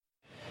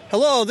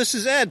Hello, this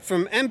is Ed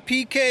from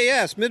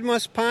MPKS,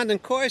 Midwest Pond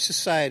and Koi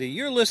Society.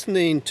 You're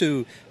listening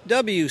to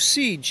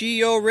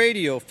WCGO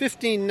Radio,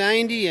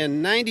 1590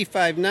 and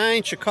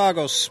 95.9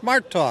 Chicago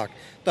Smart Talk.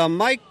 The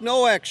Mike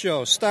Nowak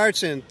Show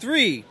starts in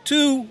 3,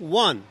 2,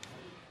 1.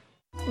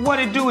 What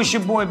it do is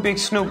your boy Big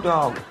Snoop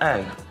Dogg.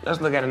 Hey, let's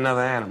look at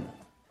another animal.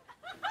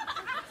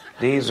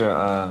 These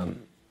are,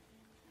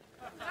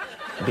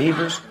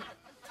 beavers.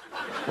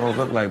 Those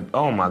look like,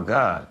 oh my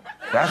God,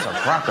 that's a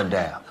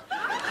crocodile.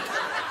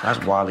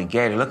 That's Wally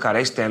Gator. Look how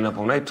they stand up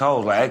on their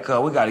toes like, hey,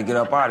 cuz, we got to get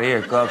up out of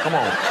here, cuz. Come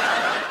on.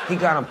 He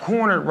got him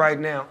cornered right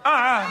now.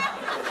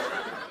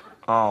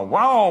 Oh,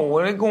 wow.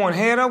 Were they going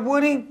head up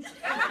with him?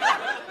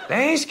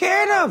 They ain't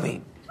scared of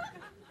him.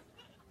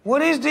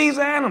 What is these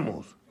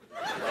animals?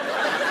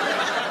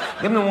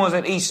 Them the ones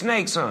that eat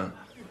snakes, huh?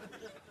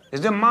 Is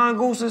them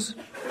mongooses?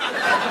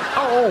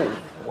 Oh,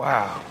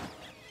 wow.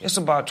 It's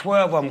about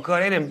 12 of them, cuz.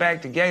 They done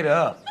back the gator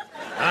up.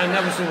 I ain't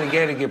never seen a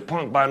gator get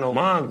punked by no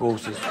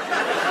mongooses.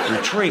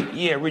 Retreat.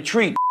 Yeah,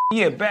 retreat.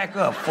 Yeah, back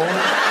up, folks.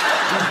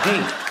 Get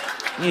deep.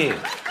 Yeah.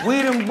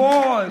 We them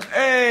boys.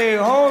 Hey,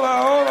 hold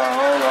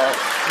up.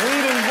 We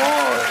them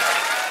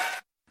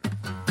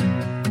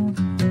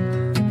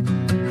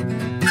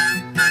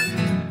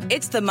boys.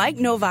 It's the Mike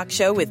Nowak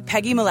Show with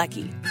Peggy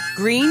Malecki.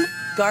 Green,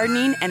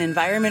 gardening, and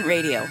environment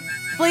radio.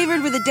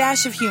 Flavored with a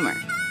dash of humor.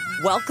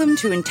 Welcome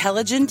to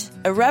intelligent,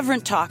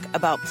 irreverent talk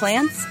about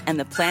plants and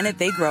the planet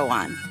they grow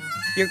on.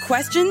 Your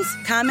questions,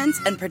 comments,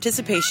 and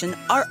participation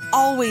are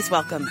always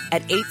welcome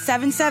at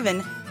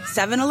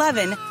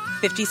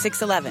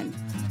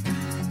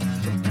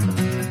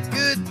 877-711-5611.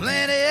 Good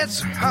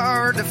planets are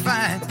hard to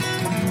find.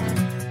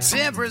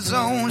 Temperate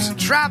zones and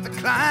tropic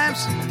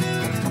climes.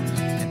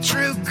 And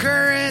true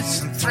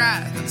currents and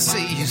thriving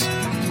seas.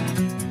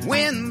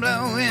 Wind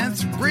blowing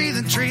through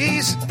breathing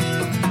trees.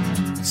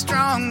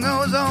 Strong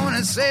ozone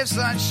and safe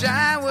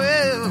sunshine.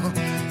 Well,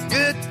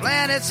 good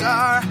planets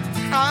are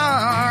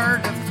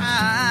hard to find.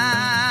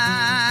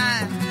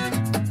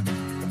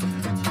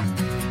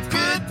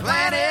 Good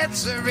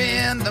planets are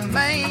in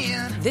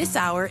demand. This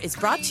hour is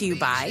brought to you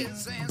by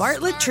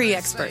Bartlett Tree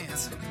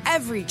Experts.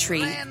 Every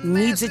tree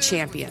needs a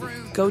champion.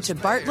 Go to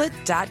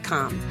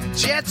bartlett.com.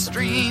 Jet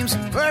streams,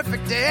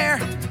 perfect air.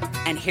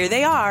 And here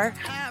they are,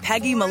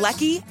 Peggy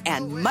Malecki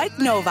and Mike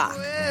Nowak.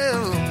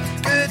 Well,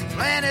 good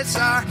planets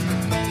are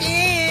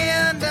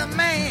in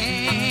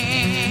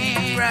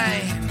demand.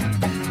 Right.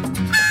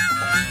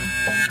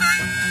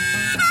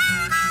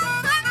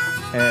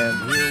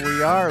 And here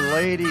we are,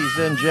 ladies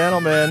and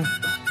gentlemen.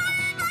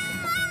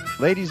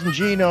 Ladies and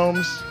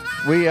genomes,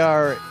 we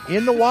are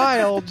in the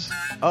wilds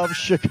of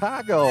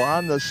Chicago,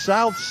 on the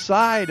south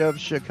side of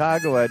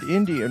Chicago at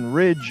Indian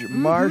Ridge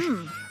Marsh.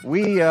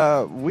 We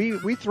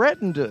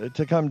threatened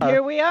to come down.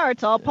 Here we are.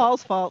 It's all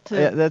Paul's fault, too.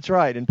 Yeah, that's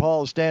right. And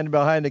Paul is standing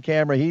behind the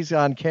camera. He's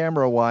on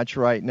camera watch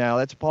right now.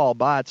 That's Paul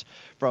Botts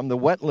from the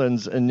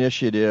Wetlands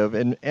Initiative.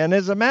 And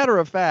as a matter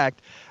of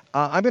fact,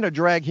 I'm going to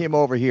drag him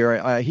over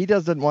here. He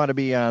doesn't want to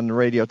be on the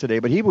radio today,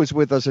 but he was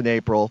with us in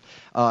April.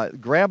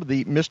 Grab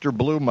the Mr.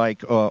 Blue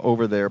mic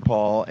over there,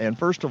 Paul. And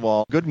first of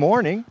all, good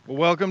morning. Well,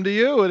 welcome to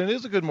you. And it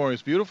is a good morning.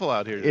 It's beautiful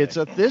out here today. It's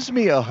a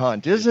Thismia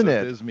Hunt, isn't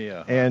it?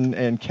 Thismia Hunt.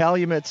 And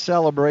Calumet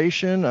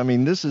Celebration. I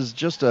mean, this is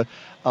just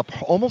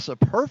almost a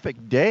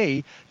perfect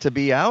day to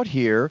be out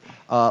here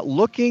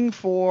looking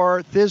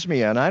for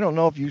Thismia. And I don't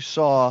know if you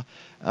saw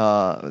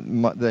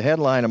the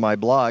headline of my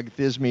blog,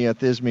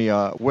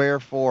 Thismia,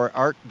 Wherefore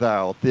art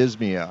thou,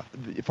 Thismia?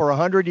 For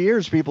 100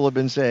 years, people have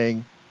been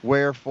saying,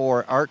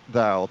 Wherefore art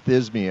thou,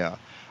 Thismia?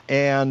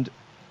 And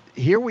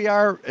here we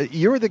are.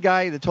 You're the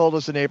guy that told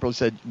us in April,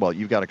 said, well,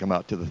 you've got to come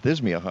out to the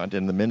Thismia Hunt.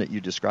 And the minute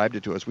you described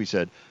it to us, we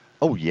said,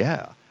 oh,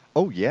 yeah,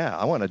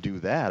 I want to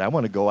do that. I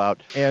want to go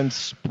out and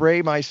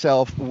spray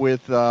myself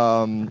with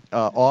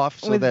off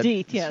so with that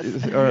DEET,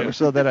 yes.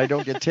 so that I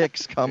don't get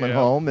ticks coming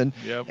home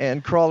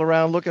and crawl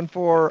around looking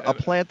for a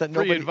plant that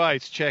nobody. Free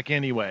advice: check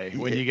anyway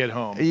when you get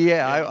home.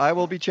 Yeah. I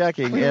will be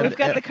checking. We've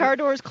got the car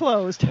doors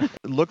closed.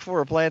 Look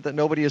for a plant that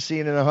nobody has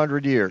seen in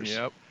 100 years.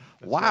 Yep.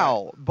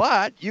 Wow. Right.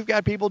 But you've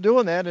got people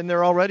doing that, and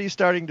they're already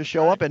starting to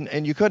show up,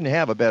 and you couldn't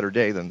have a better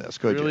day than this,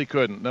 could you? Really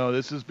couldn't. No,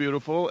 this is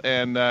beautiful,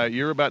 and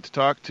you're about to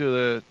talk to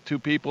the two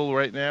people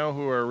right now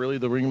who are really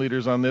the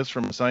ringleaders on this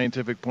from a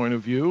scientific point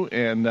of view,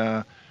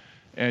 and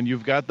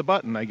you've got the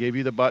button. I gave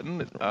you the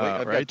button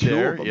I've right got two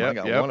there. of them. Yep, I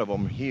got one of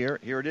them here.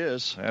 Here it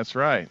is. That's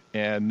right,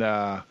 and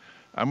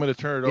I'm going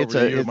to turn it over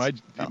to you.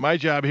 My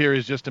job here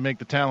is just to make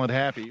the talent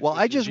happy. Well,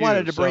 I just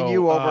wanted to bring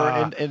you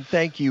over and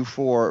thank you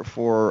for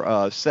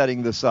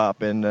setting this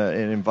up and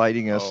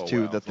inviting us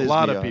to the Thismia. A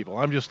lot of people.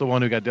 I'm just the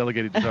one who got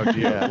delegated to talk to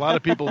you. A lot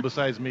of people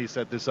besides me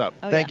set this up.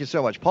 Thank you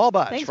so much. Paul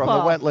Botts from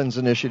Paul. the Wetlands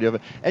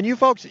Initiative. And you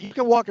folks, you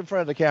can walk in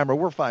front of the camera.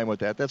 We're fine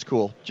with that. That's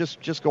cool.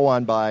 Just go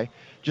on by.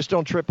 Just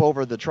don't trip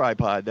over the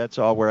tripod. That's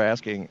all we're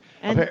asking.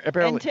 And,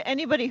 Apparently, and to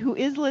anybody who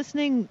is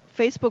listening,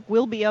 Facebook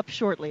will be up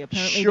shortly.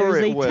 Apparently sure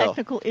there's it a will.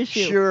 technical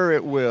issue. Sure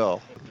it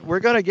will. We're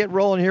going to get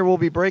rolling here. We'll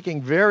be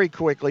breaking very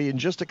quickly in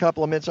just a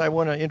couple of minutes. I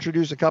want to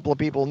introduce a couple of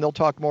people, and they'll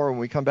talk more when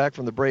we come back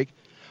from the break.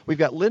 We've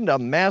got Linda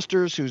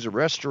Masters, who's a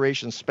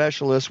restoration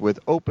specialist with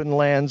Open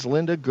Lands.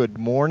 Linda, good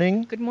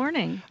morning. Good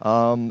morning.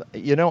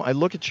 I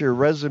look at your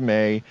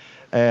resume,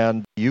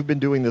 and you've been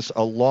doing this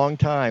a long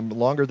time,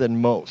 longer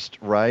than most,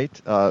 right?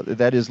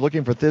 That is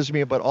looking for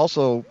Thismia, but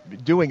also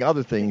doing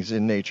other things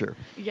in nature.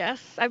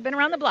 Yes, I've been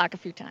around the block a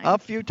few times.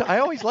 I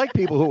always like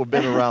people who have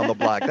been around the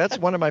block. That's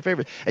one of my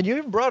favorites. And you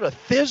even brought a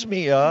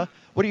Thismia.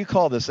 What do you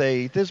call this?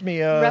 A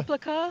Thismia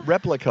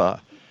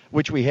replica,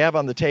 which we have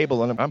on the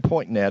table, and I'm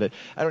pointing at it.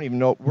 I don't even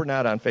know. We're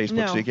not on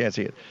Facebook, so you can't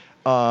see it.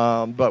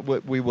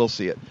 But we will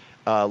see it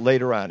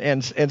later on.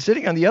 And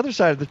sitting on the other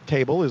side of the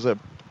table is a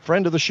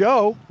friend of the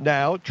show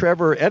now,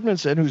 Trevor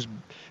Edmondson, who's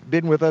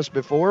been with us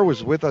before,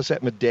 was with us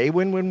at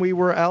Medawan when we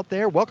were out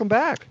there. Welcome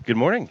back. Good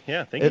morning.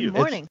 Yeah, thank you. Good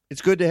morning.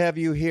 It's good to have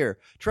you here.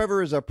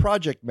 Trevor is a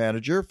project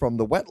manager from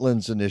the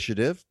Wetlands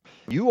Initiative.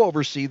 You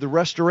oversee the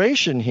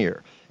restoration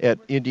here at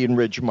Indian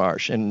Ridge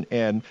Marsh.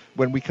 And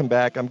when we come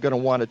back, I'm going to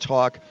want to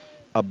talk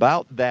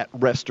about that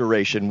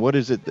restoration. What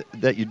is it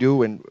that you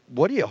do, and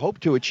what do you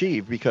hope to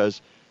achieve?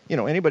 Because,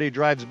 anybody who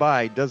drives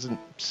by doesn't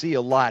see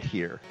a lot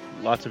here.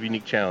 Lots of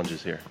unique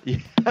challenges here. Yeah,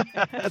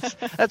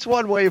 that's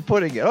one way of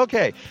putting it.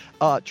 Okay,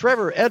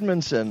 Trevor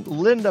Edmondson,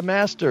 Linda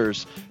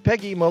Masters,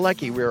 Peggy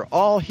Malecki, we're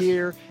all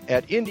here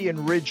at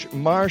Indian Ridge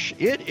Marsh.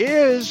 It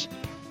is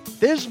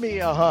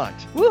Thismia Hunt.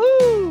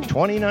 Woohoo!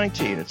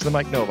 2019. It's the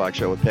Mike Novak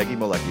Show with Peggy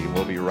Malecki.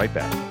 We'll be right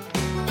back.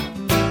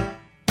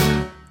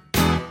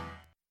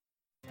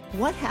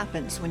 What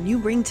happens when you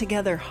bring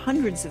together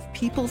hundreds of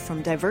people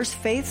from diverse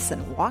faiths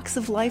and walks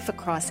of life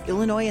across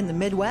Illinois and the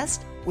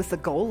Midwest with the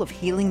goal of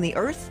healing the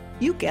earth?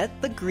 You get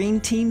the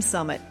Green Team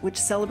Summit, which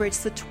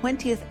celebrates the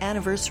 20th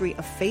anniversary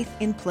of Faith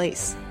in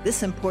Place.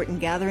 This important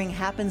gathering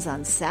happens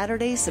on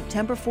Saturday,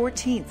 September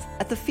 14th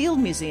at the Field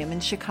Museum in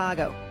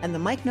Chicago, and the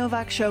Mike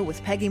Novak Show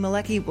with Peggy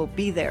Malecki will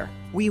be there.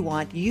 We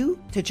want you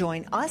to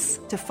join us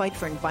to fight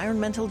for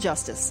environmental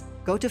justice.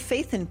 Go to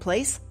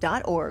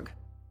faithinplace.org.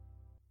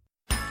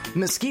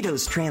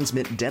 Mosquitoes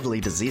transmit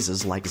deadly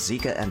diseases like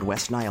Zika and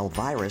West Nile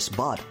virus,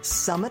 but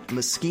Summit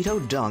Mosquito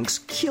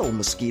Dunks kill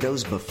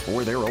mosquitoes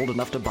before they're old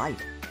enough to bite.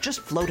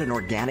 Just float an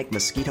organic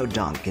mosquito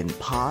dunk in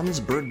ponds,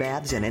 bird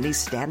baths, and any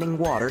standing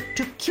water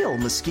to kill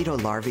mosquito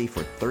larvae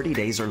for 30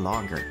 days or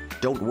longer.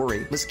 Don't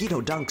worry,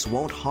 mosquito dunks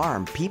won't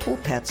harm people,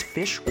 pets,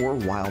 fish, or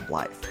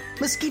wildlife.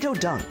 Mosquito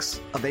Dunks,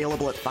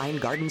 available at fine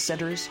garden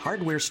centers,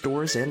 hardware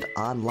stores, and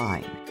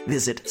online.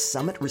 Visit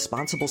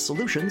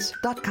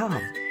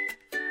summitresponsiblesolutions.com.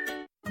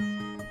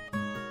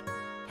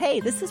 Hey,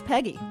 this is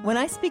Peggy. When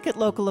I speak at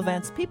local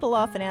events, people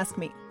often ask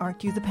me,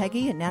 aren't you the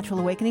Peggy in Natural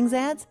Awakenings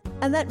ads?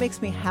 And that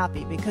makes me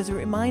happy because it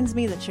reminds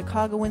me that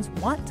Chicagoans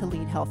want to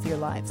lead healthier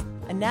lives.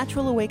 And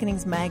Natural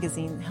Awakenings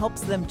magazine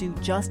helps them do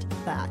just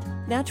that.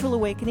 Natural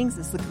Awakenings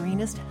is the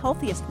greenest,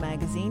 healthiest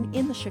magazine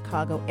in the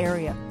Chicago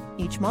area.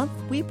 Each month,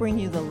 we bring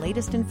you the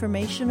latest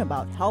information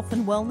about health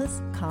and wellness,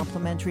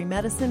 complementary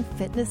medicine,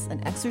 fitness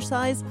and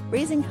exercise,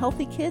 raising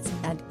healthy kids,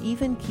 and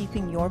even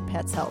keeping your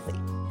pets healthy.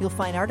 You'll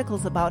find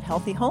articles about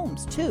healthy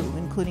homes, too,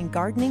 including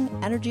gardening,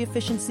 energy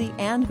efficiency,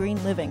 and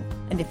green living.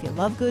 And if you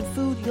love good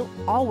food, you'll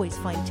always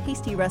find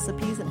tasty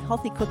recipes and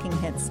healthy cooking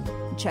hints.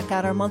 And check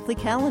out our monthly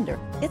calendar.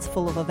 It's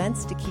full of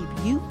events to keep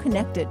you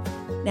connected.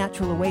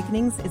 Natural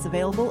Awakenings is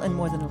available in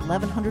more than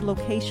 1,100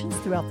 locations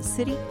throughout the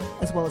city,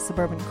 as well as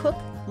suburban Cook,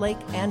 Lake,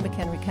 and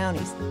McHenry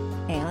counties.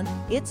 And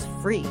it's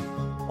free.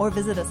 Or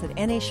visit us at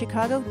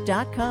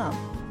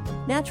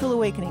nachicago.com. Natural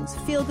Awakenings.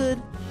 Feel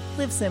good,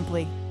 live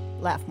simply,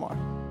 laugh more.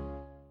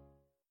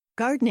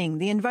 Gardening,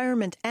 the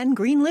environment, and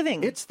green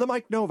living. It's the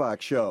Mike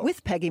Novak Show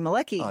with Peggy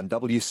Malecki on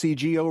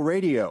WCGO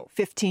Radio,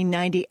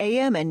 1590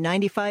 AM and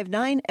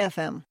 95.9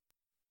 FM.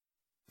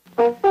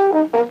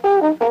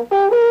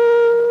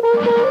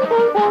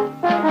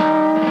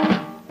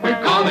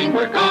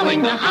 We're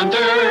calling the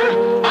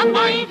hunter. A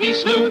mighty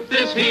sleuth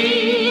is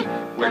he.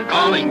 We're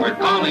calling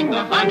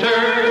the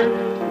hunter.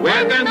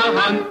 Where can the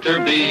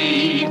hunter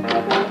be?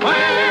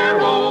 Where,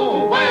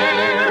 oh,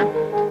 where?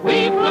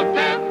 We've looked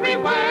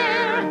everywhere.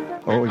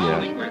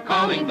 We're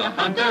calling the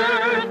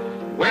hunter.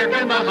 Where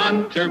can the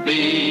hunter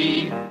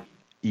be?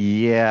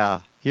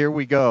 Yeah, here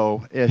we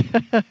go.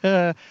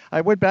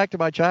 I went back to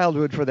my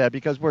childhood for that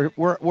because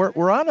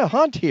we're on a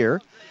hunt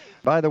here.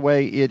 By the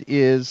way, it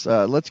is.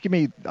 I'll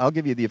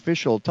give you the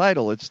official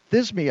title. It's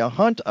Thismia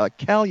Hunt, a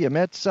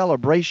Calumet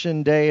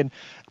Celebration Day, and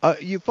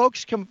you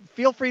folks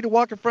feel free to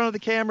walk in front of the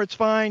camera. It's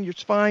fine.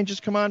 It's fine.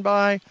 Just come on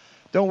by.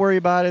 Don't worry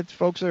about it.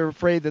 Folks are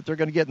afraid that they're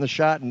going to get in the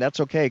shot, and that's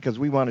okay because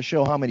we want to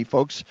show how many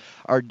folks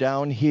are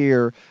down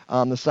here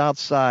on the south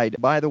side.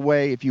 By the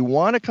way, if you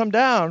want to come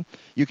down,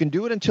 you can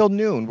do it until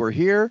noon. We're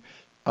here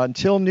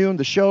until noon.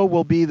 The show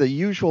will be the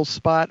usual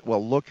spot.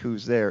 Well, look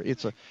who's there.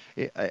 It's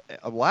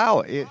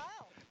wow.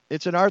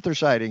 It's an Arthur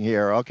sighting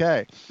here.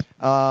 Okay.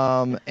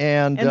 And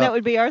that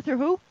would be Arthur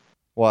who?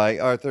 Why,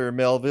 Arthur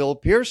Melville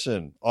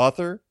Pearson,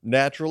 author,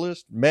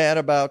 naturalist, man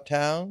about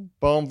town,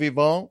 bon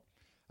vivant,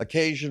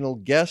 occasional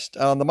guest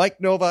on the Mike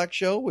Novak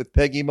Show with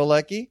Peggy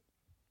Malecki,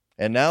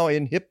 and now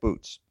in hip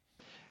boots.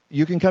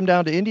 You can come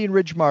down to Indian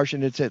Ridge Marsh,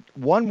 and it's at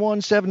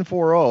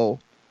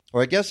 11740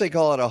 or I guess they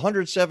call it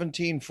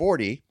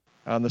 11740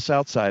 on the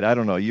south side. I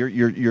don't know.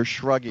 You're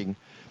shrugging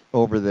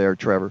over there,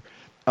 Trevor.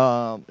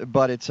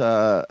 But it's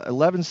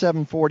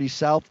 11740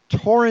 South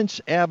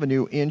Torrance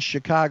Avenue in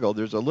Chicago.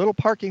 There's a little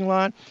parking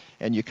lot,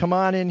 and you come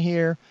on in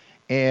here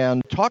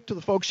and talk to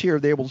the folks here.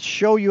 They will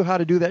show you how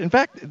to do that. In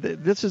fact,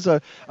 this is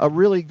a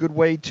really good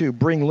way to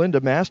bring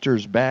Linda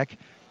Masters back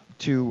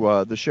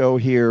to the show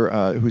here,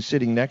 who's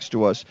sitting next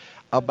to us,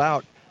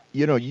 about,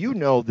 you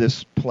know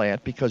this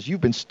plant because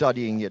you've been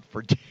studying it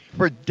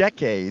for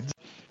decades.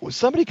 When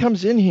somebody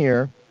comes in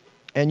here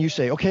and you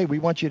say, okay, we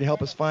want you to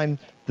help us find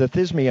the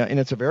Thismia, and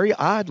it's a very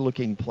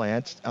odd-looking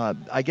plant,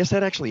 I guess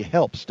that actually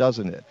helps,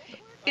 doesn't it?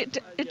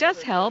 It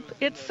does help.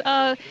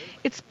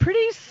 It's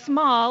pretty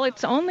small.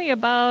 It's only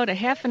about a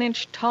half an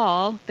inch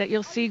tall that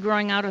you'll see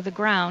growing out of the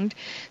ground.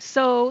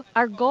 So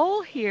our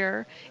goal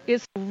here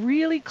is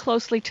really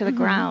closely to the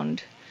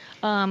ground.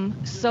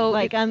 So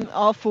like on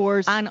all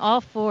fours. On all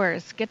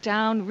fours. Get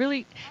down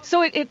really.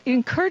 So it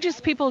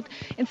encourages people,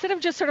 instead of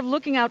just sort of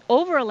looking out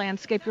over a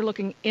landscape, you're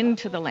looking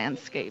into the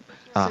landscape.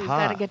 So you've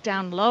got to get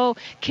down low.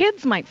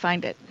 Kids might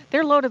find it.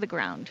 They're low to the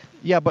ground.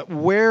 Yeah, but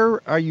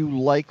where are you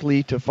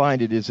likely to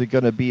find it? Is it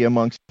going to be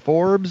amongst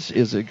forbs?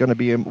 Is it going to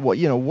be,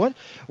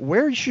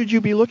 where should you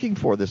be looking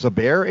for this? A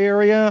bare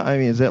area? I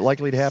mean, is that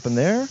likely to happen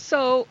there?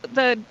 So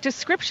the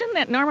description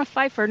that Norma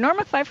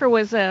Pfeiffer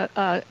was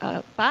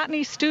a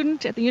botany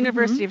student at the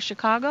University of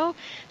Chicago.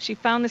 She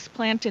found this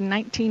plant in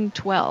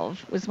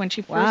 1912 was when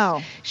she first.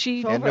 Wow.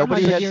 And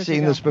nobody had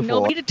seen this before.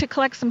 Nobody needed to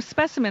collect some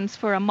specimens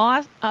for a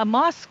moss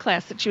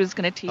class that she was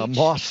going to teach. A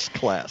moss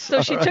class.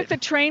 So she took the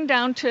train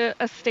down to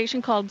a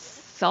station called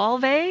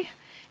Solvay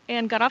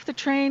and got off the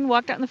train,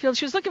 walked out in the field.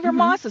 She was looking for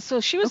mosses, so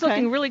she was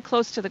looking really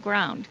close to the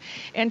ground.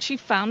 And she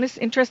found this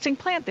interesting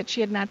plant that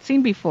she had not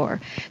seen before.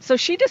 So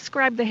she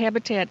described the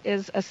habitat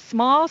as a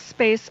small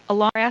space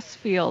along a grass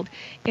field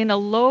in a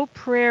low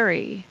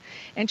prairie.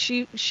 And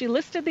she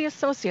listed the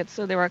associates.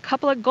 So there were a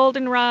couple of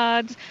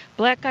goldenrods,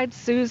 black-eyed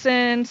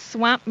Susan,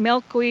 swamp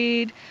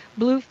milkweed,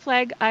 blue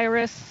flag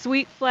iris,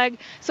 sweet flag.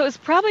 So it's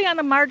probably on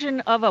the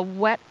margin of a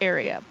wet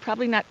area.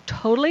 Probably not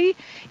totally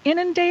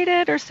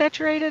inundated or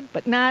saturated,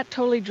 but not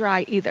totally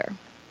dry either.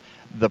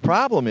 The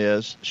problem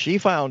is she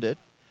found it.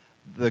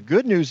 The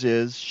good news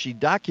is she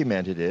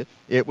documented it.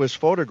 It was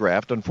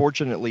photographed,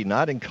 unfortunately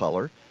not in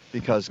color,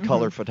 because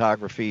color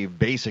photography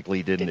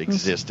basically didn't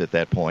exist at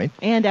that point.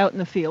 And out in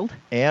the field.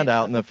 And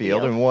out in the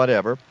field and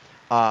whatever.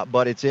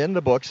 But it's in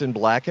the books in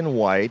black and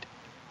white.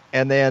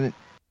 And then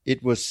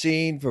it was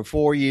seen for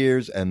 4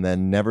 years and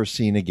then never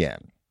seen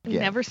again.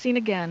 Never seen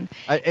again.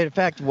 In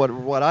fact,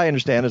 what I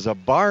understand is a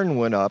barn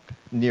went up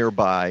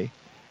nearby,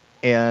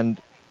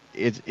 and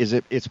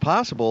it's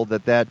possible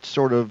that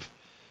sort of...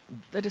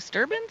 The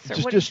disturbance?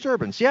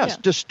 Disturbance, yes. Yeah.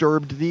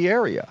 Disturbed the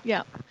area.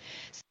 Yeah.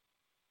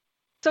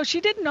 So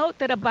she did note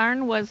that a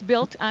barn was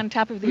built on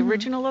top of the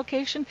original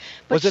location.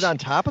 But was it on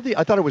top of the?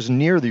 I thought it was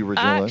near the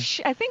original.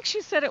 I think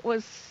she said it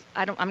was.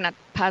 I'm not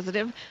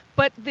positive.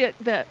 But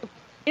the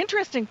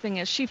interesting thing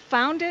is she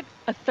found it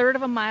a third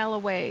of a mile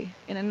away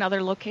in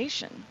another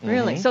location.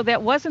 Really? So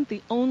that wasn't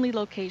the only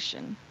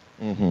location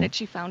that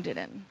she found it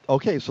in.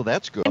 Okay, so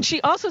that's good. And she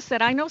also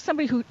said, I know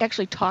somebody who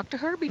actually talked to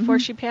her before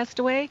she passed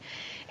away,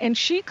 and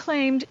she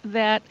claimed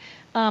that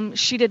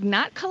she did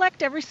not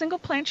collect every single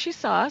plant she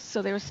saw,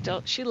 so there was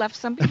still, she left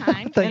some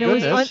behind. And it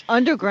was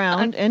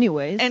underground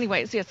anyways.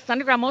 Anyways, yes, it's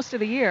underground most of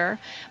the year.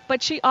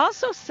 But she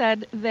also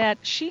said that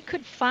she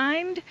could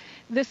find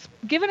this,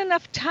 given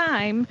enough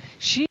time,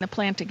 she the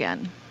plant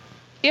again,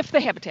 if the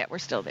habitat were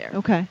still there.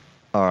 Okay.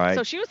 All right.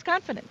 So she was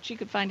confident she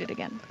could find it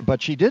again.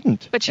 But she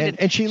didn't.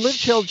 And she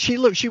lived till she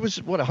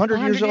was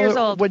 100 years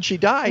old when she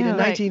died in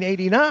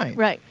 1989.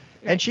 Right.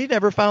 And she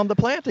never found the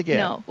plant again.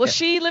 No. Well,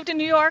 she lived in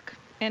New York,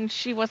 and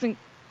she wasn't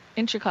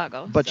in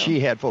Chicago. But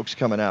she had folks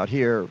coming out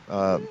here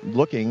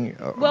looking.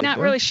 Well, not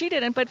really. She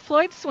didn't. But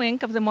Floyd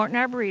Swink of the Morton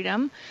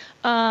Arboretum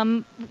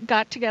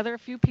got together a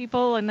few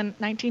people in the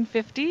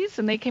 1950s,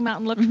 and they came out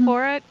and looked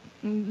for it,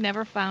 and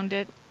never found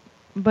it.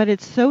 But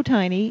it's so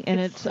tiny, and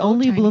it's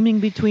only blooming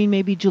between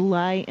maybe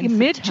July and September.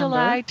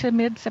 Mid-July to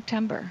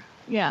mid-September.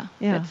 Yeah,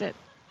 that's it.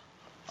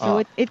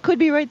 So it could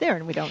be right there,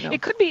 and we don't know.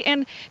 It could be,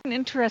 and an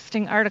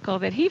interesting article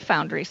that he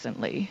found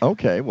recently.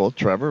 Okay, well,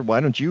 Trevor,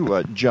 why don't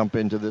you jump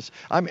into this?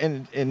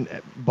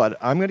 But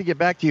I'm going to get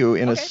back to you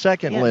in a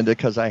second, Linda,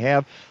 because I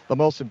have the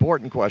most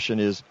important question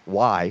is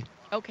why.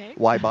 Okay.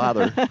 Why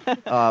bother?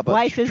 But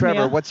why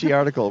Trevor, what's the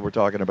article we're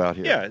talking about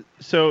here? Yeah,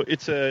 so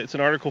it's an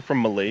article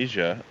from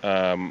Malaysia.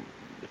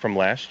 From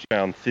last year,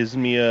 found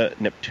Thismia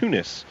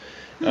neptunus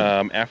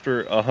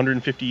after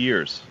 150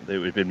 years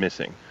they had been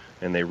missing,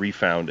 and they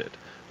refound it.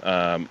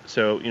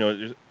 So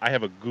I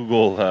have a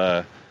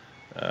Google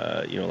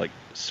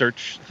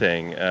search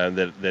thing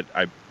that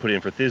I put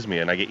in for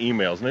Thismia, and I get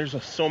emails, and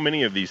there's so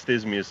many of these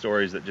Thismia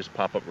stories that just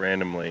pop up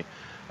randomly,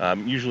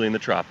 usually in the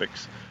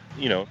tropics.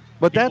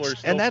 But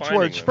that's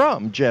where it's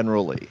from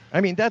generally. I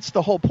mean, that's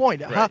the whole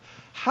point. Right.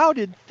 How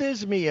did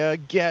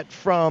Thismia get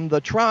from the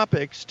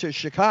tropics to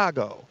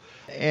Chicago?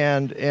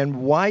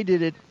 And why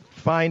did it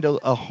find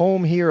a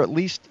home here, at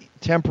least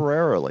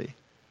temporarily?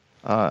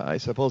 I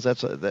suppose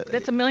that's a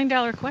 $1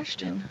 million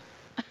question.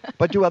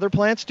 But do other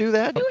plants do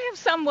that? We do have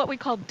some what we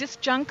call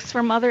disjuncts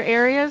from other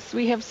areas.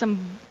 We have some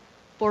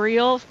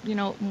boreal,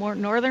 more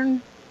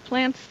northern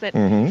plants that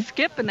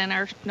skip and then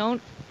are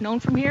known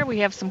from here. We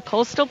have some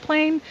coastal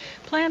plain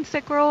plants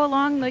that grow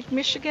along Lake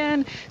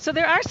Michigan. So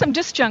there are some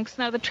disjuncts.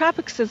 Now the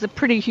tropics is a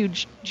pretty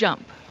huge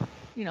jump.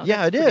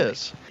 Yeah, it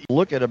is.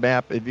 Look at a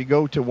map. If you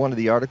go to one of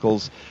the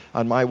articles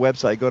on my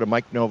website, go to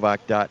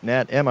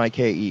MikeNowak.net,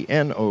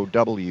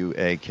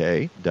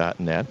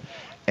 MikeNowak.net,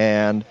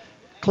 and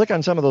click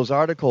on some of those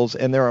articles,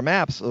 and there are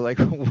maps like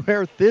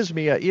where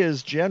Thismia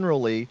is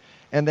generally,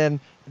 and then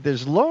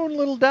there's lone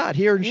little dot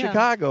here in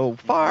Chicago,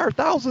 far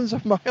thousands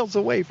of miles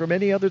away from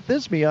any other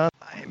Thismia.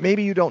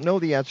 Maybe you don't know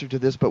the answer to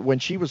this, but when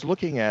she was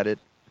looking at it,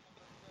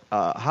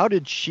 how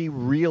did she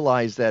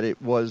realize that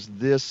it was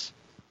this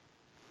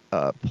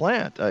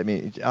plant? I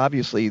mean,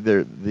 obviously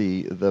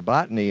the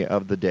botany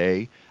of the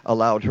day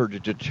allowed her to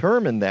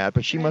determine that,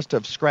 but she must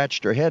have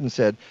scratched her head and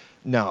said,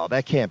 "No,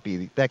 that can't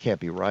be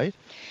right."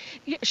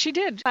 Yeah, she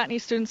did, botany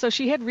student, so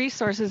she had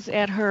resources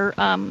at her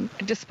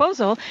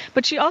disposal,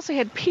 but she also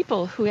had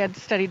people who had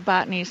studied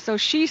botany, so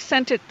she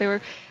sent it. There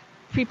were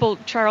people,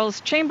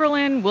 Charles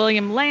Chamberlain,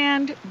 William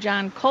Land,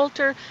 John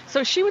Coulter,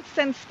 so she would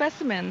send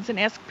specimens and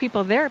ask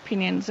people their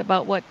opinions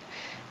about what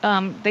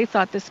they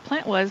thought this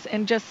plant was,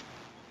 and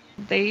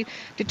they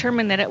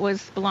determined that it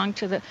belonged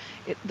to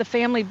the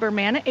family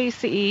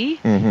Bermanaceae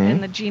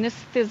and the genus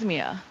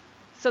Thismia.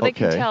 So they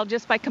can tell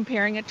just by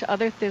comparing it to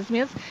other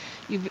Thismias.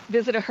 You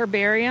visit a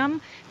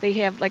herbarium, they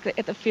have,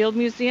 at the Field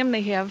Museum,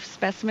 they have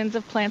specimens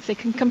of plants they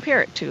can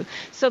compare it to.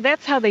 So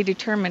that's how they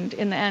determined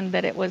in the end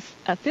that it was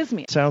a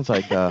Thismia. Sounds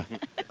like a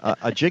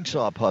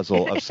jigsaw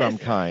puzzle of some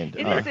kind.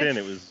 Back then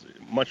it was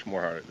much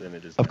more hard than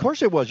it is now. Of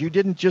course it was. You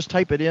didn't just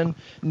type it in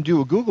and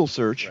do a Google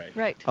search.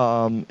 Right.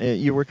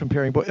 You were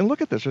comparing. And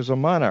look at this. There's a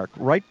monarch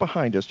right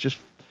behind us, just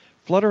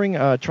fluttering,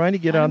 trying to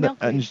get on the,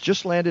 and it's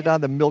just landed on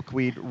the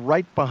milkweed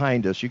right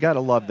behind us. You got to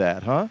love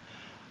that, huh?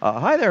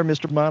 Hi there,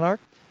 Mr. Monarch.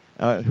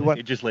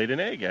 It just laid an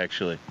egg,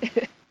 actually.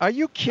 Are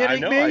you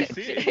kidding me? I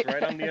see it. It's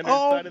right on the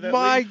underside of that Oh,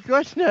 my leaf.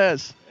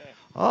 goodness.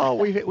 Oh,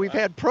 we've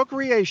had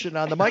procreation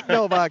on the Mike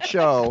Novak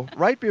Show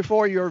right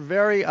before your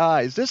very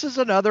eyes. This is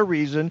another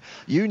reason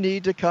you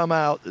need to come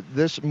out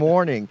this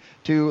morning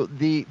to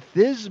the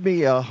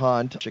Thismia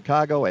Hunt,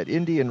 Chicago at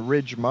Indian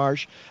Ridge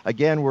Marsh.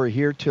 Again, we're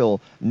here till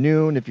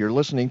noon. If you're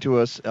listening to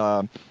us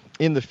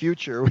in the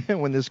future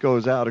when this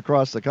goes out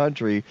across the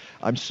country,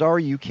 I'm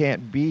sorry you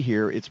can't be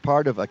here. It's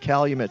part of a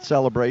Calumet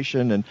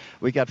Celebration, and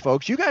we got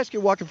folks. You guys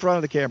can walk in front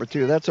of the camera,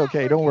 too. That's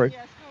okay. Don't worry.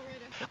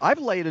 I've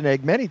laid an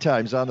egg many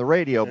times on the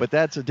radio, but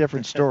that's a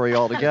different story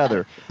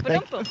altogether.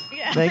 Thank you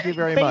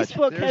very much.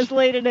 Facebook has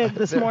laid an egg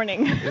this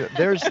morning.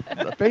 There's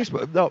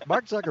Facebook. No,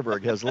 Mark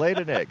Zuckerberg has laid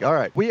an egg. All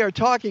right. We are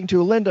talking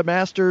to Linda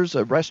Masters,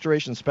 a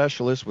restoration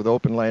specialist with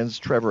Open Lands,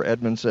 Trevor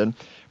Edmondson,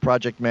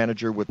 project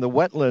manager with the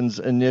Wetlands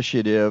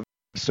Initiative.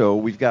 So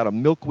we've got a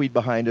milkweed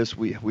behind us.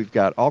 We've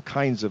got all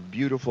kinds of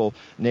beautiful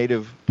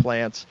native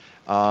plants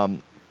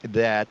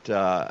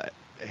that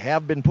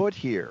have been put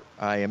here,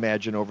 I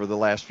imagine, over the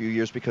last few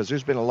years because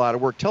there's been a lot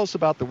of work. Tell us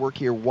about the work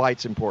here, why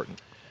it's important.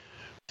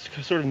 It's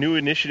a sort of new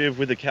initiative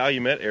with the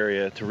Calumet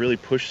area to really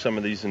push some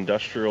of these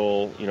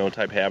industrial,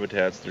 type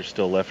habitats that are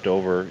still left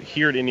over.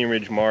 Here at Indian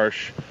Ridge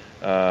Marsh,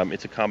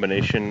 it's a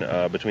combination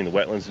between the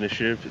Wetlands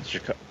Initiative, it's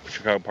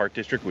Chicago Park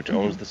District, which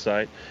owns the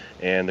site,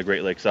 and the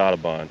Great Lakes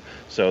Audubon.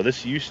 So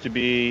this used to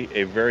be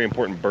a very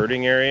important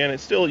birding area, and you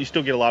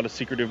still get a lot of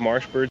secretive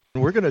marsh birds.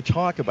 We're going to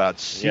talk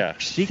about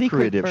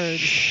secretive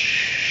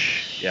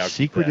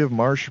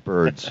marsh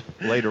birds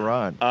later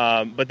on.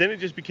 But then it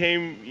just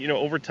became,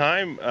 over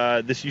time,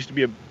 this used to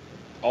be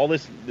all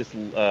this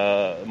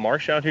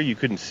marsh out here. You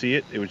couldn't see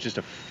it. It was just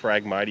a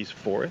Phragmites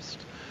forest.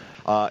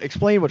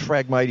 Explain what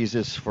Phragmites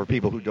is for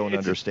people who don't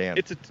understand.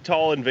 It's a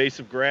tall,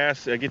 invasive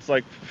grass. It gets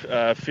like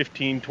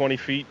 15, 20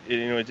 feet.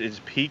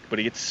 It's peak, but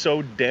it gets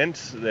so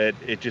dense that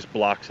it just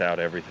blocks out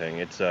everything.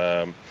 It's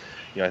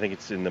I think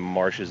it's in the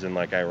marshes in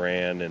like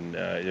Iran, and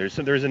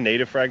there's a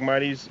native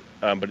Phragmites,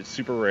 but it's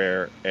super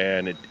rare,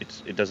 and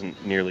it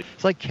doesn't nearly.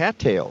 It's like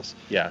cattails.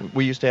 Yeah.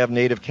 We used to have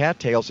native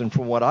cattails, and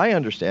from what I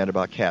understand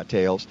about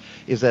cattails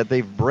is that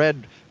they've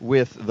bred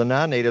with the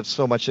non-natives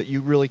so much that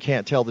you really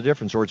can't tell the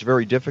difference, or it's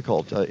very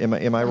difficult. Am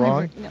I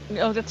wrong?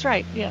 No, that's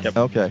right. Yes. Yep,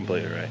 okay.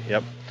 Completely right.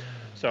 Yep.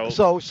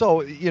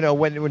 So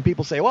when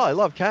people say, "Well, I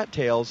love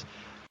cattails,"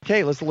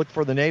 okay, let's look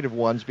for the native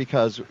ones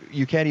because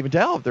you can't even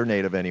tell if they're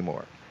native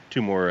anymore. 2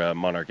 more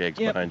monarch eggs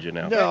behind you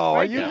now. No,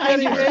 are you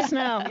kidding me?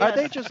 Now. Yes. Are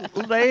they just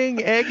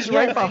laying eggs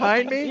right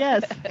behind me?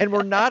 Yes. And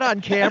we're not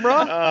on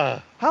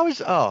camera? How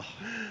is...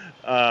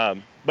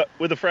 But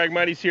with the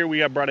Phragmites here, we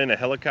got brought in a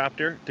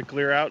helicopter to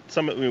clear out.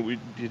 We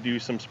did do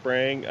some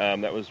spraying.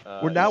 That was.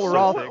 We're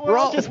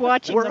all just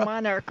watching the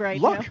monarch right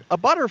now. Look, a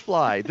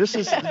butterfly. This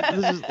is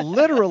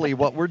literally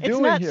what we're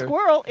doing here. It's not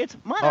squirrel. It's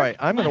monarch. All right,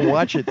 I'm going to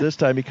watch it this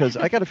time because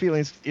I got a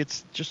feeling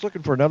it's just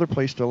looking for another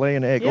place to lay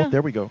an egg. Yeah. Oh,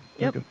 there we go.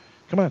 Yep.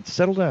 Come on,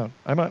 settle down.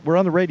 We're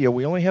on the radio.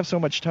 We only have so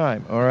much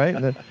time, all right?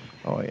 And then,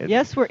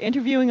 yes, we're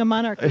interviewing a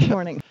monarch this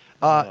morning.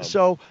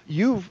 So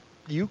you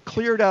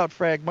cleared out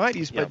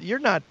Phragmites, but you're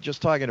not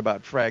just talking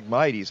about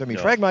Phragmites. I mean,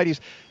 Phragmites,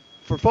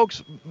 for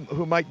folks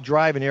who might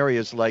drive in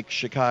areas like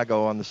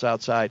Chicago on the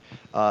south side,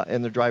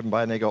 and they're driving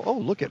by and they go, oh,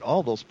 look at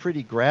all those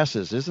pretty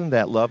grasses. Isn't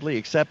that lovely?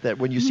 Except that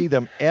when you see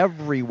them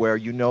everywhere,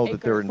 you know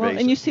that they're invasive. Well,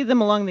 and you see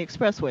them along the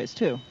expressways,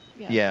 too.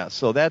 Yeah,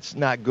 so that's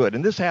not good.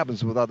 And this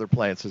happens with other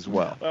plants as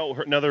well. Well,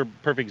 another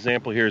perfect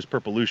example here is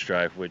purple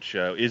loosestrife, which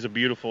is a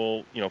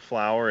beautiful,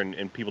 flower,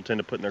 and people tend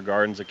to put in their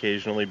gardens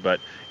occasionally, but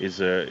is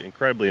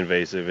incredibly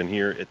invasive. And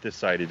here at this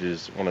site, it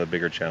is one of the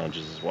bigger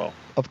challenges as well.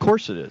 Of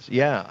course it is,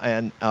 yeah.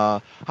 And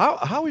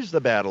how is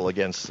the battle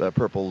against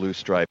purple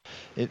loosestrife?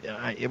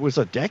 It was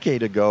a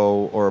decade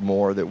ago or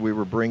more that we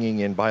were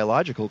bringing in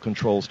biological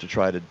controls to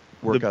try to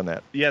work on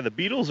that. Yeah, the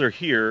beetles are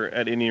here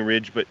at Indian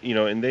Ridge, but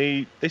and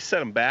they set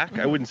them back.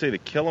 I wouldn't say they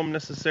kill them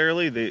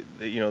necessarily.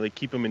 They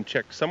keep them in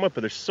check somewhat,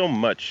 but there's so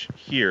much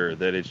here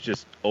that it's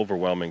just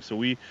overwhelming. So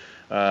we,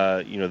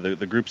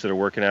 the groups that are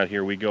working out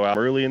here, we go out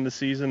early in the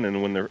season,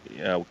 and when they're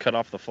cut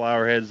off the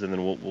flower heads, and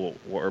then we'll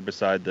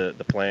herbicide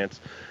the plants,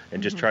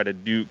 and just try to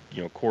do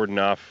cordon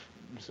off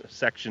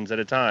sections at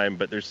a time.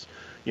 But there's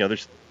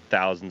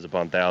thousands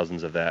upon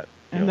thousands of that.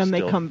 And then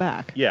they come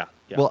back. Yeah.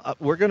 Well,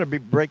 we're going to be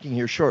breaking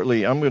here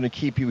shortly. I'm going to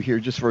keep you here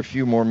just for a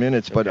few more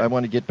minutes, but I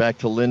want to get back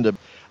to Linda.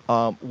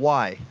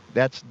 Why?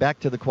 That's back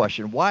to the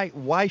question.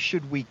 Why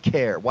should we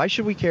care? Why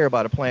should we care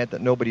about a plant that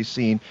nobody's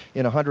seen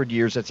in 100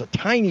 years? It's a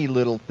tiny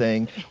little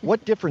thing.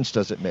 What difference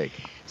does it make?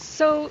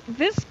 So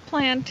this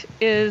plant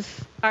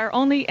is our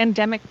only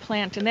endemic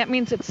plant, and that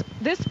means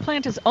this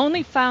plant is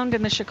only found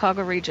in the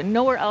Chicago region,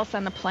 nowhere else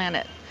on the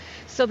planet.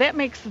 So that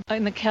makes,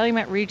 in the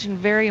Calumet region,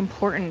 very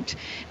important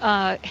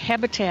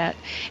habitat.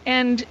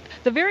 And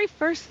the very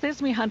first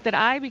Thismia Hunt that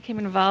I became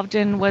involved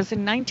in was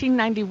in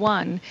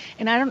 1991.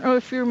 And I don't know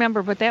if you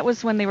remember, but that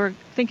was when they were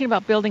thinking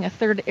about building a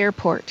third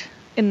airport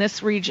in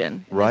this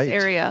region, in this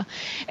area.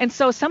 And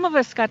so some of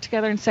us got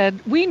together and said,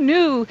 we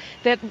knew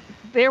that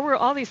there were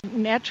all these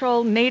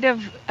natural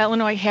native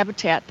Illinois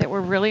habitat that were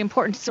really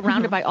important,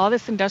 surrounded by all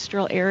this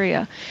industrial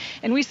area.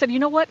 And we said, you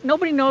know what?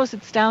 Nobody knows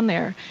it's down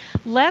there.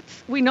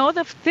 We know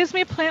the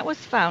Thismia plant was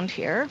found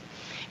here.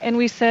 And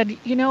we said,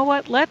 you know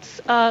what, let's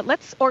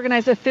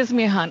organize a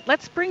Thismia Hunt.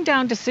 Let's bring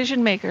down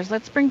decision makers.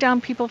 Let's bring down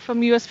people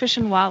from U.S. Fish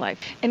and Wildlife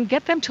and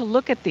get them to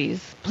look at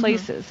these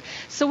places.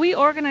 So we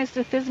organized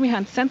a Thismia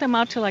Hunt, sent them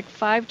out to like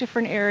 5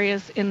 different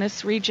areas in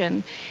this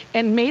region,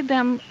 and made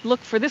them look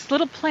for this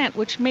little plant,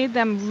 which made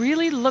them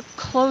really look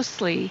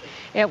closely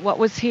at what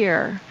was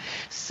here.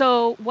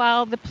 So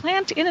while the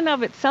plant in and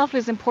of itself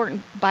is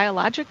important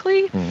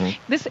biologically,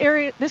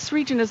 this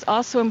region is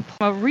also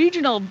a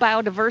regional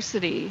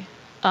biodiversity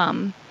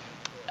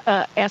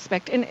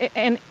aspect,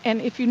 and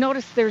if you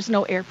notice, there's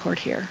no airport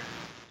here.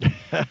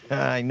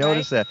 I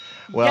noticed that.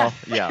 Well,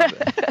 yeah.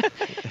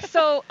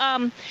 So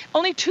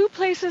only 2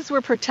 places were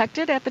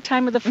protected at the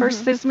time of the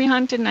first Thismia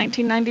Hunt in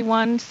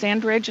 1991,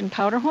 Sandridge and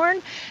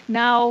Powderhorn.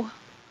 Now,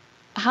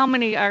 how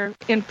many are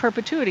in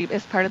perpetuity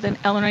as part of the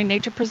Illinois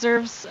Nature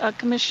Preserves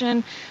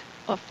Commission,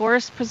 a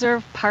Forest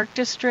Preserve, Park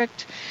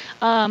District?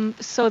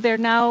 So they're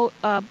now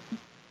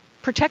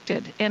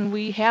protected, and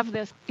we have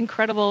this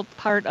incredible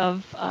part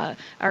of our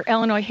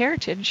Illinois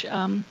heritage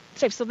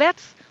safe. So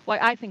that's why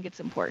I think it's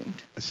important.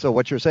 So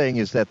what you're saying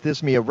is that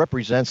Thismia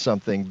represents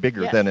something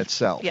bigger than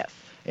itself. Yes.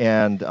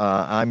 And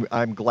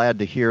I'm glad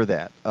to hear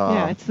that.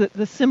 It's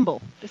the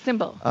symbol. The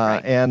symbol.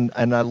 Right. And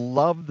I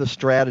love the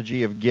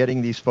strategy of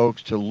getting these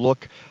folks to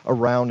look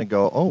around and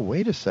go, oh,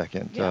 wait a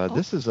second.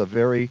 This is a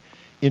very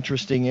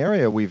interesting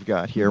area we've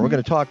got here. We're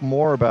going to talk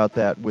more about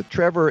that with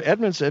Trevor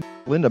Edmondson,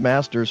 Linda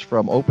Masters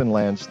from Open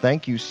Lands.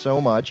 Thank you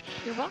so much.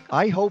 You're welcome.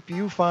 I hope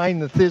you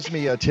find the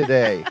Thismia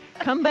today.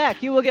 Come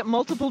back. You will get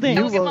multiple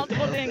dings.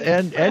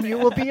 And you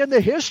will be in the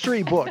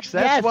history books.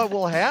 That's what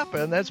will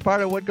happen. That's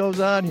part of what goes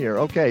on here.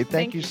 Okay,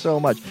 thank you so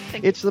much.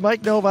 It's the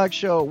Mike Novak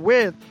Show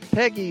with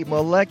Peggy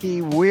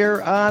Malecki.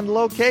 We're on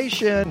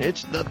location.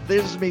 It's the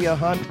Thismia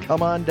Hunt.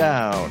 Come on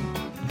down.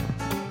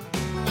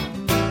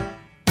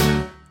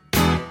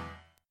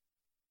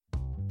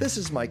 This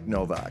is Mike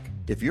Novak.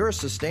 If you're a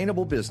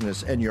sustainable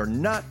business and you're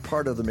not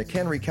part of the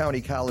McHenry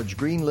County College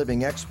Green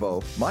Living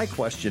Expo, my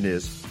question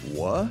is,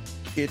 what?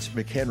 It's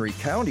McHenry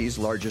County's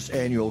largest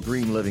annual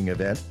green living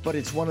event, but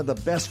it's one of the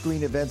best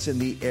green events in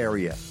the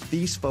area.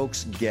 These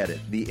folks get it.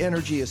 The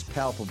energy is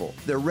palpable.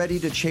 They're ready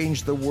to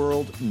change the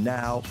world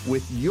now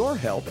with your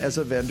help as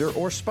a vendor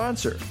or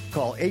sponsor.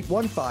 Call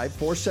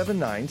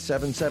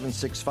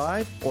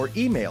 815-479-7765 or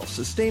email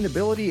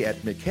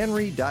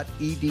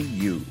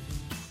sustainability@mchenry.edu.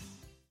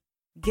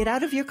 Get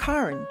out of your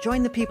car and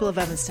join the people of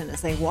Evanston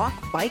as they walk,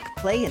 bike,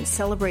 play, and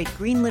celebrate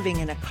green living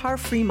in a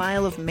car-free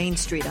mile of Main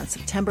Street on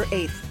September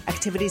 8th.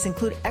 Activities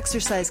include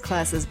exercise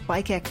classes,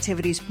 bike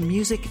activities,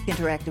 music,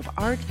 interactive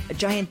art, a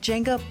giant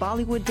Jenga,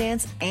 Bollywood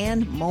dance,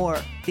 and more.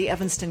 The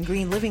Evanston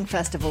Green Living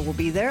Festival will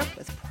be there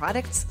with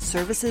products,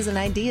 services, and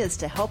ideas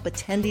to help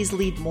attendees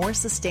lead more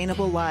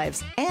sustainable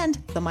lives. And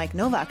The Mike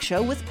Novak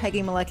Show with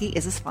Peggy Malecki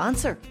is a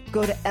sponsor.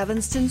 Go to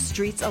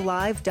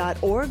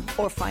evanstonstreetsalive.org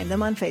or find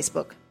them on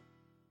Facebook.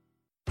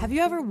 Have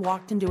you ever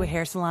walked into a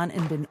hair salon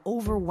and been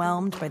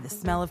overwhelmed by the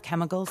smell of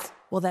chemicals?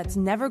 Well, that's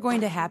never going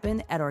to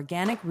happen at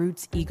Organic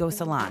Roots Eco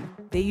Salon.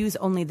 They use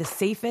only the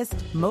safest,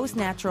 most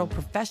natural,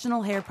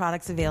 professional hair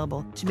products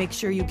available to make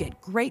sure you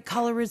get great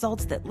color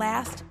results that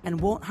last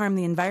and won't harm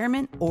the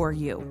environment or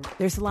you.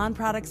 Their salon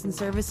products and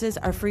services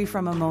are free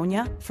from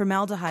ammonia,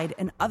 formaldehyde,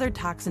 and other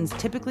toxins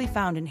typically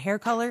found in hair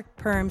color,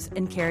 perms,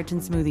 and keratin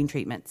smoothing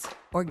treatments.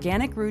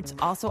 Organic Roots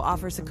also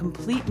offers a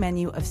complete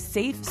menu of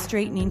safe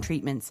straightening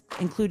treatments,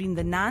 including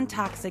the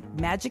non-toxic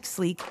Magic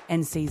Sleek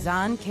and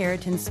Cezanne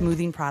keratin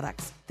smoothing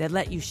products that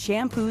let you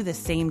shampoo the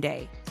same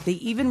day. They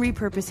even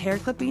repurpose hair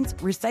clippings,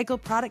 recycle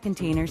product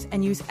containers,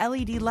 and use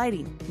LED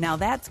lighting. Now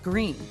that's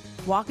green.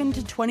 Walk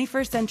into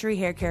 21st century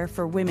hair care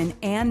for women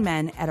and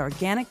men at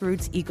Organic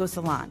Roots Eco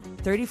Salon,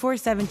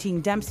 3417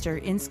 Dempster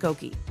in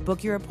Skokie.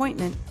 Book your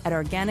appointment at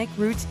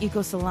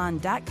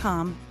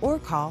organicrootsecosalon.com or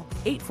call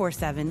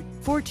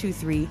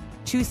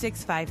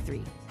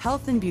 847-423-2653.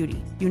 Health and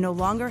beauty. You no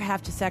longer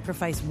have to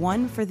sacrifice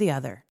one for the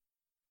other.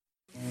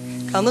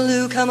 Come a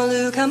loo, come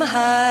a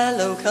high,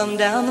 low, come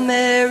down the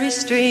merry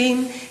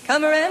stream.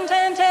 Come a ram,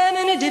 tam, tam,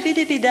 and a dippy,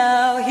 dippy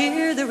dow.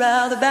 Hear the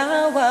row, the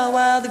bow, wow,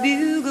 wow, the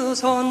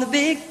bugles horn, the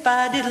big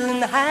fi diddle,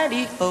 and the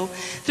hidey-ho.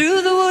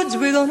 Through the woods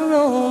we're gonna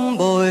roam,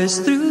 boys,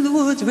 through the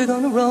woods we're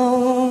gonna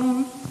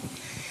roam.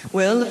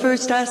 Well, the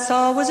first I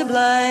saw was a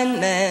blind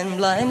man,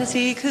 blind as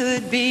he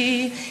could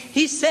be.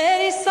 He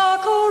said he saw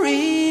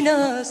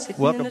Corina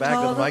sitting Welcome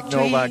back to the Mike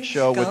Novak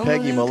Show with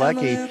Peggy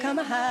Malecki.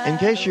 In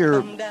case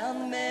you're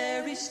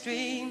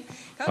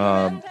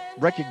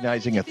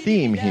recognizing a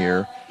theme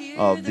here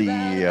of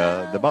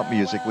the bump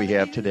music we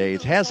have today,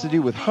 it has to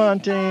do with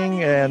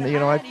hunting, and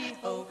I've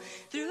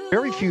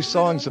very few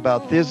songs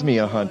about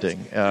Thismia hunting,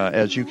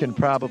 as you can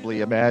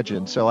probably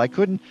imagine. So I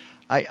couldn't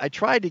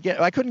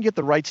get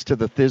the rights to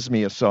the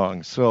Thismia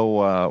song,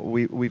 so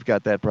we've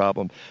got that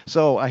problem.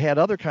 So I had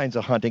other kinds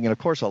of hunting, and of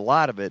course a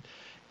lot of it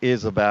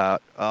is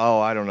about,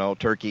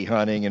 turkey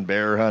hunting and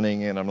bear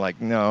hunting, and I'm like,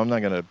 no, I'm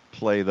not going to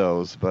play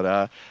those.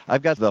 But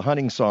I've got the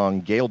hunting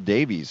song Gail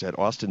Davies at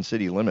Austin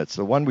City Limits.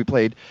 The one we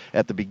played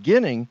at the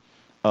beginning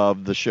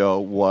of the show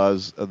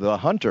was The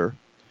Hunter,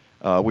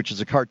 which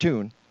is a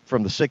cartoon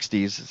from the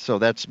 60s, so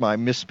that's my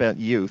misspent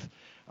youth.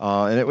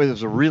 And it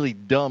was a really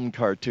dumb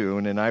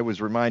cartoon, and I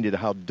was reminded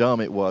how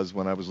dumb it was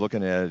when I was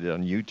looking at it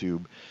on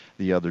YouTube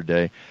the other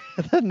day.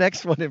 The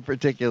next one in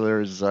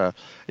particular is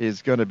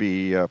going to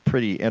be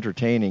pretty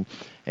entertaining,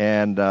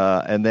 and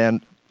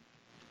then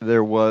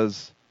there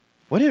was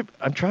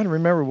I'm trying to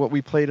remember what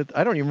we played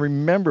I don't even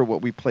remember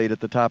what we played at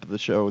the top of the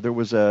show. There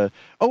was that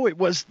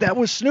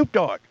was Snoop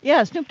Dogg.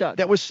 Yeah, Snoop Dogg.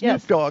 That was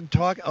Snoop Dogg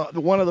talk.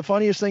 One of the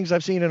funniest things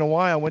I've seen in a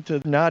while. I went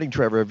to Nodding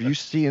Trevor. Have you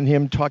seen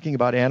him talking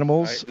about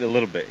animals? A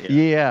little bit, yeah.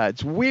 Yeah,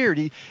 it's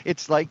weird.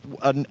 It's like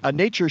a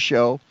nature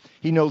show.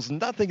 He knows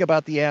nothing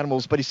about the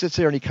animals, but he sits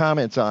there and he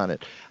comments on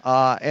it.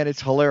 And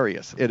it's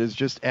hilarious. It is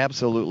just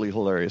absolutely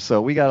hilarious.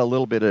 So we got a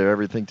little bit of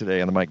everything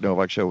today on the Mike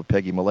Novak Show with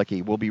Peggy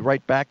Malecki. We'll be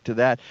right back to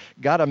that.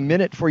 Got a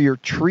minute for your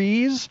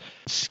trees?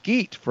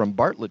 Skeet from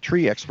Bartlett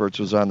Tree Experts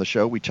was on the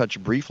show. We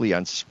touched briefly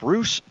on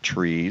spruce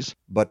trees.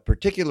 But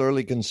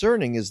particularly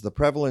concerning is the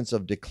prevalence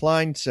of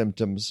decline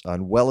symptoms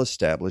on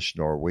well-established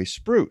Norway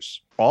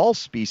spruce. All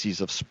species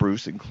of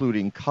spruce,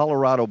 including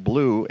Colorado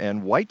blue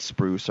and white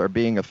spruce, are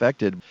being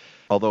affected.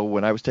 Although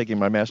when I was taking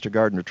my Master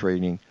Gardener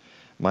training,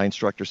 my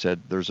instructor said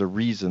there's a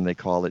reason they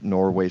call it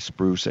Norway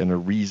spruce and a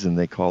reason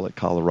they call it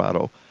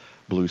Colorado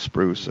blue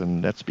spruce,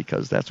 and that's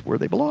because that's where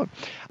they belong.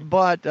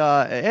 But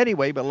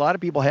anyway, a lot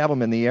of people have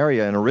them in the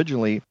area, and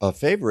originally a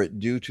favorite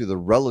due to the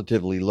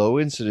relatively low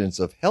incidence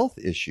of health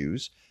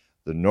issues,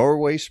 the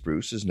Norway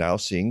spruce is now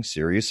seeing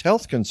serious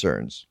health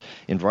concerns.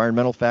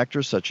 Environmental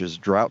factors such as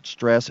drought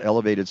stress,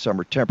 elevated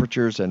summer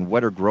temperatures, and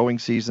wetter growing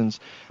seasons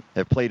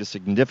have played a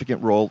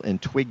significant role in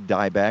twig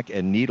dieback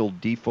and needle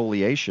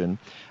defoliation.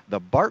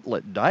 The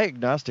Bartlett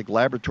Diagnostic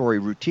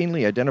Laboratory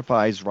routinely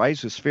identifies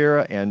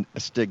Rhizosphaera and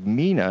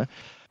Stigmina,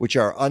 which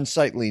are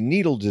unsightly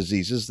needle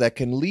diseases that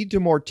can lead to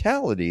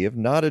mortality if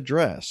not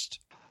addressed.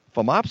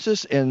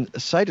 Phomopsis and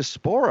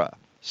Cytospora,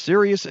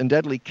 serious and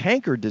deadly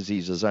canker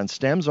diseases on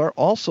stems, are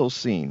also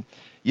seen.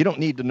 You don't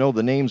need to know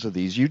the names of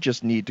these, you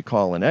just need to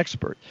call an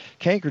expert.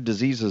 Canker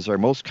diseases are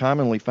most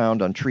commonly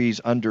found on trees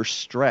under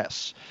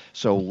stress,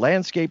 so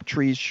landscape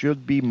trees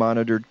should be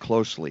monitored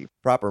closely.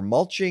 Proper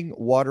mulching,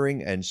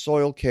 watering, and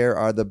soil care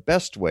are the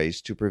best ways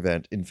to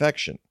prevent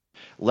infection.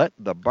 Let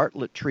the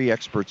Bartlett Tree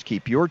Experts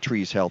keep your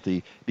trees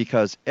healthy,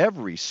 because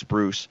every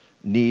spruce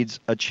needs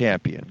a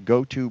champion.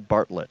 Go to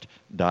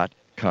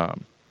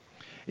bartlett.com.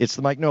 It's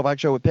the Mike Novak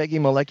Show with Peggy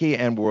Malecki,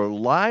 and we're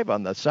live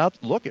on the south.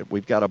 Look,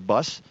 we've got a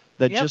bus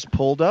that just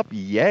pulled up.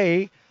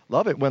 Yay.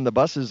 Love it when the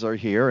buses are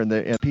here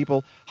and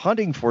people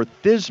hunting for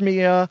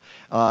Thismia.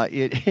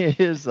 It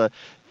is the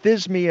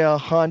Thismia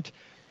Hunt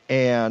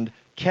and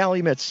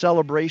Calumet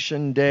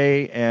Celebration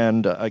Day,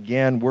 and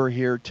again, we're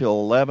here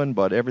till 11,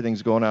 but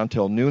everything's going on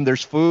till noon.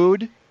 There's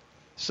food,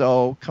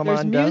 so come on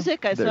down. There's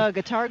music. I saw a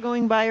guitar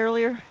going by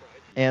earlier.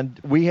 And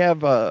we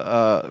have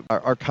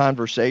our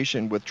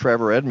conversation with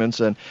Trevor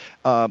Edmondson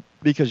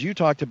because you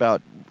talked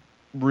about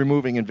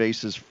removing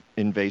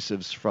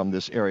invasives from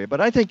this area.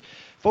 But I think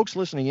folks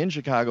listening in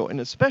Chicago, and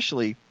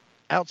especially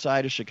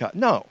outside of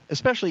Chicago,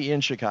 especially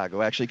in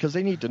Chicago, actually, because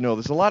they need to know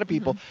this. A lot of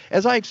people,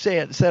 as I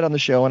said on the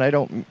show, and I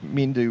don't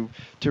mean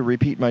to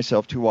repeat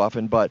myself too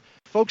often, but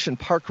folks in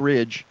Park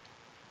Ridge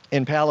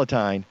and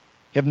Palatine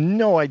have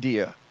no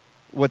idea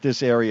what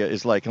this area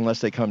is like unless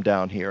they come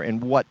down here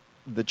and what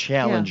the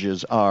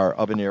challenges are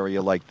of an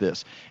area like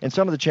this. And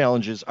some of the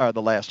challenges are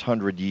the last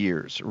 100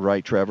 years,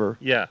 right, Trevor?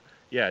 Yeah,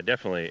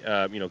 definitely.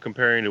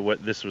 Comparing to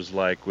what this was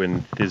like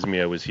when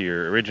Thismia was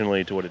here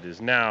originally to what it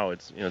is now,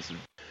 it's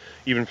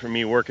even for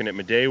me working at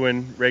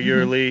Medewan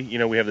regularly,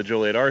 we have the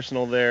Joliet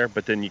Arsenal there,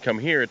 but then you come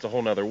here, it's a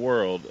whole other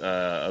world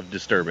of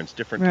disturbance,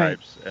 different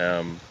types.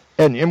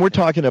 And we're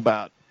talking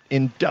about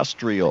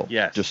industrial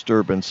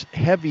disturbance,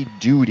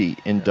 heavy-duty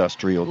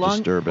industrial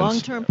disturbance.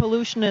 Long-term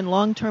pollution and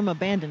long-term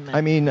abandonment. I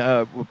mean,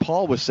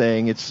 Paul was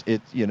saying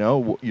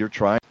you're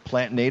trying to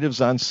plant natives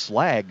on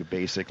slag,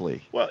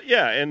 basically. Well,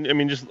 yeah, and I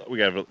mean, there's a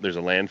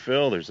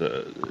landfill, there's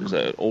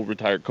an old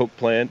retired Coke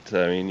plant.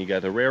 I mean, you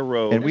got the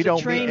railroad, and we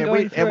don't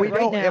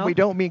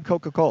mean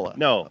Coca-Cola.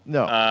 No.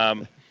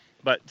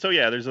 But so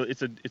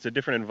it's a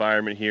different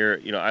environment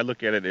here. I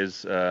look at it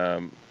as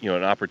an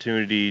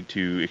opportunity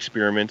to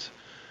experiment,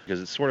 because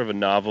it's sort of a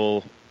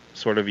novel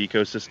sort of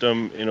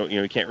ecosystem.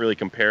 You can't really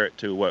compare it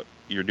to what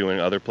you're doing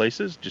in other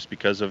places just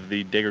because of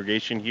the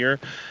degradation here.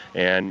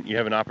 And you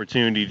have an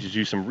opportunity to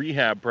do some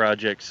rehab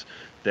projects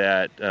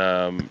that,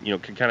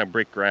 can kind of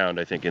break ground,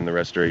 I think, in the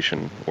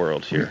restoration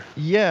world here.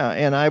 Yeah,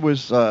 and I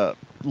was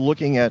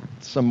looking at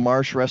some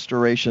marsh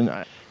restoration,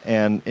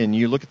 and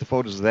you look at the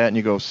photos of that and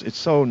you go, it's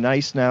so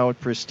nice now,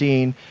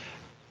 pristine.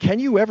 Can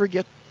you ever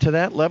get to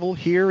that level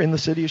here in the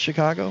city of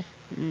Chicago?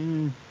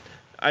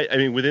 I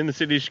mean, within the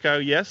city of Chicago,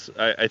 yes.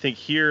 I think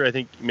here,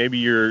 maybe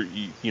your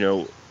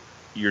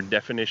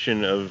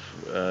definition of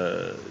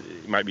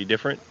might be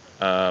different.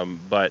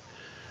 But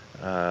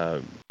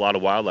a lot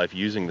of wildlife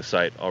using the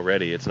site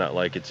already. It's not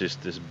like it's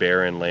just this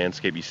barren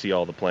landscape. You see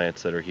all the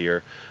plants that are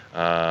here.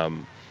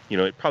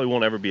 It probably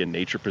won't ever be a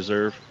nature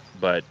preserve,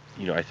 but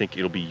I think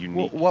it'll be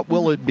unique. What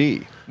will it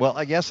be? Well,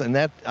 I guess, and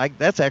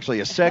that's actually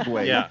a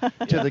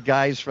segue to the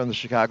guys from the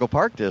Chicago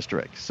Park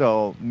District.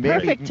 So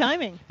maybe perfect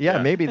timing. Yeah,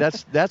 maybe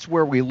that's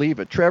where we leave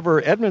it.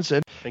 Trevor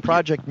Edmondson,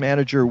 project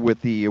manager with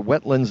the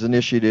Wetlands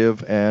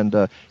Initiative,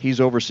 and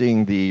he's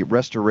overseeing the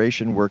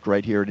restoration work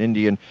right here at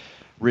Indian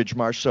Ridge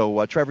Marsh.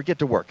 So, Trevor, get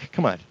to work.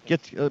 Come on,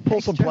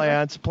 pull some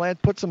plants,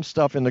 put some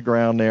stuff in the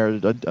ground there.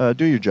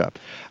 Do your job.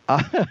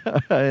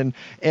 And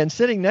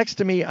sitting next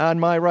to me on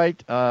my right,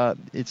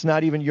 it's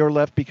not even your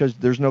left because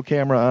there's no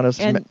camera on us.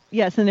 And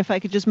yes, and if I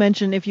could just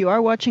mention, if you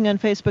are watching on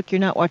Facebook, you're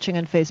not watching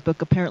on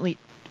Facebook. Apparently,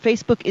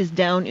 Facebook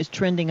is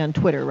trending on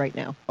Twitter right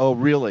now. Oh,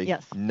 really?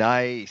 Yes.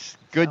 Nice.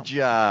 Good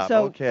job.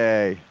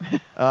 Okay.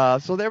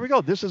 So there we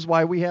go. This is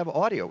why we have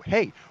audio.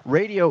 Hey,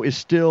 radio is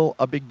still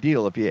a big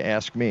deal if you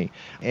ask me.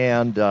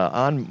 And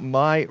on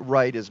my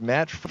right is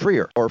Matt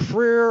Freer,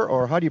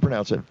 or how do you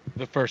pronounce it?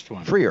 The first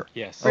one. Freer.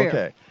 Yes.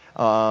 Okay.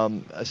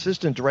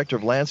 Assistant Director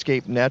of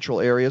Landscape Natural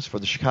Areas for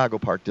the Chicago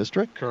Park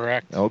District.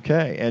 Correct.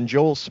 Okay. And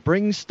Joel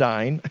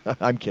Springsteen.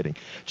 I'm kidding.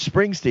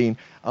 Springsteen.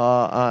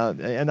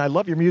 And I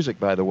love your music,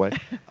 by the way.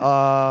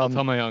 I'll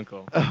tell my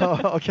uncle.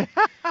 Okay.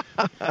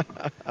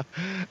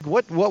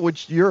 What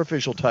would your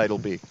official title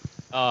be?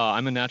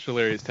 I'm a natural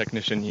areas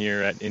technician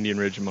here at Indian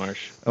Ridge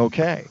Marsh.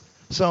 Okay.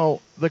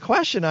 So the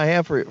question I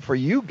have for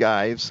you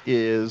guys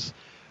is,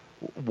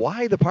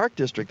 why the Park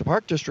District? The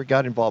Park District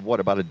got involved,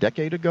 about a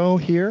decade ago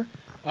here?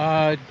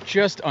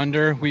 Just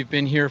under. We've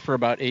been here for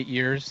about 8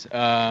 years.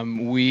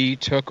 We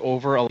took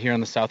over here on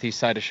the southeast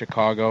side of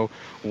Chicago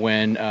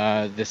when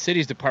the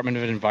city's Department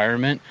of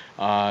Environment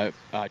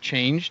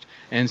changed,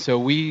 and so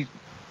we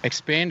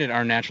expanded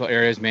our natural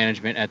areas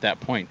management at that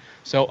point.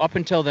 So up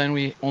until then,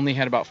 we only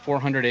had about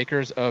 400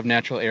 acres of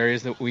natural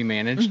areas that we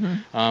managed.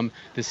 Mm-hmm.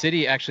 The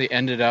city actually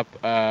ended up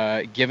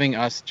giving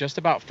us just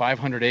about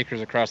 500 acres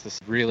across this.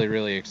 Really,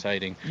 really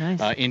exciting. Nice.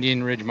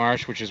 Indian Ridge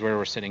Marsh, which is where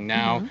we're sitting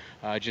now.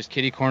 Mm-hmm. Just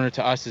kitty corner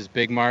to us is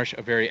Big Marsh,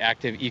 a very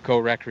active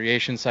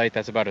eco-recreation site.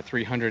 That's about a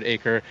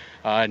 300-acre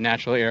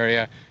natural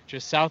area.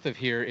 Just south of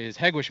here is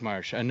Hegwish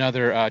Marsh,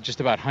 another just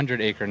about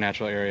 100-acre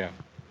natural area.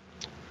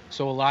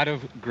 So a lot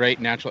of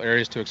great natural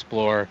areas to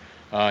explore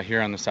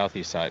here on the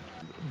southeast side.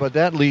 But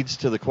that leads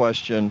to the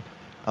question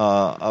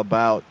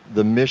about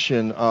the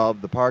mission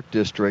of the Park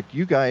District.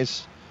 You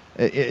guys,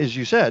 as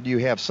you said, you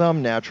have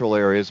some natural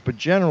areas, but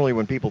generally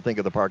when people think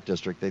of the Park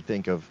District, they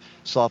think of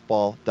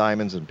softball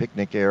diamonds and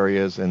picnic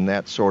areas and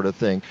that sort of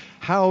thing.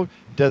 How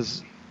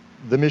does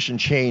the mission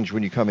change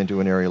when you come into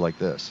an area like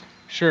this?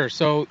 Sure.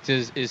 So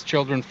it is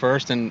children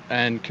first and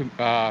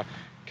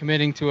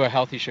committing to a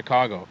healthy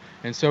Chicago.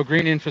 And so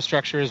green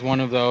infrastructure is one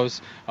of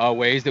those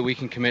ways that we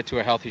can commit to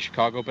a healthy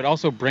Chicago, but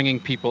also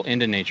bringing people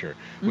into nature,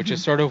 which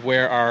is sort of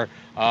where our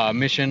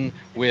mission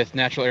with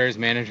natural areas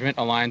management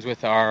aligns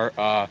with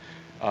our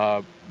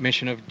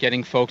mission of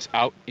getting folks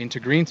out into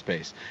green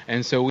space.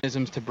 And so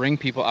to bring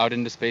people out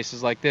into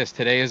spaces like this.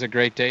 Today is a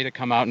great day to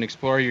come out and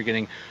explore. You're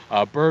getting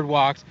bird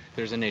walks.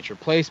 There's a nature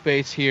play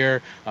space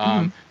here.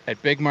 At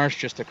Big Marsh,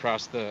 just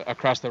across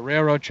the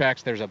railroad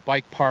tracks, there's a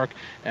bike park.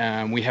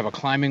 We have a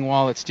climbing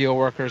wall at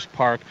Steelworkers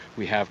Park.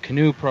 We have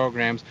canoe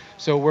programs.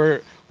 So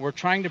we're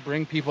trying to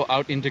bring people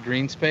out into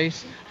green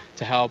space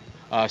to help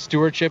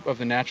stewardship of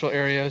the natural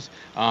areas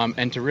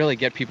and to really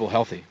get people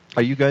healthy.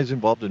 Are you guys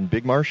involved in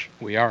Big Marsh?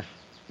 We are.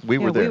 We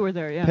were there. We were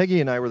there, yeah.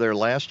 Peggy and I were there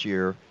last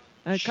year.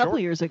 A couple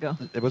of years ago.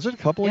 Was it a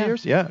couple of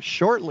years? Yeah.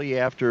 Shortly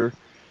after,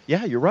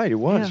 yeah, you're right, it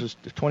was. It was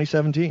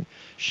 2017.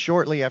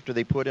 Shortly after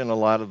they put in a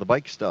lot of the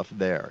bike stuff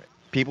there.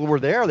 People were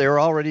there. They were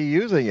already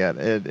using it.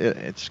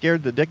 It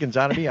scared the dickens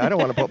out of me. I don't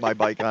want to put my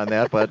bike on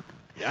that, but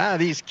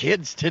these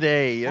kids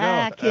today, you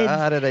know,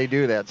 how do they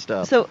do that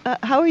stuff? So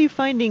how are you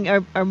finding,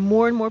 are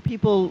more and more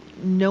people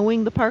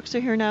knowing the parks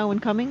are here now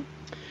and coming?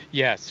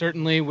 Yeah,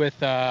 certainly with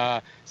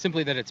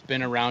simply that it's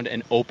been around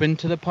and open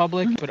to the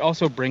public, but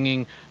also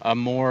bringing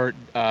more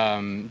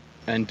and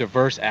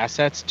diverse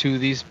assets to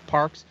these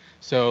parks.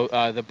 So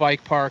the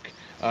bike park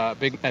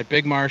at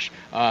Big Marsh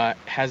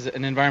has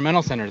an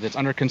environmental center that's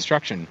under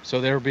construction.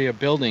 So there will be a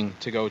building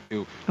to go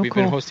to. We've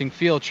been hosting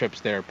field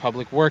trips there,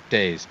 public work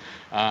days.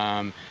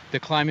 The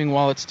climbing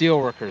wall at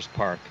Steelworkers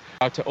Park.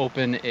 About to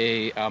open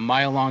a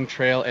mile-long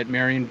trail at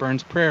Marion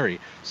Burns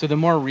Prairie. So the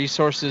more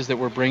resources that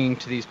we're bringing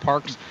to these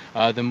parks,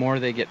 the more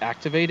they get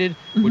activated,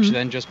 which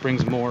then just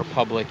brings more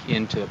public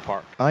into the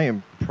park. I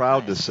am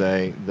proud to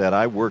say that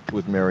I worked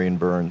with Marion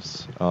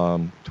Burns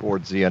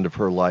towards the end of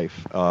her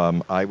life.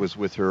 I was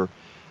with her,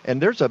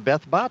 and there's a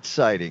Beth Bott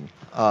sighting.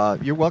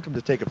 You're welcome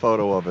to take a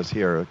photo of us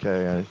here,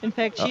 okay? In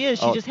fact, she is.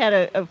 She just had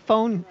a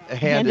phone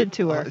handed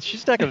to her.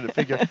 She's not going to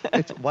figure.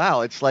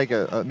 It's like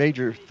a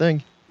major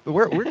thing.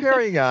 We're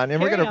carrying on,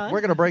 and we're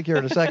gonna break here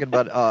in a second.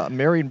 But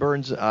Marion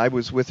Burns, I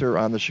was with her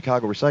on the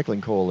Chicago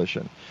Recycling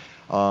Coalition,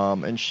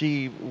 and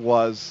she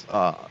was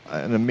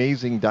an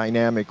amazing,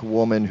 dynamic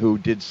woman who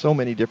did so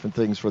many different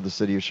things for the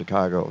city of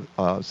Chicago.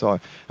 So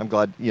I'm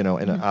glad,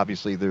 and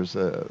obviously there's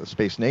a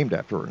space named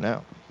after her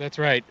now. That's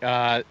right.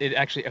 It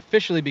actually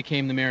officially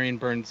became the Marion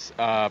Burns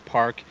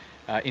Park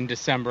in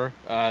December.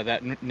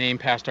 That name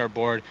passed our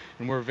board,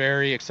 and we're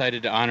very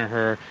excited to honor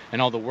her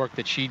and all the work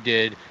that she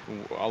did.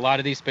 A lot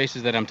of these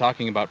spaces that I'm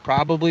talking about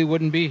probably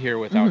wouldn't be here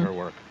without her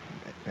work.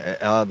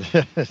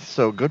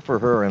 So good for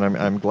her, and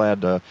I'm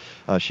glad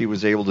she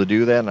was able to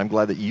do that, and I'm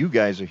glad that you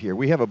guys are here.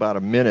 We have about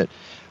a minute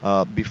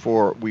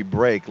before we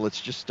break. Let's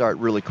just start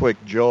really quick.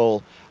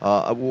 Joel,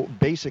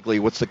 basically,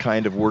 what's the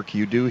kind of work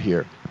you do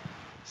here?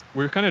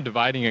 We're kind of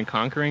dividing and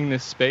conquering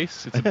this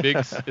space.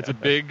 It's a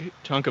big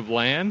chunk of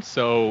land.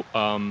 So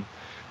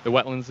the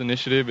Wetlands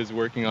Initiative is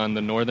working on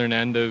the northern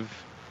end of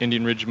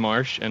Indian Ridge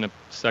Marsh and a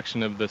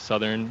section of the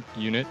southern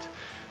unit.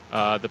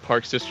 The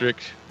Parks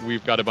District,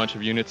 we've got a bunch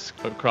of units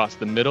across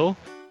the middle.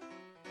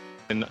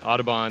 And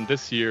Audubon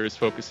this year is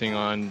focusing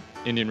on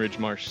Indian Ridge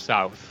Marsh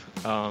South.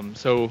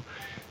 So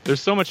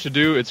there's so much to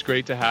do. It's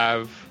great to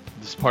have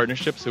this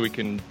partnership so we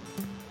can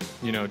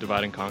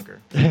divide and conquer.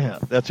 Yeah,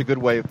 that's a good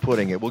way of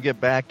putting it. We'll get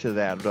back to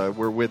that.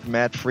 We're with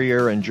Matt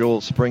Freer and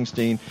Joel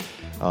Springsteen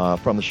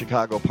from the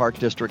Chicago Park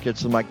District. It's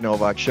the Mike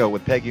Novak Show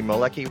with Peggy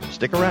Malecki.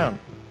 Stick around.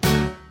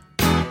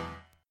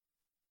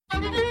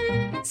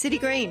 City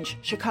Grange,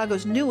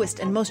 Chicago's newest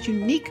and most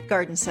unique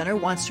garden center,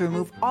 wants to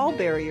remove all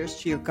barriers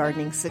to your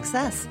gardening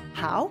success.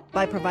 How?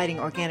 By providing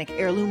organic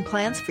heirloom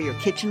plants for your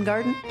kitchen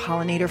garden,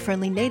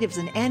 pollinator-friendly natives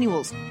and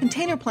annuals,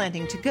 container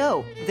planting to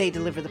go. They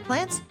deliver the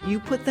plants, you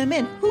put them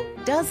in. Who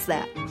does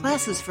that?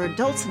 Classes for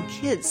adults and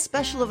kids,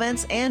 special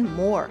events, and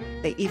more.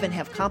 They even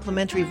have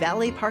complimentary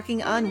valet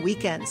parking on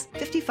weekends.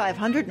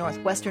 5500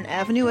 Northwestern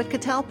Avenue at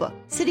Catalpa.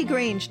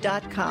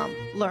 CityGrange.com.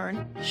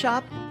 Learn,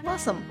 shop,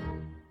 blossom.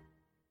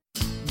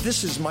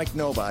 This is Mike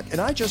Novak,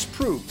 and I just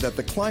proved that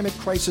the climate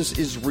crisis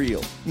is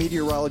real.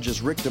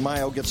 Meteorologist Rick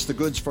DeMaio gets the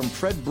goods from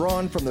Fred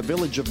Braun from the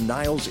village of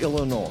Niles,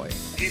 Illinois.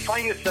 Do you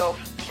find yourself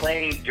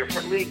planning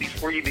differently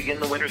before you begin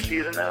the winter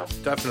season now?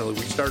 Definitely. We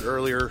start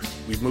earlier.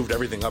 We've moved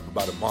everything up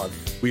about a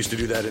month. We used to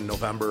do that in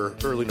November,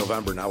 early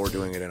November. Now we're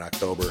doing it in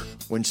October.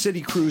 When city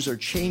crews are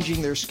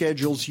changing their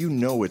schedules, you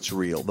know it's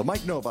real. The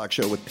Mike Novak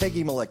Show with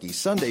Peggy Malecki,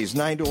 Sundays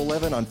 9 to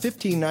 11 on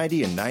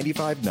 1590 and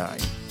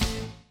 95.9.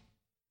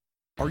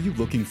 Are you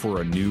looking for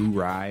a new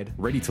ride?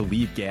 Ready to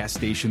leave gas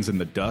stations in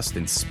the dust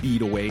and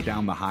speed away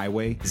down the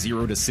highway?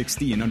 0 to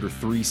 60 in under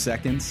 3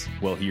 seconds?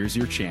 Well, here's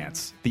your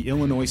chance. The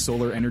Illinois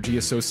Solar Energy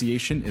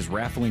Association is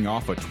raffling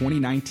off a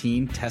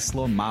 2019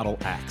 Tesla Model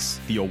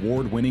X, the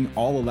award-winning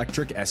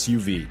all-electric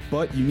SUV.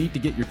 But you need to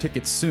get your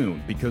tickets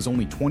soon because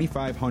only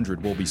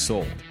 2,500 will be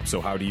sold.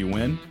 So how do you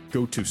win?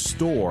 Go to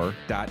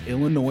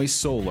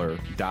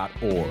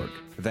store.illinoissolar.org.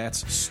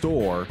 That's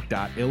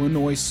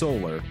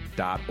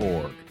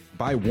store.illinoissolar.org.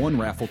 buy one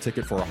raffle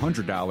ticket for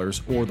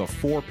 $100 or the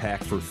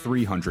 4-pack for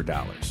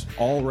 $300.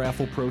 All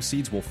raffle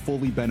proceeds will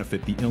fully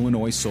benefit the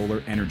Illinois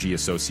Solar Energy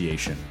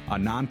Association, a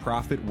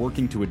nonprofit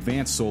working to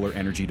advance solar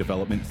energy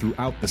development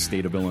throughout the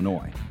state of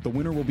Illinois. The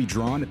winner will be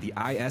drawn at the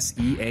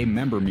ISEA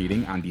member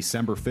meeting on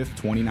December 5th,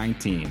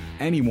 2019.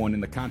 Anyone in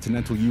the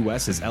continental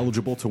U.S. is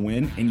eligible to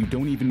win, and you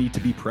don't even need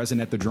to be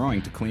present at the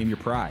drawing to claim your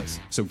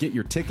prize. So get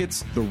your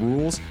tickets, the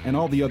rules, and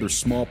all the other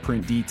small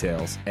print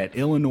details at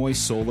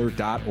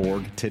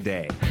illinoissolar.org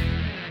today.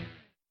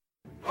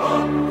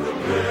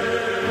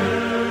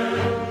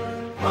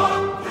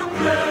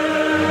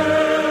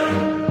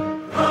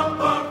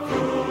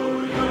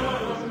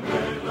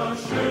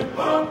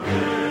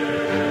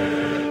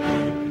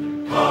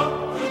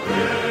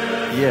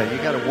 Yeah, you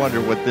got to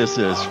wonder what this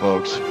is,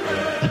 folks.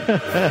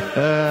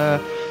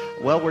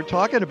 Well, we're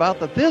talking about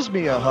the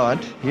Thismia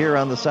Hunt here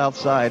on the south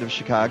side of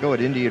Chicago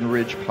at Indian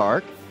Ridge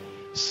Park.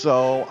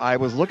 So I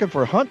was looking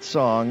for hunt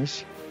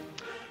songs,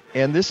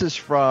 and this is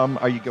from,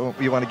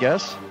 you want to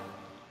guess?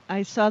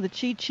 I saw the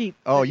cheat sheet.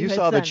 Oh, you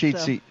saw the cheat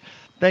sheet.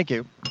 Thank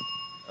you.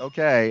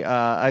 Okay,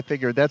 I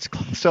figured that's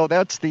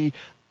the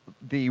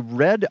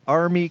Red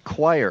Army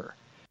Choir.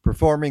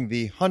 Performing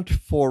the Hunt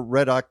for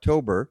Red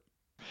October.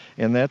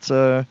 And that's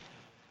a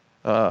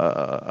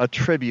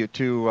tribute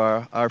to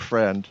our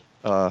friend,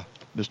 Mr.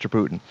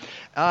 Putin.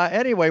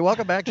 Anyway,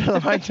 welcome back to the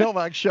Mike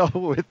Novak Show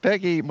with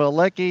Peggy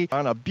Malecki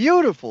on a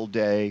beautiful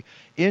day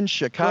in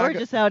Chicago.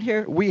 Gorgeous out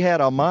here. We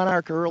had a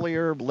monarch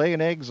earlier laying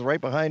eggs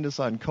right behind us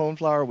on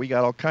coneflower. We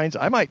got all kinds.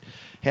 I might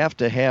have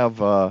to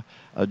have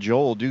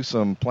Joel do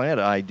some plant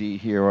ID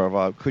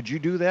here. Could you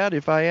do that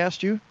if I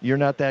asked you? You're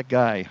not that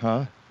guy,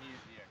 huh?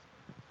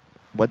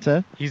 What's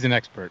that? He's an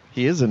expert.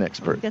 He is an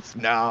expert.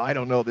 No, I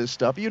don't know this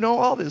stuff. You know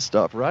all this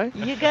stuff, right?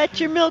 You got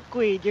your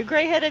milkweed, your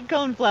gray-headed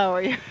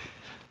coneflower.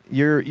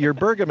 Your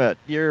bergamot,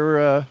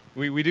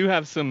 We do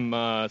have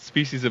some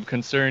species of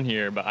concern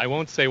here, but I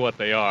won't say what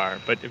they are.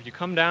 But if you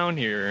come down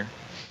here,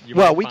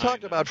 we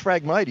talked about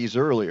Phragmites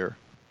earlier,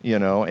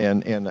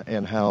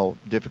 and how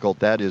difficult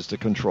that is to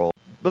control.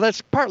 But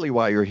that's partly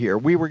why you're here.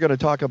 We were going to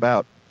talk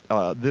about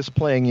this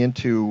playing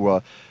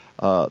into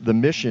the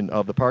mission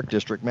of the Park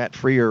District. Matt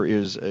Freer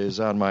is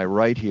on my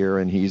right here,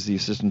 and he's the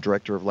Assistant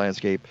Director of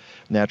Landscape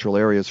Natural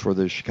Areas for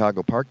the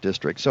Chicago Park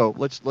District. So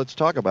let's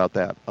talk about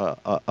that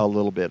a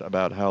little bit,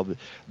 about how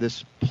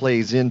this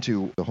plays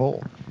into the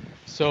whole.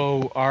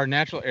 So our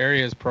natural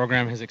areas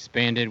program has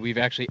expanded. We've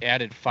actually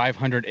added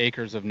 500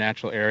 acres of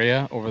natural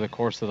area over the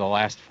course of the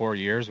last 4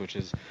 years, which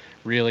is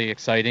really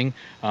exciting.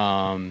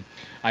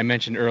 I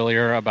mentioned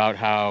earlier about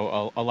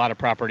how a lot of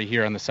property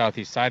here on the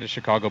southeast side of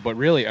Chicago, but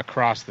really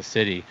across the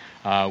city,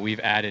 we've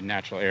added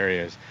natural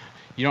areas.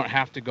 You don't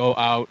have to go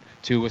out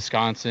to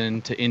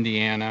Wisconsin, to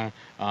Indiana,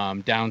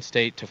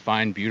 downstate to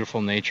find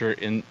beautiful nature.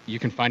 You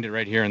can find it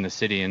right here in the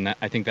city, and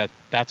I think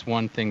that's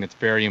one thing that's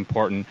very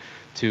important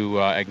to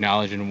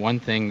acknowledge, and one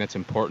thing that's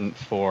important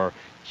for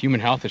human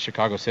health as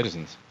Chicago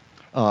citizens.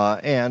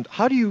 And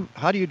how do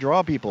you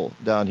draw people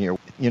down here?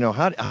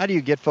 How do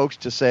you get folks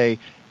to say,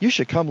 you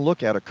should come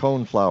look at a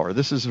coneflower?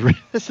 This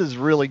is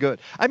really good.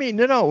 I mean,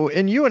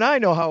 and you and I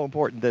know how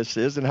important this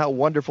is and how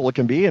wonderful it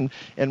can be. And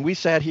we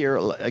sat here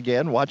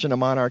again watching a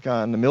monarch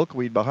on the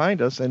milkweed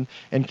behind us, and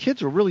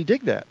kids will really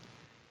dig that.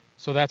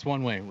 So that's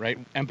one way, right?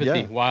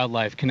 Empathy,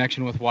 wildlife,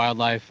 connection with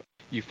wildlife.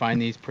 You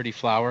find these pretty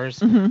flowers.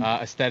 Mm-hmm.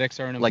 Aesthetics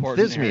are an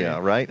important area.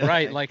 Right?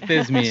 Right, like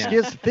Thismia.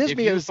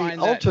 Thismia is the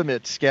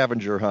ultimate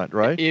scavenger hunt,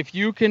 right? If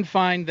you can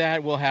find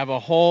that, we'll have a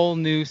whole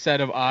new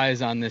set of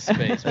eyes on this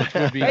space, which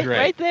would be great.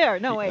 Right there.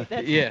 No, wait.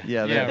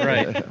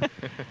 That's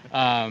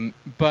right.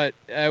 But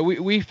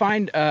we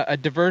find a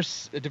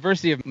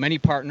diversity of many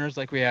partners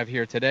like we have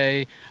here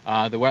today,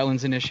 the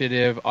Wetlands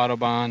Initiative,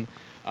 Audubon.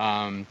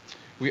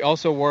 We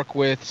also work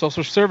with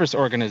social service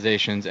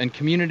organizations and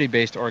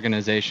community-based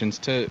organizations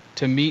to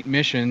meet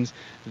missions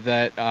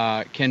that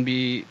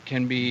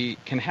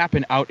can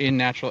happen out in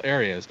natural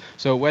areas.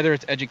 So whether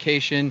it's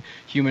education,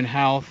 human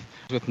health,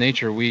 with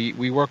nature,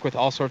 we work with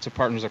all sorts of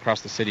partners across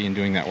the city in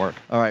doing that work.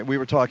 All right, we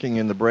were talking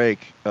in the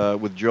break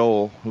with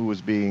Joel, who was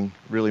being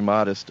really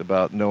modest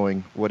about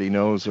knowing what he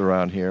knows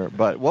around here.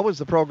 But what was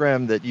the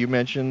program that you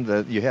mentioned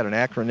that you had an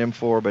acronym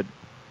for, but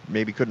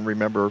maybe couldn't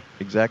remember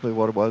exactly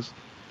what it was?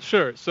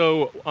 Sure.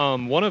 So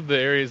one of the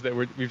areas that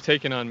we've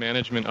taken on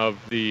management of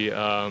the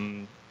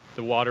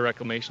Water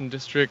Reclamation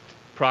District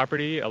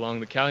property along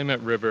the Calumet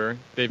River,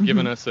 they've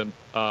given us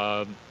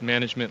a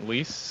management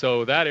lease.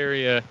 So that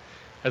area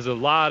has a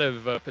lot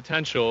of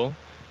potential.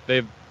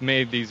 They've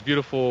made these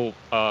beautiful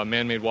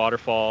man-made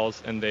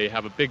waterfalls, and they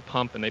have a big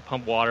pump, and they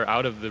pump water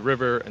out of the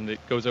river, and it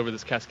goes over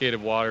this cascade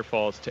of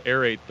waterfalls to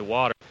aerate the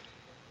water.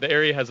 The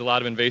area has a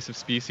lot of invasive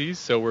species,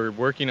 so we're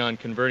working on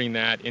converting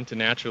that into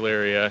natural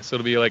area. So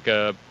it'll be like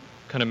a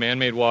kind of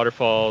man-made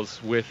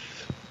waterfalls with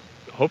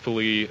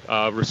hopefully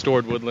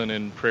restored woodland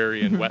and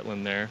prairie and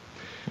wetland there.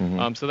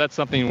 Mm-hmm. So that's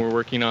something we're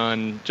working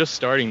on just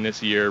starting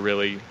this year,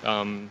 really,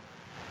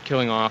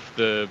 killing off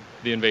the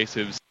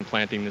invasives and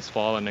planting this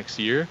fall and next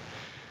year.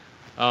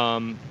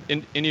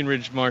 Indian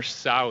Ridge Marsh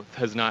South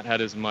has not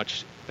had as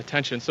much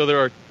attention. So there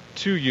are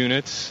 2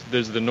 units.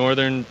 There's the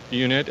northern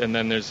unit, and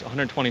then there's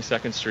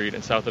 122nd Street,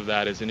 and south of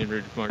that is Indian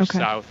Ridge Marsh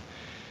South.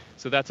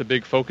 So that's a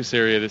big focus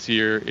area this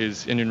year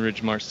is Indian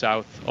Ridge Marsh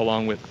South,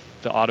 along with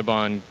the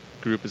Audubon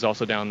group is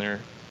also down there.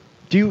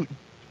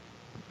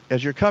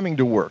 As you're coming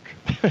to work,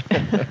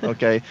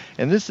 okay,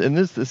 and this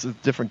is a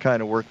different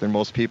kind of work than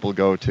most people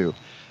go to.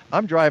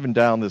 I'm driving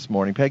down this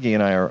morning. Peggy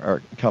and I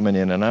are coming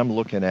in, and I'm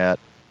looking at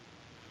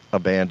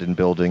abandoned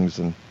buildings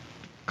and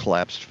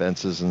collapsed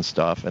fences and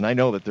stuff. And I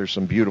know that there's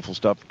some beautiful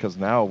stuff because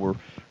now we're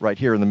right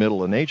here in the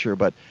middle of nature,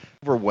 but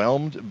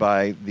overwhelmed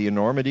by the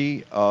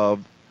enormity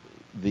of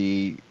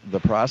the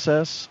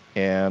process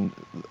and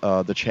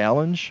the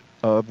challenge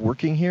of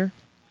working here.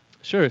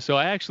 Sure. So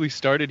I actually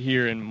started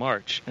here in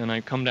March, and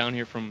I came down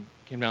here from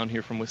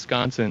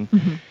Wisconsin.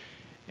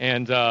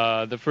 And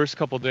the first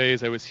couple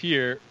days I was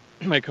here,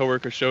 my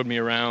coworker showed me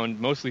around,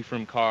 mostly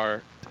from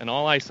car, and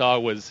all I saw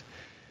was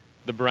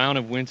the brown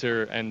of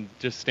winter and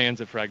just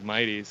stands of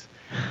Phragmites.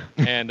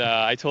 And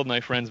I told my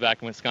friends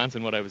back in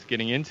Wisconsin what I was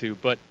getting into.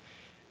 But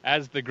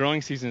as the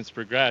growing season has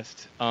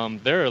progressed,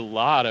 there are a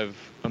lot of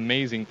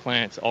amazing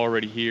plants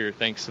already here,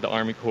 thanks to the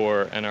Army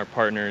Corps and our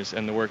partners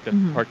and the work that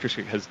the Park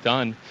District has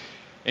done,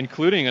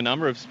 including a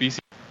number of species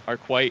are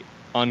quite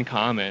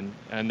uncommon,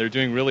 and they're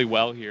doing really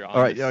well here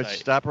on this site.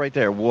 Stop right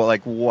there. Well,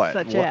 like what?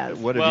 Such as?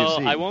 What have you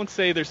seen? I won't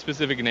say their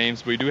specific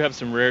names, but we do have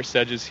some rare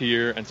sedges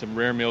here and some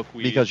rare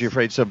milkweeds. Because you're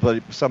afraid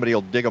somebody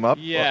will dig them up?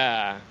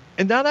 Yeah.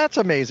 And now that's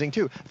amazing,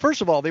 too.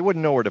 First of all, they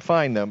wouldn't know where to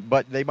find them,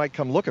 but they might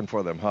come looking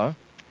for them, huh?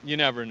 You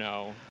never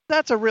know.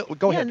 That's a real...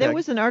 Go ahead, and there Peg.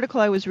 was an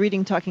article I was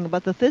reading talking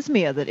about the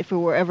Thismia, that if it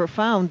were ever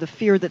found, the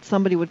fear that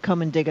somebody would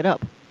come and dig it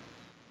up.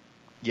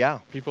 Yeah.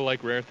 People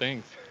like rare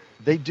things.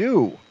 They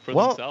do. For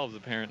themselves,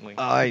 apparently.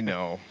 I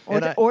know.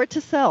 Or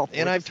to sell.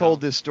 And I've told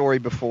this story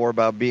before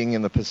about being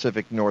in the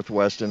Pacific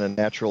Northwest in a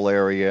natural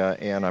area,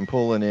 and I'm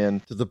pulling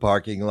in to the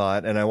parking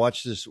lot, and I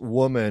watched this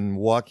woman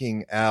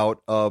walking out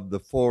of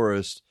the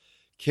forest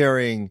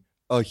carrying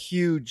a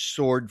huge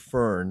sword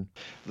fern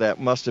that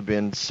must have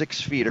been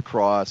 6 feet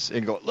across,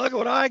 and go, look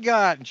what I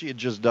got, and she had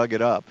just dug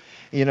it up,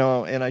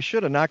 and I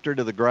should have knocked her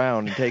to the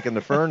ground and taken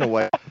the fern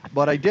away,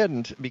 but I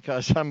didn't,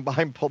 because I'm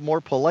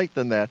more polite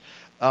than that.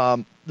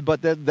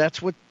 But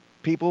that's what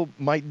people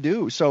might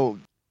do. So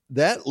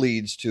that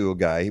leads to a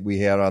guy we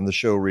had on the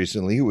show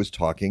recently who was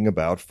talking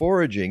about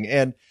foraging,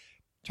 and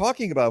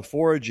talking about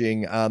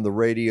foraging on the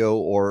radio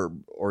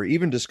or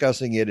even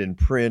discussing it in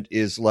print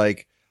is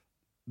like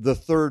the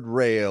third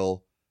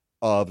rail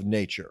of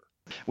nature.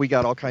 We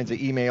got all kinds of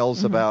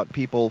emails about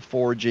people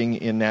foraging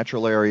in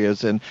natural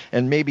areas, and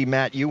maybe,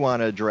 Matt, you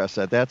want to address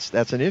that. That's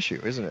an issue,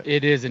 isn't it?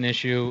 It is an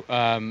issue.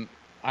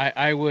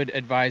 I would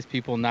advise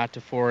people not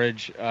to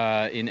forage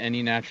in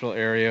any natural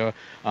area,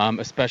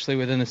 especially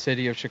within the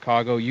city of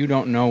Chicago. You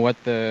don't know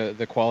what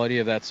the quality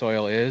of that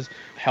soil is,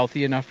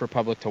 healthy enough for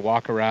public to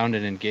walk around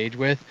and engage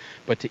with,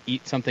 but to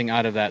eat something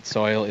out of that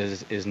soil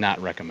is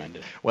not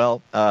recommended.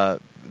 Well,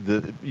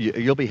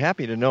 you'll be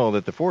happy to know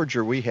that the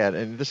forager we had,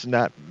 and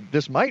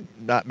this might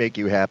not make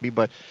you happy,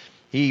 but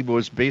he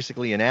was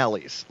basically in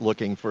alleys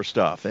looking for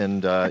stuff,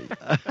 and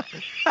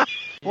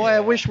boy, I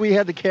wish we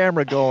had the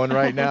camera going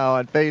right now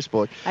on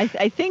Facebook. I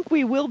think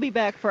we will be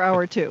back for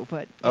hour 2,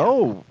 but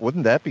Oh,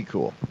 wouldn't that be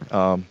cool?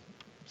 But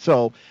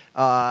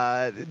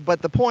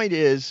the point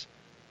is,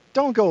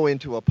 don't go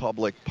into a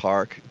public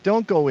park.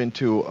 Don't go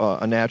into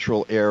a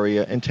natural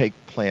area and take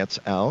plants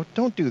out.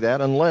 Don't do that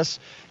unless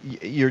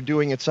you're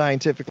doing it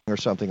scientifically or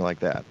something like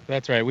that.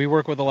 That's right. We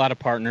work with a lot of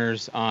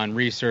partners on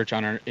research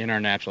in our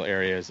natural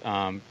areas.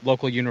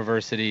 Local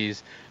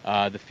universities,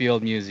 the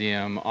Field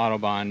Museum,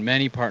 Audubon,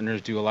 many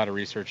partners do a lot of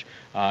research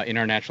in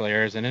our natural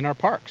areas and in our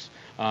parks.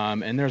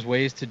 And there's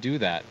ways to do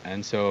that.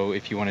 And so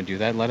if you want to do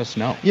that, let us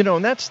know.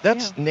 And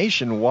that's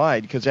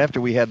nationwide, because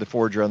after we had the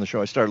forager on the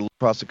show, I started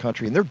across the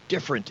country, and they're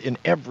different in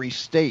every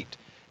state.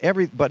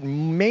 But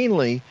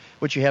mainly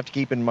what you have to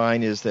keep in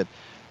mind is that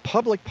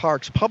public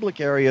parks,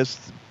 public areas,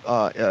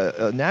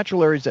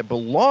 natural areas that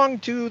belong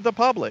to the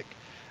public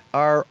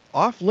are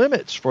off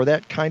limits for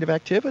that kind of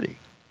activity.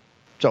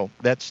 So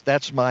that's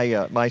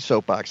my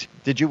soapbox.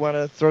 Did you want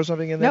to throw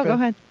something in there? No, go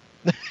ahead.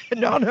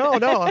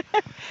 No.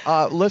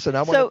 Listen,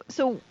 I want to...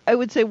 So I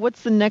would say,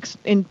 what's the next,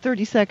 in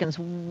 30 seconds,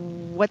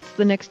 what's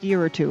the next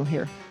year or two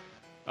here?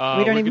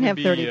 We don't even have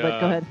 30, but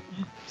go ahead.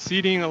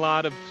 Seeding a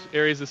lot of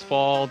areas this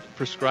fall,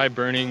 prescribed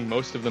burning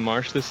most of the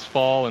marsh this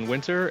fall and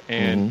winter,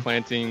 and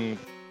planting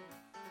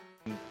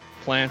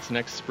plants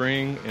next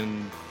spring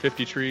and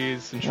 50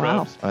 trees and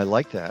shrubs. Wow. I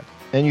like that.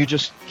 And you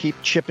just keep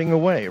chipping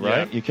away,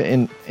 right? Yeah. You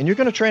can, and you're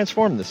going to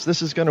transform this.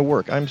 This is going to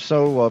work. I'm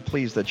so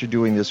pleased that you're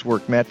doing this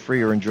work. Matt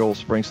Freer and Joel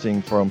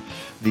Springsteen from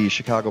the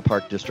Chicago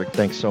Park District,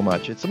 thanks so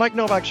much. It's the Mike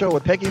Novak Show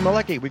with Peggy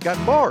Malecki. We've got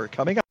more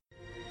coming up.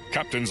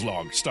 Captain's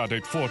log,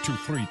 stardate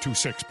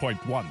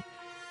 42326.1.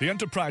 The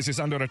Enterprise is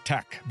under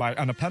attack by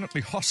an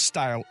apparently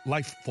hostile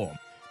life form.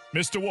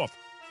 Mr. Worf,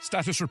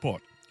 status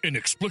report.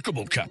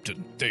 Inexplicable,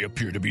 Captain. They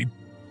appear to be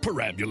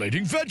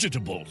perambulating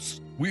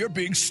vegetables. We are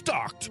being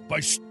stalked by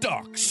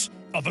stalks.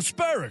 of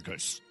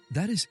asparagus.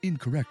 That is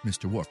incorrect,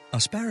 Mr. Wolf.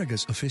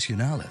 Asparagus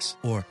officinalis,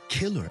 or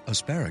killer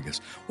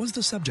asparagus, was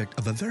the subject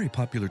of a very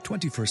popular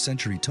 21st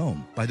century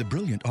tome by the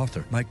brilliant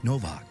author Mike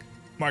Novak.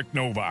 Mike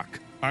Novak.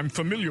 I'm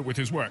familiar with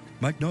his work.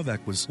 Mike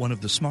Novak was one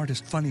of the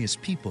smartest,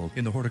 funniest people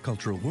in the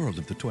horticultural world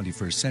of the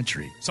 21st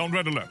century. Sound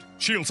red alert.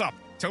 Shields up.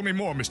 Tell me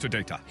more, Mr.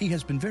 Data. He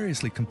has been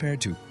variously compared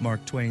to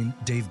Mark Twain,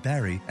 Dave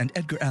Barry, and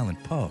Edgar Allan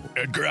Poe.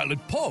 Edgar Allan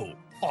Poe,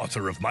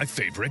 author of my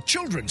favorite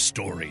children's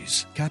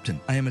stories.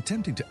 Captain, I am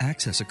attempting to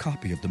access a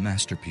copy of the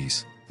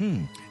masterpiece.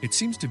 It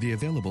seems to be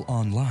available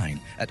online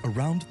at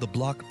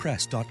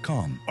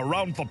aroundtheblockpress.com.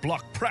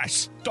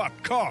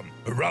 Aroundtheblockpress.com.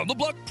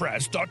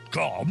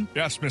 Aroundtheblockpress.com?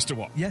 Yes, Mr.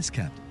 Wolf. Yes,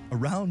 Captain.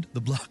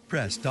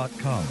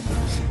 Aroundtheblockpress.com.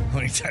 How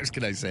many times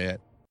can I say it?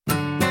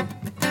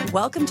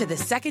 Welcome to the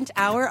second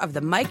hour of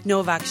the Mike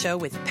Novak Show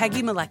with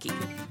Peggy Malecki.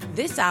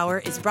 This hour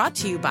is brought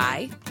to you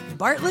by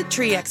Bartlett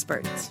Tree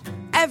Experts.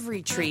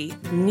 Every tree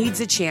needs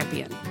a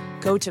champion.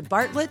 Go to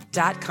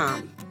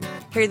bartlett.com.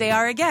 Here they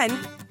are again,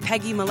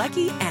 Peggy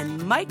Malecki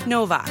and Mike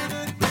Novak.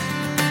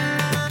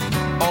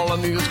 All I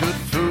need is good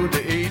food to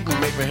eat and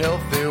make me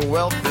healthy,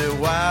 wealthy,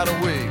 wide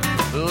awake.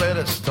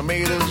 Lettuce,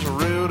 tomatoes,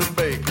 root and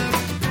bacon.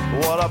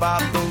 What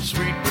about those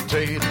sweet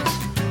potatoes?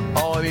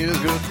 All I need is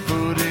good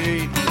food to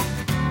eat.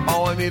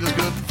 All I need is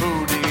good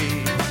food to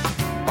eat.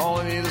 All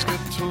I need is good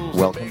tools.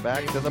 Welcome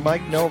back to the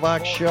Mike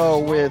Novak Show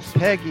with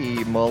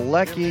Peggy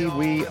Malecki.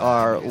 We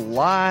are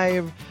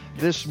live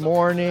this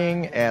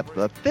morning at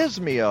the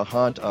Thismia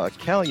Hunt, a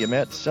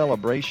Calumet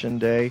Celebration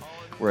Day.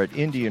 We're at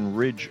Indian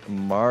Ridge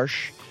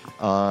Marsh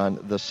on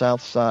the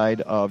south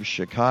side of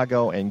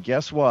Chicago. And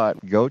guess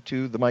what? Go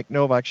to the Mike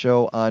Novak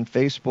Show on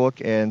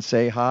Facebook and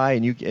say hi,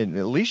 and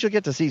at least you'll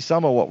get to see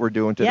some of what we're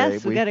doing today.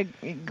 Yes, we got a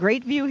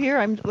great view here.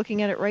 I'm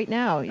looking at it right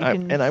now.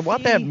 I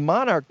want that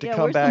monarch to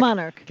come back. The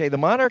monarch? Okay, the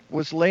monarch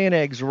was laying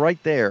eggs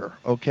right there,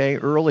 okay,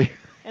 early.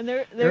 And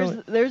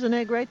there's an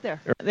egg right there.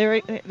 There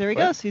he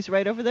goes. He's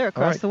right over there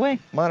across the way.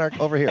 Monarch,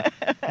 over here.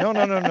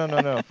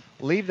 No.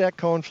 Leave that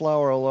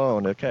coneflower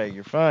alone. Okay,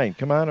 you're fine.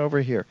 Come on over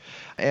here.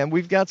 And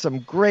we've got some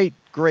great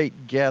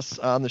guests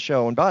on the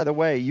show. And by the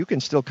way, you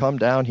can still come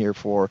down here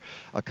for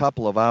a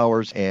couple of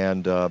hours,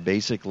 and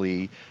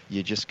basically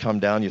you just come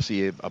down, you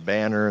see a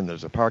banner, and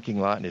there's a parking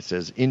lot, and it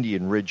says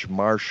Indian Ridge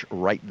Marsh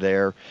right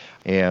there.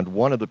 And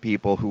one of the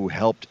people who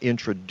helped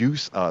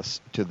introduce us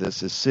to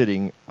this is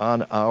sitting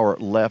on our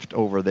left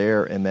over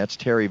there, and that's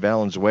Terry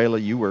Valenzuela.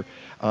 You were,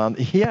 all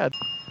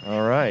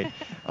right.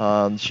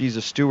 She's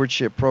a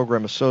Stewardship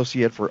Program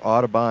Associate for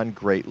Audubon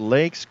Great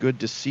Lakes. Good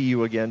to see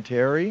you again,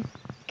 Terry.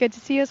 Good to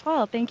see you as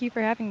well. Thank you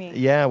for having me.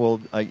 Yeah, well,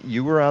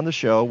 you were on the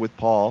show with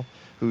Paul,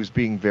 who's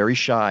being very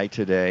shy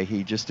today.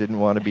 He just didn't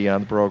want to be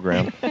on the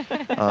program.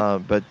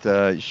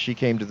 But she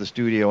came to the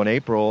studio in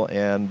April,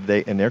 and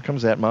there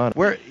comes that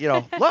monitor.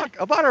 Look,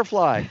 a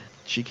butterfly.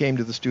 She came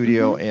to the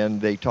studio,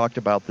 and they talked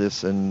about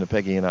this, and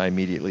Peggy and I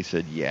immediately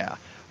said, yeah,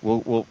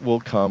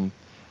 we'll come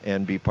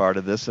and be part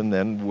of this, and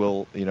then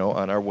we'll,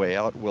 on our way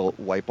out, we'll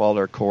wipe all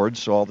our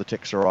cords so all the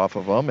ticks are off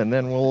of them, and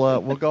then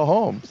we'll go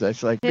home. So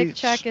that's like tick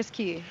check is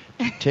key.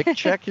 Tick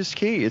check is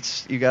key.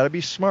 You got to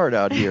be smart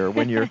out here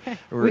when you're.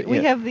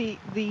 We have the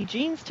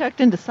jeans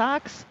tucked into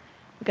socks.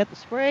 We got the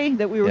spray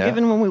that we were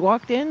given when we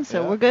walked in,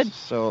 so we're good.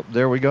 So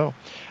there we go.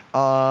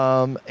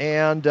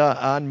 And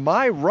on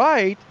my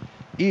right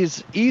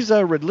is Isa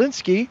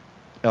Rydlinski,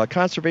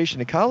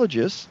 conservation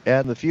ecologist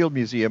at the Field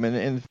Museum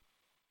in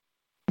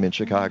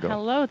Chicago.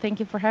 Hello, thank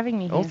you for having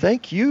me here. Oh,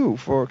 thank you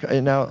for.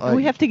 And now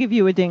we have to give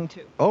you a ding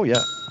too. Oh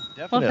yeah,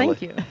 definitely. Well,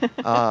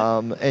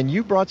 thank you. And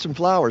you brought some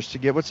flowers to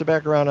get. What's the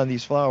background on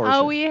these flowers?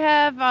 Oh, we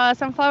have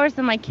some flowers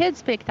that my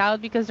kids picked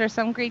out because there's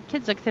some great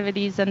kids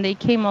activities and they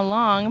came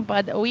along.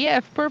 But we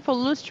have purple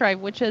loosestrife,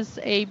 which is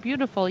a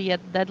beautiful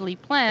yet deadly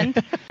plant.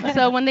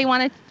 So when they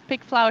wanted to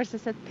pick flowers, they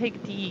said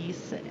pick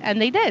these,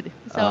 and they did.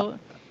 So.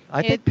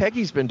 I think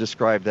Peggy's been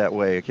described that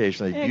way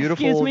occasionally.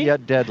 Beautiful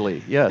yet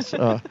deadly. Yes.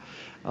 Tell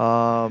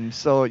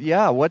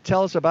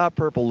us about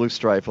purple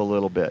loosestrife a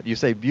little bit. You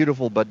say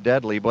beautiful but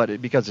deadly,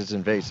 because it's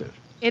invasive.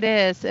 It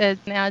is.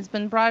 It's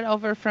been brought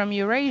over from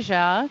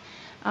Eurasia,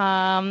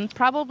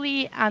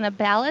 probably on a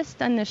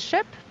ballast on the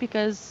ship,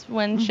 because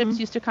when ships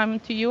used to come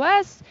to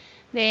U.S.,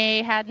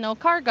 they had no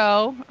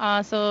cargo,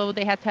 so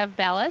they had to have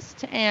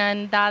ballast,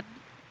 and that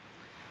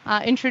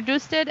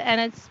introduced it,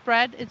 and it's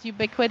spread. It's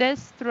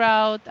ubiquitous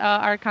throughout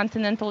our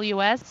continental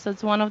U.S., so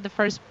it's one of the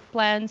first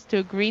plants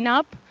to green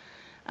up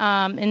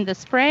in the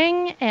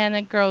spring, and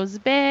it grows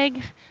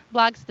big,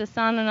 blocks the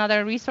sun and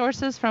other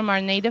resources from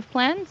our native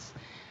plants.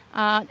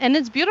 And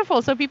it's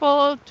beautiful, so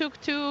people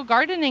took to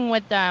gardening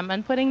with them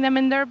and putting them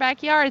in their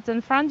backyards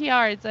and front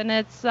yards, and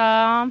it's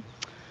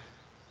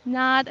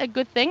not a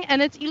good thing,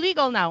 and it's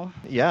illegal now.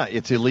 Yeah,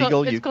 it's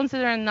illegal. So it's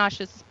considered a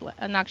noxious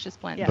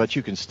plant. Yes. But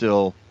you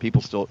still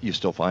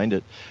find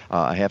it.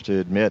 I have to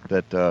admit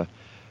that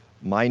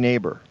my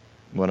neighbor,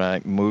 when I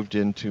moved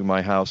into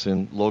my house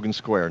in Logan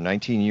Square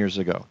 19 years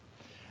ago,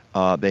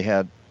 they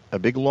had a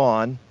big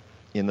lawn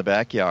in the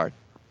backyard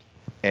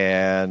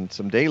and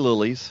some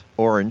daylilies,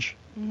 orange,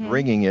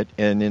 bringing it,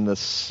 and in the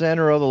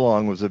center of the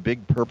lawn was a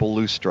big purple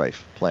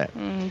loosestrife plant.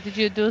 Did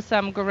you do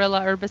some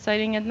guerrilla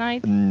herbiciding at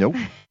night? Nope.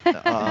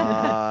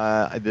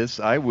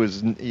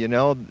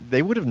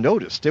 They would have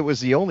noticed. It was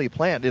the only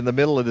plant in the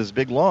middle of this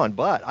big lawn,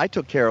 but I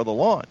took care of the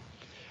lawn.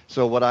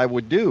 So what I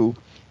would do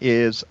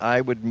is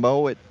I would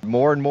mow it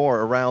more and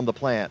more around the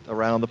plant,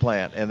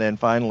 and then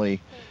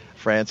finally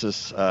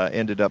Frances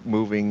ended up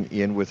moving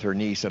in with her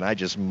niece, and I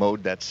just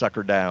mowed that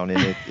sucker down,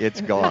 and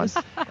it's gone.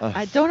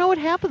 I don't know what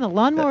happened. The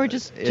lawnmower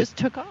just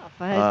took off.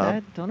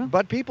 I don't know.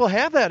 But people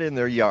have that in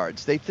their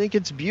yards. They think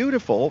it's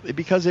beautiful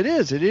because it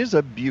is. It is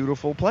a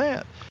beautiful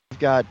plant. We've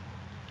got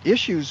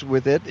issues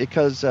with it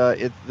because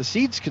the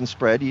seeds can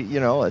spread.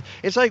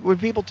 It's like when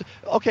people...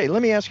 Okay,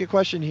 let me ask you a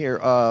question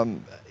here.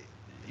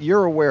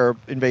 You're aware of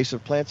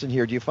invasive plants in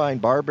here. Do you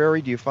find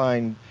barberry? Do you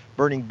find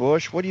burning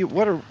bush? What do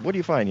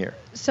you find here?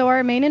 So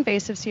our main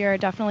invasives here are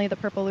definitely the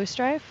purple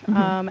loosestrife,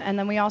 and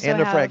then we also have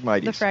the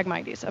Phragmites. The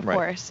Phragmites, of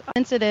course.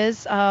 Since it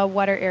is a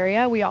wetter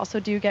area, we also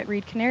do get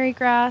reed canary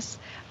grass,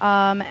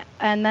 and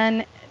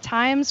then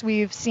times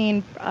we've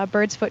seen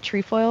bird's foot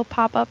trefoil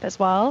pop up as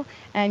well,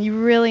 and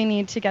you really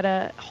need to get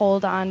a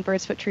hold on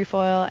bird's foot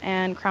trefoil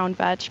and crown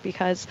vetch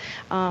because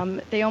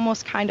they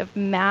almost kind of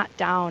mat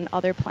down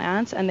other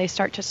plants and they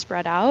start to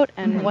spread out.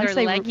 And once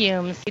they're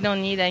legumes, you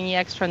don't need any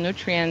extra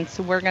nutrients.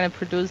 So we're going to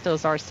produce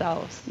those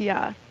ourselves.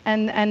 Yeah,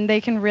 and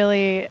they can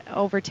really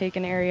overtake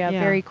an area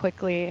very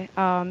quickly.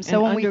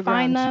 So when we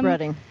find them,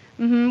 spreading.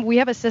 We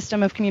have a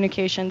system of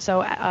communication.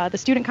 So the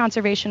Student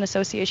Conservation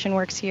Association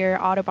works here.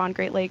 Audubon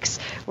Great Lakes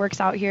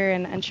works out here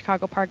in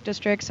Chicago Park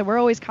District. So we're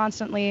always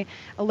constantly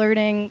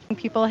alerting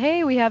people,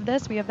 hey, we have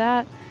this, we have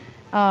that.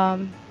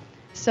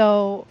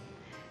 So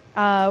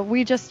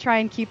we just try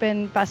and keep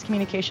in best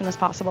communication as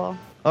possible.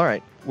 All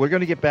right. We're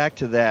going to get back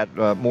to that.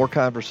 More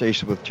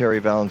conversation with Terry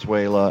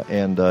Valenzuela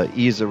and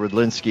Isa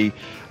Rudlinski.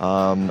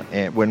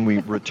 And when we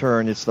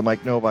return, it's the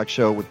Mike Novak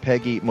Show with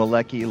Peggy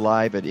Malecki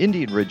live at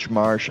Indian Ridge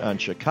Marsh on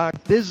Chicago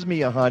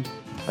Thismia Hunt.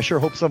 I sure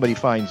hope somebody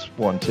finds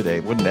one today.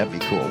 Wouldn't that be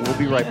cool? We'll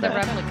be right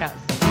back. The replicas.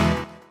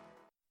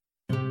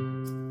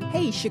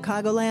 Hey,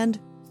 Chicagoland.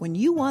 When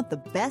you want the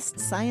best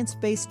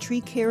science-based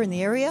tree care in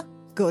the area,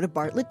 go to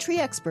Bartlett Tree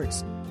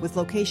Experts. With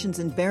locations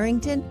in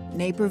Barrington,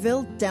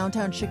 Naperville,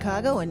 downtown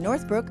Chicago, and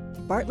Northbrook,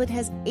 Bartlett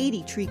has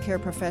 80 tree care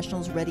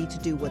professionals ready to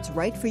do what's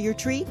right for your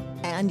tree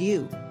and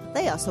you.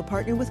 They also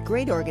partner with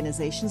great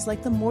organizations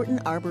like the Morton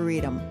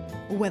Arboretum.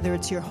 Whether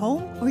it's your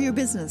home or your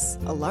business,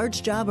 a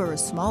large job or a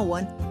small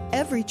one,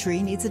 every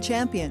tree needs a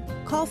champion.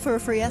 Call for a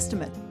free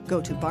estimate. Go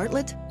to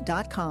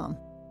bartlett.com.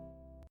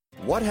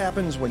 What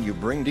happens when you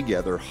bring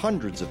together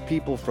hundreds of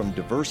people from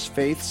diverse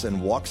faiths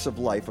and walks of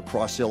life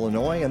across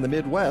Illinois and the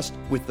Midwest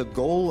with the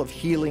goal of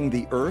healing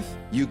the earth?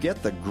 You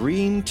get the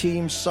Green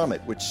Team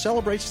Summit, which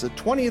celebrates the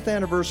 20th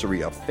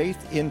anniversary of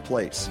Faith in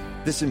Place.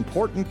 This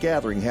important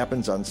gathering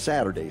happens on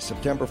Saturday,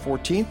 September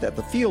 14th at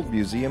the Field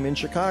Museum in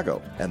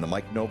Chicago, and the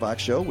Mike Novak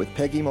Show with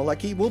Peggy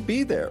Malecki will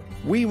be there.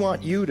 We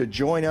want you to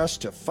join us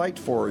to fight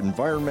for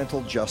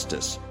environmental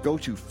justice. Go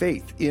to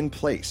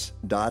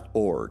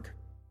faithinplace.org.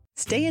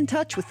 Stay in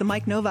touch with The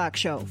Mike Novak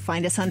Show.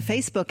 Find us on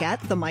Facebook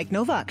at The Mike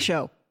Novak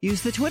Show.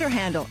 Use the Twitter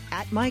handle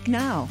at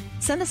MikeNow.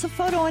 Send us a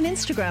photo on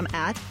Instagram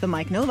at The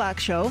Mike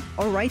Novak Show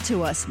or write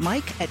to us,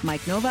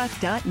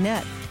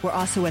 mike@mikenovak.net. We're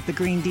also at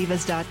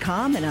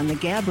thegreendivas.com and on the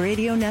Gab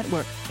Radio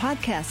Network.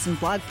 Podcasts and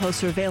blog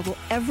posts are available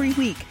every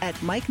week at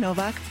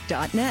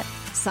mikenovak.net.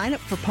 Sign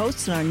up for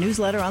posts in our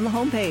newsletter on the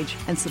homepage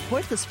and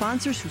support the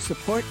sponsors who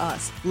support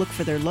us. Look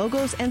for their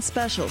logos and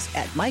specials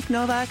at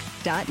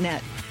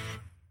mikenovak.net.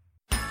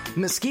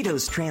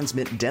 Mosquitoes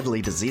transmit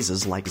deadly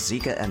diseases like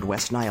Zika and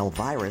West Nile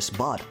virus,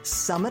 but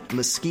Summit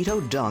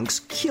mosquito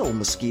dunks kill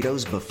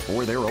mosquitoes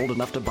before they're old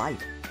enough to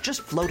bite.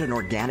 Just float an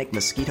organic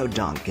mosquito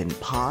dunk in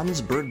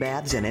ponds, bird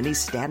baths, and any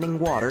standing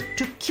water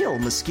to kill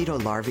mosquito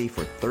larvae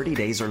for 30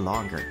 days or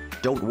longer.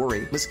 Don't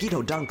worry,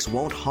 mosquito dunks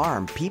won't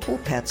harm people,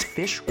 pets,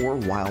 fish, or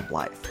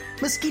wildlife.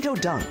 Mosquito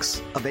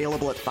dunks,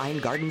 available at fine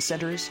garden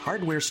centers,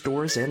 hardware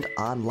stores, and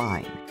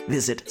online.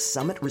 Visit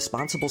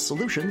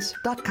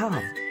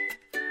summitresponsiblesolutions.com.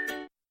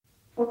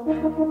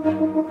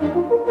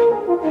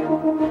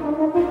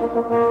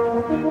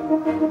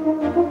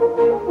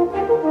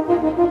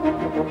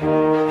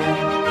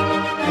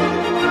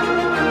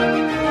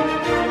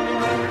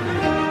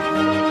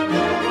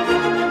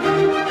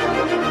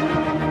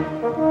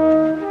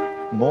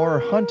 More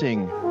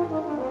hunting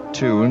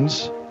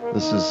tunes.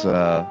 This is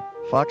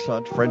Fox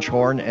Hunt, French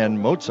Horn, and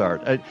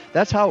Mozart.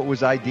 That's how it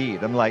was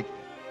ID'd. I'm like,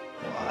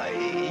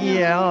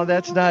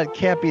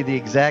 can't be the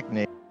exact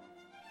name.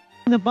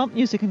 The bump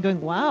music and going,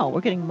 wow,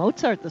 we're getting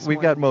Mozart this morning.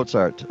 We've got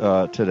Mozart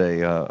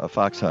today, a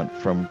Fox Hunt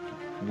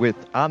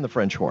on the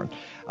French Horn.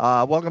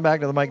 Welcome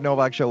back to the Mike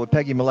Novak Show with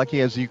Peggy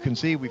Malecki. As you can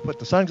see, we put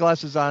the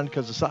sunglasses on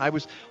because I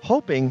was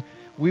hoping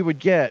we would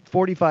get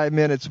 45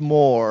 minutes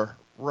more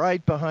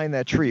right behind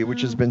that tree,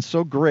 which has been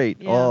so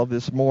great all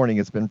this morning.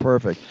 It's been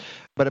perfect.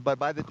 But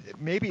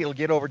maybe it'll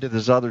get over to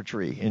this other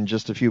tree in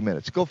just a few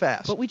minutes. Go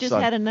fast. But we just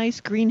had a nice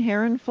green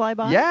heron fly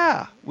by.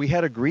 Yeah, we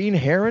had a green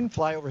heron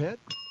fly overhead.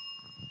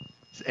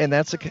 And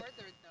that's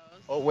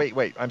Oh, wait.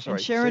 I'm sorry.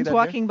 And Sharon's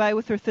walking by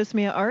with her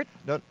Thismia art?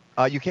 No,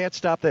 you can't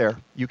stop there.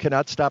 You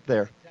cannot stop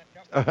there.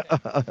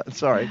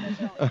 Sorry.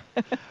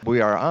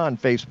 We are on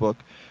Facebook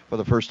for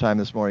the first time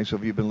this morning, so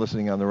if you've been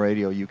listening on the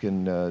radio, you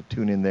can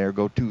tune in there.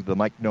 Go to the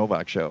Mike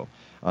Novak Show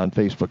on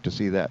Facebook to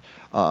see that.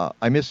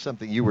 I missed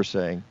something you were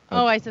saying.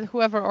 I said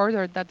whoever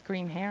ordered that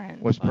green heron.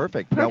 Was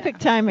perfect. Perfect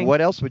timing.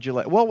 What else would you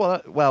like?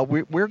 Well,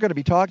 we're going to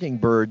be talking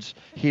birds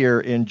here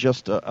in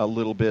just a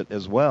little bit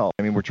as well.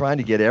 I mean, we're trying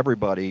to get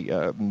everybody.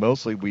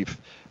 Mostly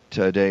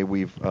today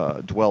we've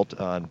dwelt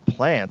on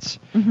plants,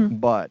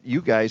 but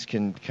you guys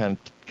can kind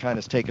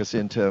of take us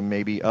into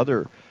maybe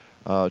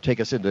take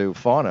us into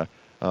fauna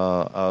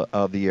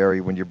of the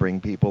area when you bring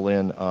people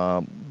in.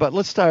 But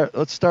let's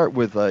start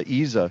with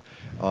Isa,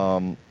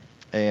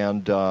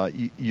 and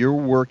you're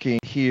working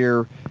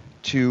here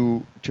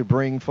to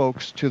bring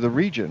folks to the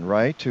region,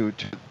 right? To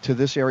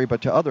this area,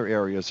 but to other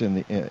areas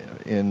in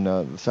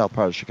the south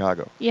part of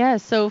Chicago. Yeah.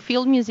 So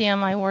Field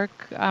Museum,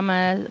 I'm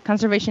a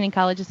conservation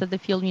ecologist at the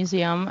Field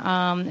Museum,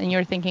 and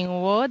you're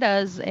thinking, what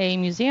does a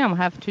museum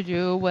have to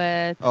do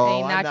with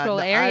a natural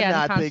area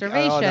and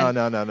conservation?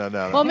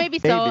 No. Well, maybe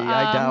so.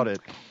 I doubt it.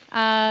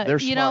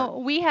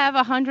 We have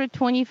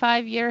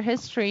 125-year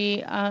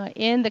history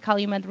in the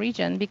Calumet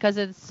region because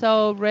it's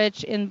so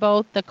rich in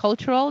both the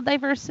cultural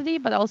diversity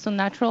but also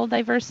natural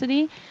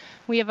diversity.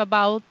 We have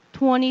about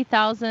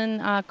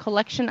 20,000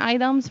 collection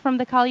items from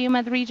the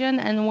Calumet region,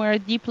 and we're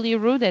deeply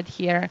rooted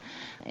here.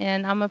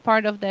 And I'm a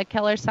part of the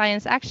Keller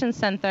Science Action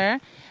Center,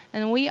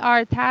 and we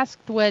are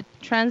tasked with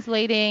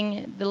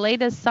translating the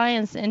latest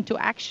science into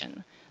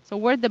action. So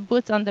we're the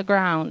boots on the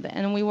ground,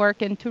 and we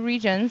work in two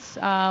regions.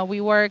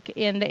 We work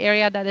in the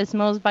area that is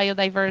most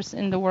biodiverse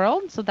in the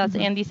world, so that's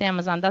Andes,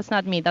 Amazon. That's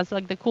not me. That's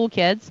like the cool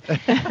kids.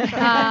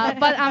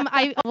 But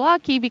I'm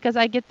lucky because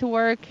I get to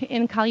work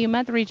in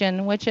Calumet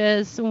region, which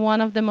is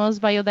one of the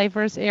most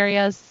biodiverse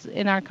areas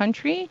in our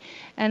country,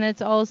 and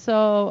it's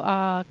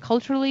also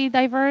culturally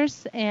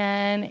diverse,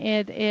 and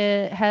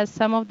it has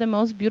some of the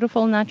most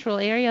beautiful natural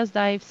areas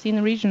that I've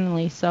seen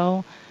regionally.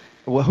 So.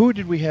 Well, who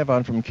did we have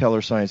on from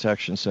Keller Science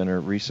Action Center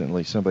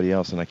recently? Somebody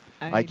else, and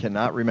I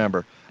cannot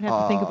remember. I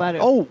have to think about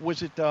it. Oh,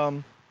 was it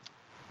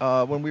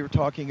when we were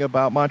talking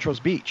about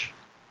Montrose Beach?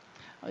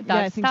 Yeah,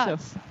 I think so.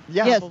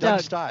 Yes, Doug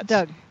Stotts.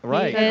 Doug.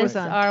 Right. He is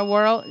our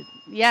world.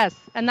 Yes,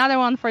 another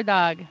one for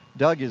Doug.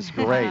 Doug is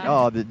great.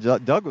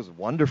 Doug was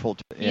wonderful.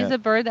 He's a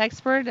bird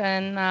expert,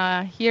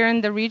 and here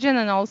in the region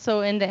and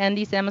also in the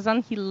Andes,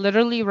 Amazon, he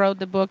literally wrote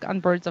the book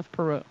on birds of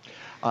Peru.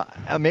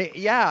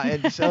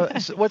 And so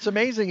what's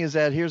amazing is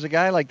that here's a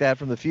guy like that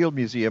from the Field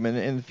Museum,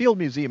 and the Field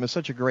Museum is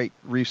such a great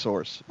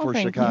resource for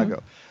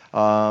Chicago.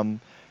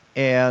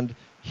 And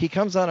he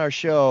comes on our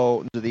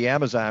show to the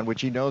Amazon,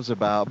 which he knows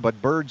about,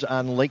 but birds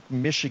on Lake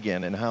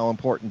Michigan and how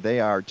important they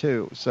are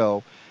too.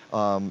 So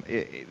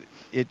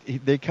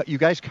you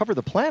guys cover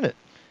the planet.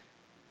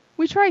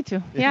 We try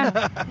to,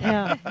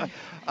 yeah.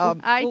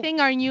 I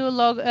think our new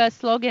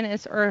slogan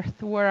is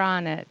 "Earth, we're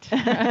on it."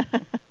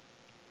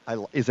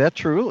 Is that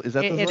true? Is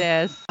that it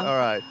is. All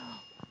right.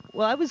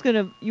 Well,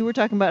 you were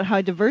talking about how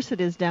diverse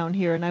it is down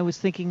here, and I was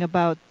thinking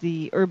about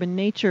the Urban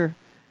Nature,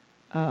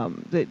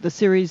 the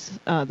series,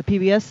 the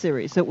PBS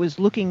series that was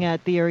looking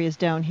at the areas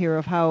down here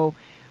of how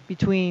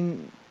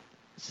between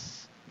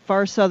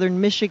far southern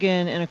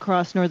Michigan and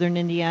across northern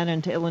Indiana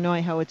into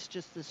Illinois, how it's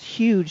just this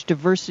huge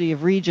diversity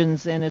of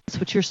regions, and it's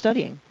what you're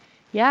studying.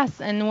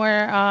 Yes, and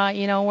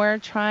we're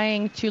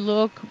trying to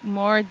look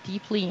more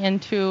deeply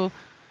into.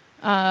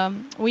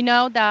 We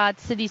know that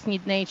cities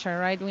need nature,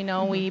 right? We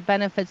know we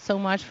benefit so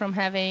much from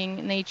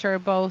having nature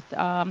both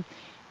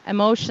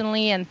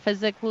emotionally and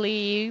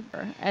physically.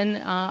 And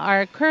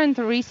our current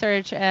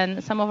research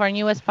and some of our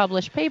newest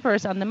published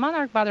papers on the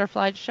monarch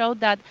butterfly showed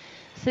that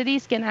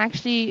cities can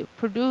actually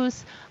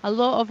produce a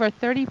little over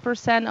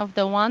 30% of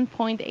the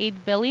 1.8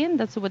 billion,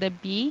 that's with a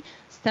B,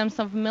 stems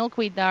of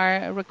milkweed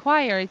that are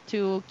required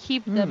to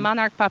keep the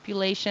monarch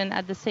population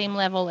at the same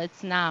level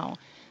it's now.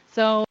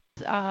 So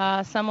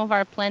some of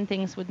our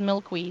plantings with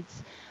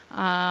milkweeds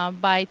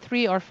by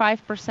 3 or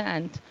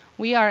 5%,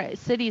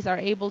 cities are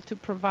able to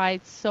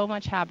provide so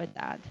much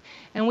habitat.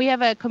 And we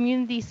have a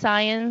community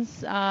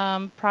science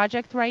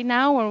project right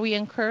now where we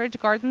encourage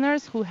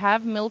gardeners who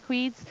have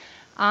milkweeds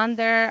on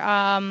their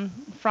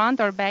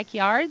front or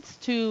backyards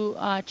to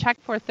check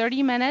for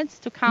 30 minutes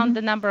to count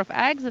the number of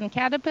eggs and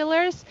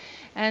caterpillars.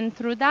 And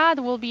through that,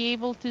 we'll be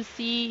able to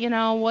see,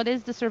 what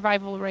is the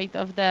survival rate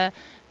of the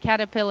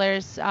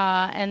caterpillars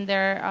and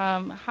their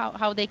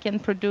how they can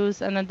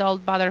produce an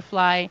adult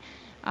butterfly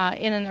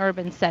in an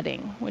urban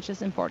setting, which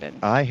is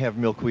important. I have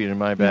milkweed in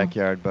my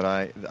backyard,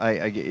 but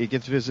it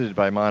gets visited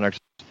by monarchs.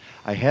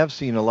 I have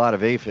seen a lot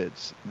of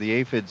aphids. The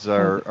aphids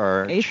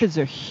are aphids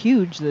are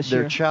huge this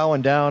year. They're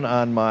chowing down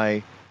on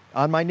my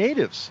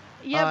natives.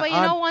 Yeah,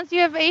 but once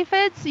you have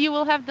aphids, you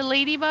will have the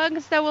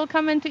ladybugs that will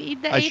come in to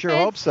eat the aphids. I sure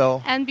hope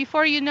so. And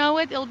before you know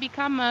it, it'll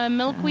become a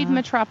milkweed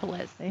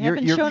metropolis. They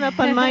haven't shown up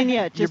on mine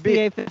yet, just the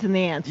aphids and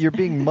the ants. You're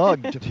being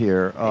mugged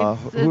here.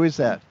 Who is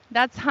that?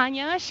 That's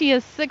Hanya. She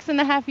is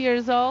 6.5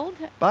 years old.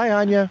 Bye,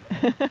 Hanya.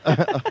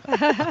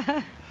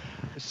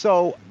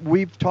 So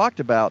we've talked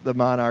about the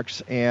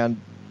monarchs and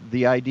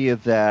the idea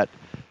that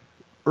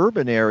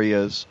urban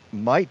areas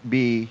might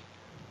be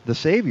the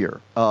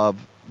savior of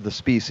the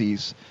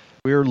species.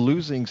 We're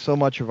losing so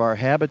much of our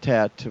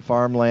habitat to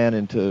farmland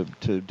and to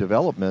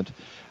development.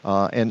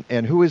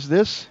 And who is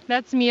this?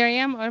 That's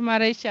Miriam or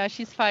Marisha.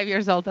 She's 5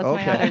 years old. That's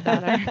my other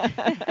daughter.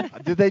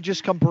 Did they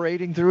just come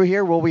parading through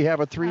here? Will we have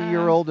a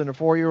 3-year-old and a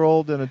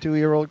 4-year-old and a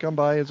 2-year-old come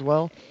by as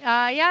well?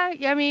 Yeah,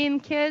 I mean,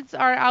 kids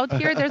are out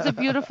here. There's a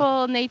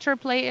beautiful nature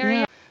play area.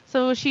 Yeah.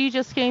 So she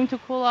just came to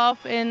cool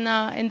off in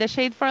the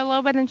shade for a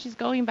little bit, and she's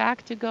going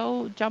back to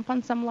go jump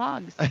on some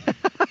logs.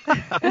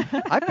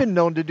 I've been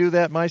known to do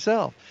that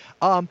myself.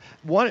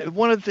 One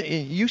of the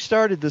you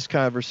started this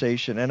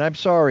conversation, and I'm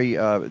sorry,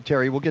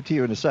 Terry. We'll get to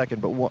you in a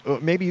second,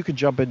 but maybe you can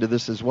jump into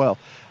this as well.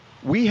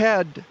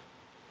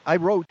 I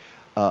wrote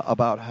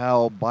about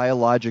how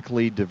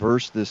biologically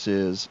diverse this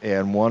is,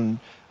 and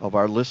one of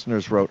our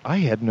listeners wrote, "I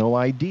had no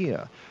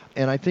idea,"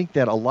 and I think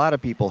that a lot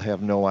of people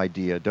have no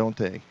idea, don't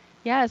they?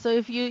 Yeah, so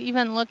if you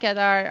even look at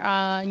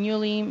our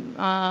newly,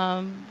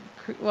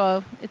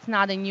 well, it's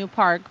not a new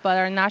park, but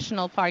our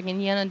national park,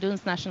 Indiana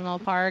Dunes National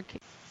Park,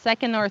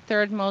 second or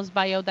third most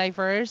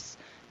biodiverse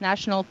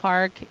national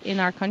park in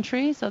our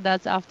country. So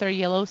that's after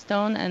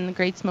Yellowstone and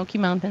Great Smoky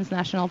Mountains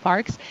National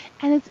Parks.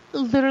 And it's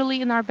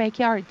literally in our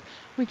backyard.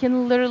 We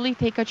can literally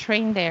take a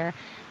train there.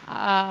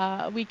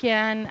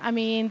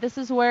 This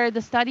is where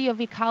the study of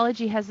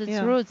ecology has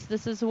its roots.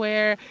 This is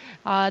where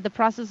the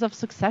process of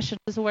succession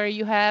is, where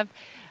you have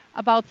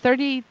about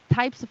 30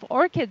 types of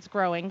orchids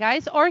growing.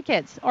 Guys,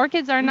 orchids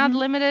are not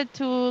limited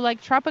to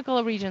like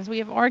tropical regions. We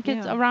have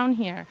orchids around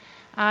here.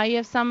 You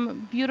have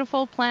some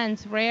beautiful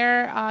plants,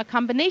 rare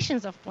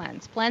combinations of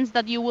plants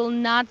that you will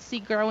not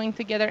see growing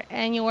together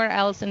anywhere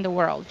else in the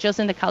world, just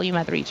in the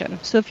Calumet region.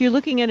 So if you're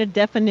looking at a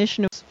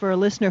definition for a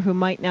listener who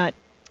might not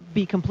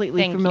be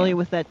completely familiar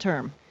with that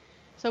term.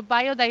 So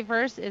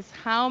biodiverse is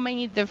how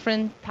many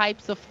different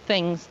types of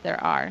things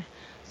there are.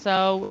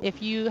 So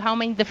how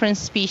many different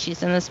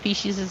species, and a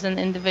species is an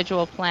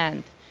individual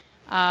plant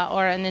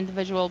or an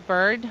individual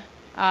bird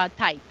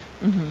type.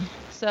 Mm-hmm.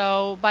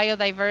 So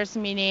biodiverse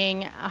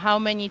meaning how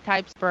many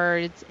types of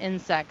birds,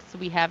 insects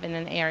we have in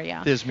an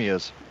area.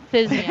 Thismia.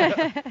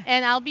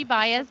 And I'll be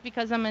biased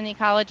because I'm an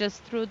ecologist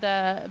through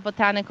the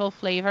botanical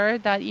flavor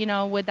that,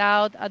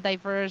 without a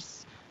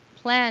diverse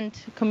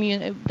plant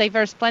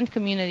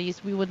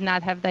communities, we would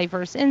not have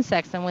diverse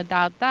insects, and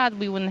without that,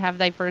 we wouldn't have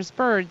diverse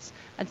birds,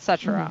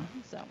 etc. Mm-hmm.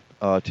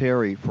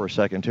 Terry, for a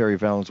second, Terry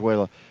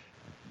Valenzuela,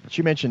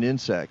 she mentioned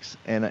insects,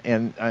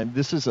 and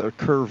this is a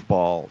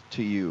curveball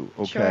to you,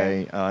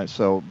 okay? Sure.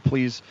 So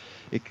please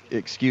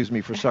excuse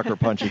me for sucker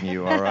punching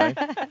you, all right?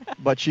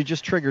 But she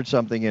just triggered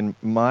something in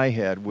my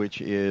head, which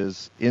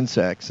is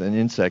insects and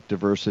insect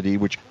diversity,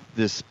 which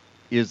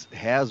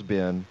has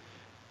been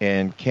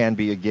and can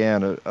be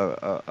again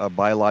a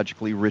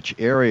biologically rich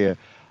area.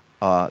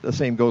 The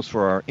same goes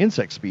for our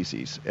insect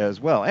species as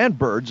well, and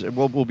birds.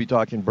 We'll be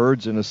talking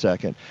birds in a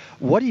second.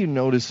 What do you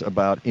notice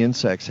about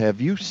insects?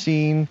 Have you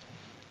seen?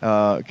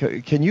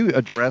 Can you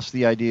address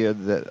the idea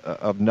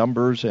of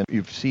numbers, and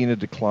you've seen a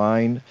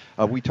decline?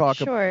 We've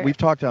talked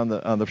on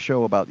the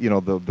show about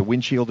the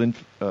windshield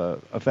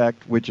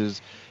effect, which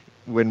is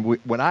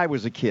when I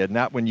was a kid,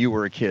 not when you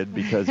were a kid,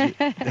 because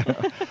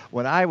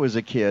when I was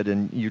a kid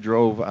and you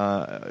drove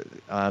on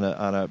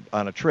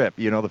a trip,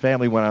 the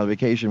family went on a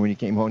vacation. When you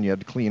came home, you had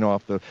to clean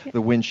off the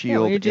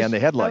windshield and the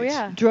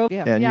headlights. Oh,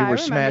 yeah. And you were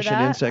smashing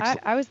insects.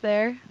 I was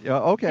there.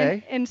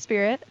 Okay. In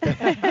spirit.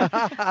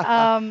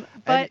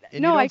 But you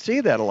don't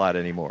see that a lot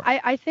anymore.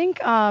 I think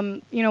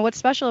what's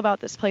special about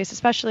this place,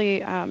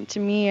 especially to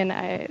me and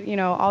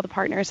all the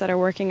partners that are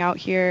working out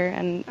here,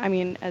 and I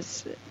mean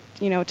as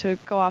to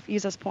go off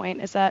Isa's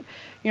point, is that,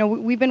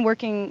 we've been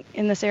working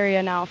in this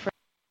area now for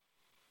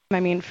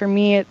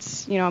me,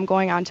 it's, I'm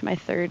going on to my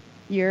 3rd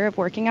year of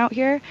working out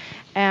here.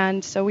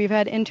 And so we've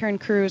had intern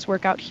crews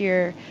work out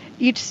here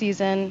each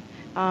season.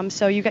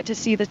 So you get to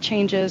see the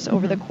changes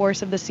over the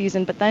course of the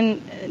season, but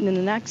then in the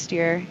next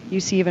year, you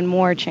see even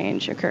more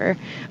change occur.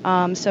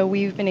 So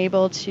we've been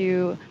able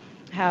to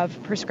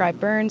have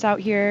prescribed burns out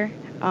here,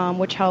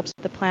 which helps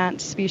the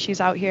plant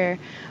species out here,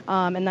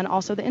 and then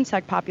also the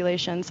insect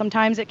population.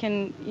 Sometimes it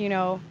can,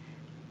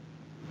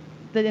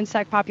 the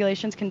insect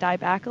populations can die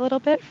back a little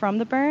bit from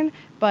the burn,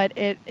 but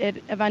it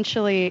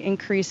eventually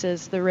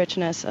increases the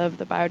richness of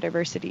the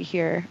biodiversity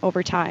here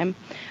over time.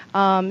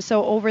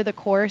 So over the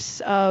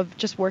course of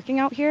just working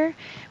out here,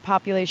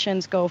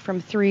 populations go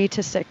from 3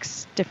 to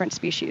 6 different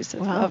species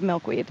of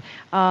milkweed.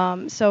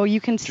 So you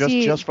can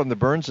see... Just from the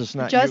burns, it's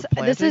not just, you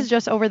planting? This is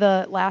just over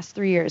the last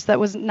 3 years. That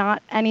was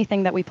not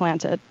anything that we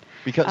planted.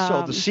 Because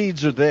so the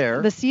seeds are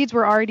there. The seeds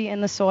were already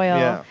in the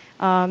soil.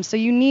 Yeah. So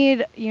you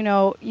need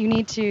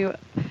to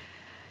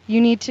you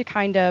need to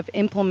kind of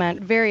implement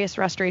various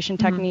restoration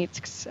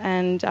techniques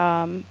and,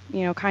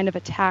 kind of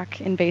attack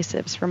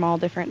invasives from all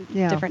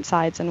different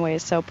sides and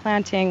ways. So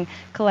planting,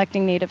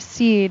 collecting native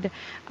seed,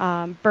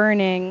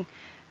 burning,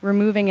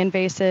 removing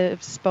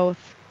invasives,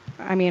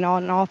 in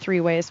all three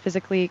ways,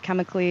 physically,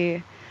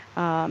 chemically,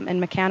 and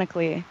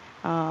mechanically.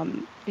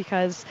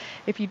 Because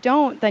if you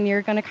don't, then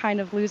you're going to kind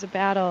of lose a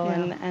battle,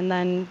 and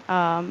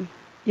then...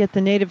 Yet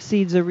the native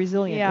seeds are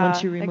resilient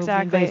once you remove the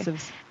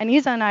invasives. And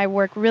Isa and I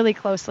work really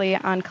closely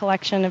on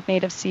collection of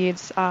native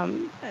seeds.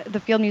 The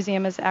Field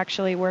Museum has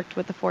actually worked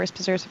with the Forest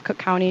Preserves of Cook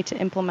County to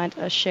implement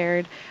a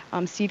shared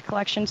seed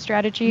collection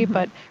strategy,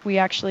 but we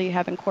actually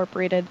have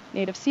incorporated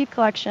native seed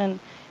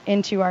collection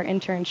into our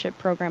internship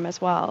program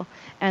as well.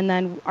 And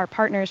then our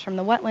partners from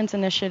the Wetlands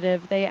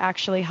Initiative, they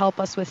actually help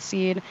us with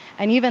seed,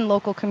 and even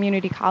local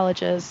community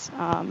colleges,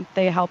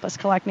 they help us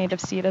collect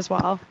native seed as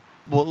well.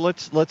 Well,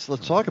 let's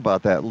talk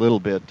about that a little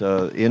bit.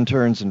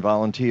 Interns and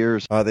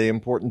volunteers. Are they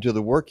important to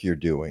the work you're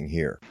doing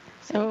here?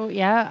 So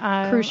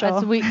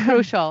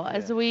crucial.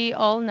 As we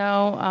all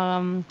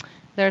know,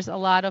 there's a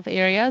lot of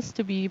areas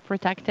to be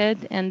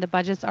protected, and the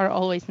budgets are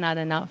always not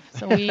enough.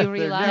 So we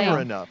rely. They're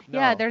never enough. No.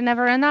 Yeah, they're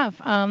never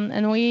enough.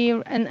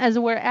 And as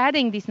we're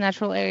adding these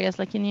natural areas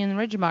like Indian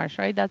Ridge Marsh,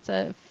 right? That's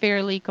a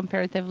fairly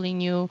comparatively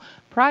new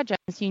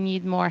project. You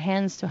need more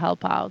hands to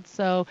help out.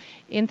 So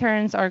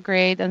interns are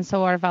great, and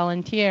so are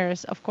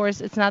volunteers. Of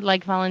course, it's not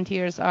like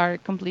volunteers are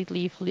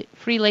completely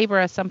free labor,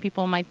 as some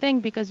people might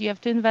think, because you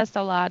have to invest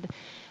a lot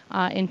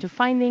into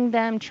finding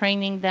them,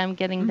 training them,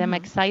 getting them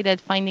excited,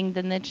 finding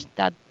the niche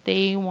that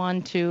they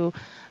want to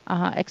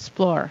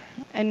explore.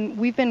 And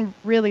we've been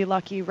really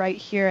lucky right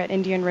here at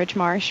Indian Ridge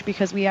Marsh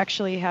because we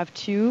actually have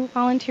 2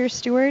 volunteer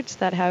stewards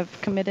that have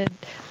committed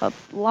a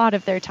lot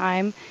of their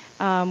time.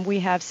 We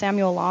have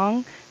Samuel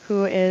Long,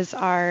 who is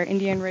our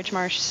Indian Ridge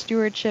Marsh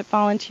stewardship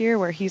volunteer,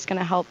 where he's going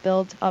to help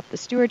build up the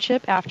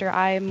stewardship after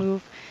I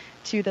move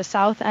to the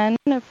south end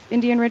of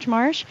Indian Ridge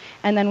Marsh.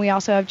 And then we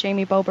also have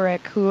Jamie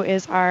Boberick, who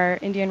is our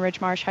Indian Ridge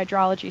Marsh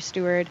hydrology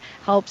steward,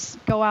 helps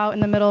go out in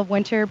the middle of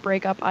winter,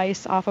 break up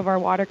ice off of our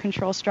water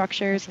control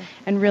structures,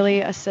 and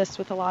really assist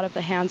with a lot of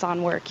the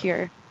hands-on work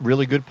here.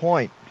 Really good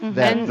point.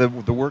 That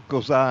the work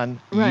goes on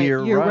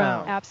year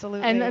round.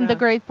 Absolutely. And the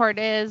great part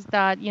is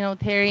that,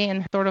 Terry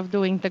and sort of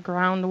doing the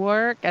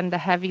groundwork and the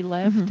heavy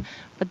lift,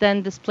 but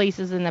then this place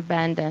isn't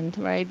abandoned,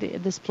 right?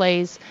 This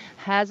place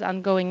has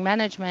ongoing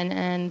management,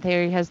 and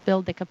Terry has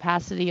built the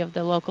capacity of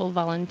the local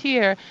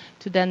volunteer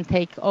to then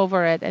take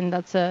over it. And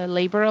that's a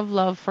labor of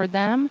love for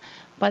them,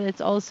 but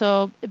it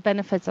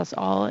benefits us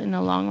all in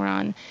the long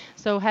run.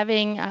 So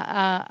having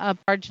a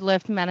barge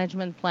lift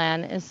management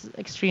plan is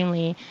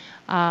extremely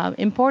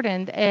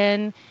important.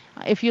 And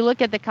if you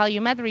look at the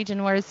Calumet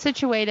region where it's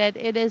situated,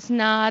 it is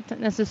not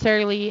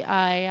necessarily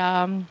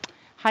a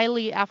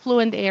highly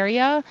affluent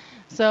area.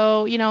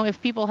 So,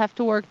 if people have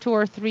to work 2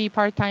 or 3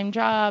 part-time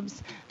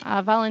jobs,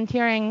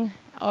 volunteering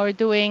or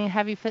doing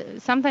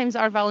sometimes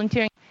our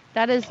volunteering,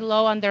 that is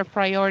low on their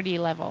priority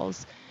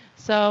levels.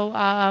 So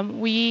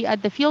we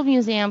at the Field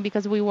Museum,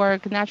 because we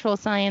work natural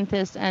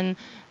scientists and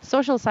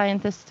social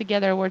scientists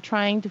together, we're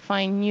trying to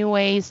find new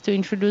ways to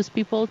introduce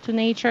people to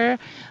nature,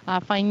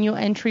 find new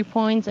entry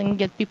points and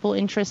get people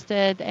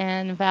interested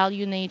and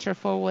value nature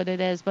for what it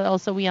is. But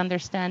also we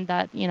understand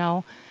that,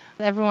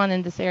 everyone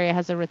in this area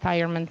has a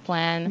retirement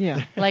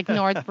plan, like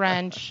North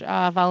Branch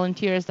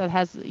Volunteers that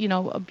has,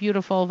 a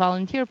beautiful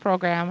volunteer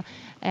program.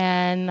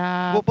 And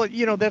but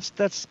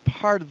that's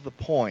part of the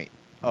point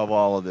of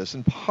all of this,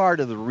 and part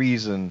of the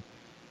reason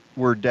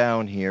we're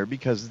down here,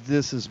 because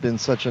this has been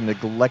such a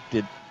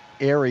neglected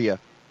area.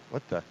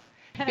 What the?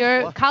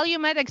 Your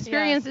Calumet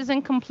experience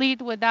isn't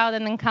complete without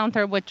an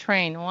encounter with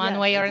train, one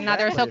way or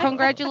another. So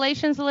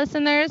congratulations,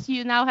 listeners.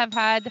 You now have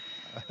had,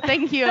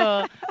 thank you,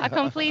 a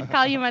complete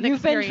Calumet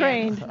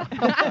experience. You've been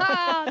trained.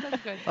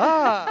 That's good.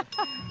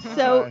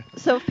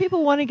 So if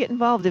people want to get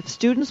involved, if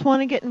students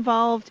want to get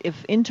involved,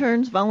 if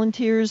interns,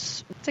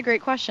 volunteers... It's a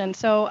great question.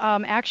 So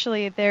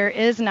actually there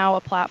is now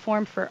a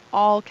platform for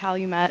all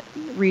Calumet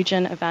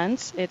region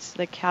events. It's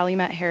the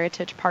Calumet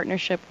Heritage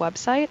Partnership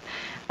website.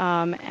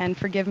 And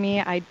forgive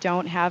me, I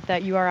don't have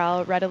that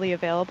URL readily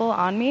available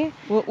on me.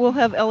 We'll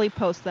have Ellie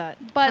post that.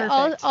 But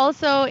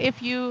also,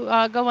 if you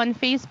go on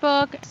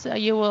Facebook, so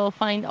you will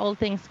find all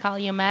things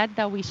Calumet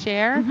that we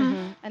share.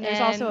 And there's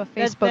also a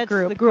Facebook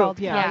group called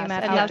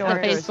Calumet and that's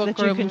Outdoors the Facebook that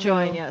group you can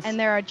join. Yes. And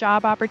there are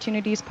job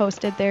opportunities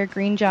posted there,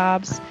 green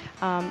jobs.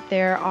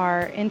 There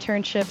are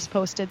internships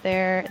posted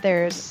there.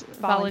 There's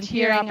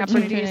volunteer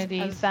opportunities,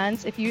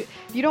 events. If you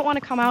don't want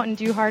to come out and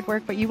do hard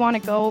work, but you want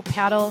to go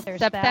paddle, there's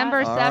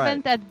September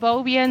 7th at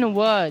Bobian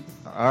Woods.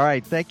 All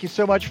right. Thank you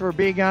so much for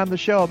being on the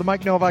show. The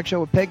Mike Novak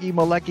Show with Peggy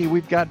Malecki.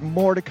 We've got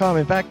more to come.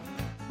 In fact,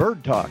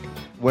 bird talk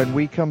when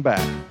we come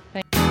back.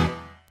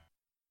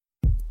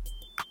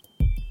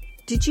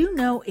 Did you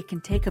know it can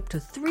take up to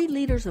 3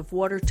 liters of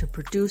water to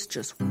produce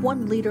just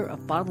 1 liter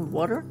of bottled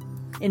water?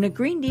 In a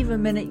Green Diva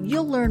Minute,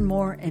 you'll learn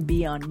more and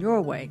be on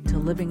your way to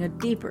living a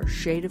deeper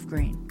shade of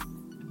green.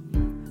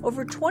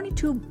 Over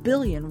 22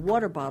 billion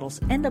water bottles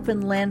end up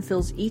in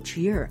landfills each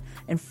year,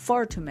 and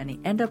far too many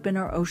end up in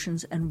our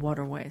oceans and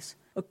waterways.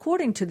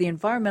 According to the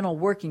Environmental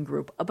Working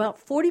Group, about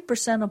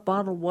 40% of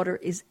bottled water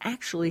is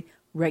actually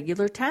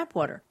regular tap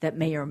water that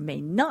may or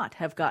may not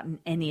have gotten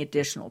any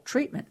additional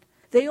treatment.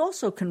 They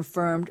also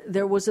confirmed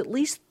there was at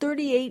least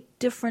 38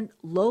 different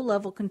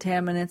low-level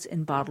contaminants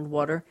in bottled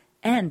water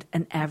and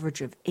an average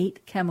of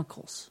 8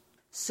 chemicals.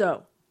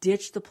 So,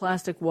 ditch the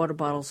plastic water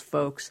bottles,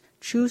 folks.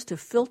 Choose to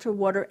filter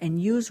water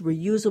and use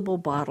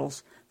reusable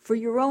bottles for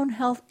your own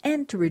health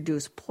and to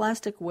reduce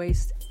plastic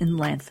waste in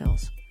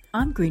landfills.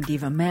 I'm Green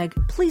Diva Meg.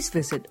 Please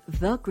visit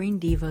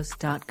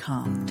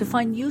thegreendivas.com to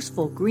find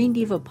useful Green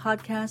Diva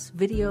podcasts,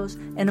 videos,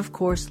 and of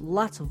course,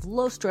 lots of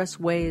low-stress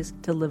ways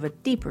to live a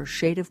deeper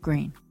shade of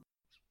green.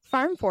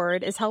 Farm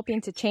Forward is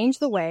helping to change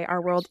the way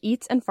our world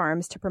eats and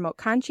farms to promote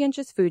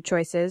conscientious food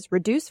choices,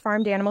 reduce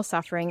farmed animal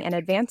suffering, and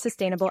advance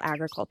sustainable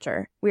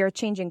agriculture. We are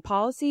changing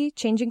policy,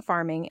 changing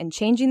farming, and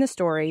changing the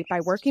story by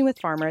working with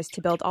farmers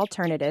to build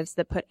alternatives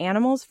that put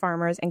animals,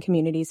 farmers, and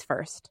communities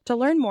first. To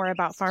learn more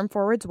about Farm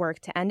Forward's work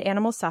to end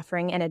animal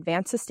suffering and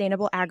advance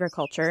sustainable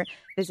agriculture,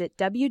 visit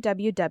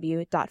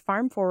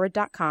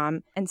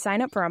www.farmforward.com and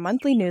sign up for our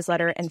monthly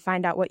newsletter and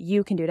find out what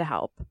you can do to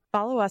help.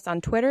 Follow us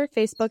on Twitter,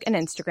 Facebook, and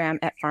Instagram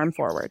at Farm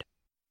Forward.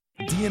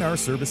 DNR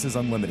Services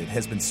Unlimited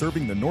has been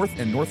serving the north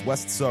and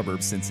northwest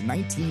suburbs since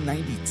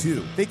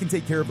 1992. They can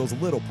take care of those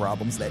little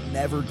problems that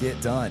never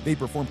get done. They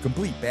perform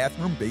complete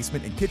bathroom,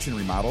 basement, and kitchen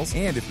remodels,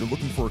 and if you're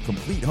looking for a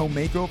complete home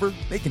makeover,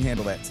 they can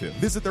handle that too.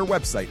 Visit their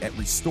website at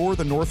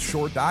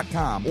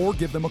restorethenorthshore.com or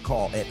give them a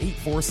call at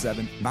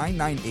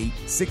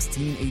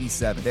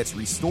 847-998-1687. That's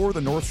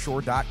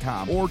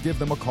restorethenorthshore.com or give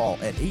them a call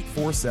at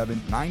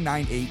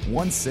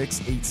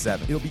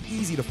 847-998-1687. It'll be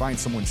easy to find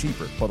someone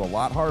cheaper, but a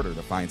lot harder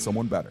to find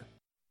someone better.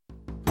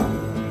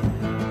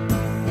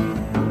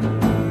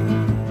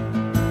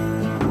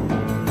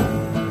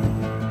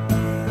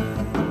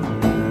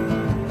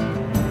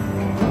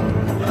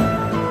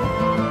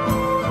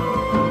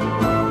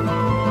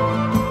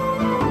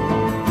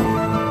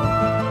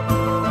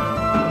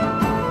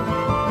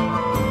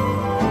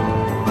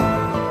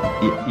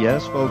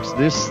 Yes, folks,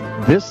 this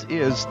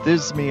is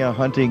Thismia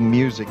hunting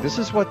music. This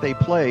is what they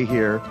play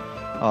here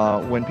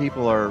when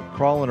people are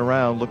crawling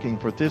around looking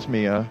for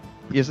Thismia.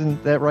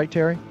 Isn't that right,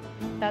 Terry?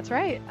 That's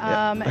right.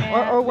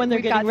 Yeah. Or when they're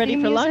getting ready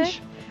for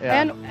lunch.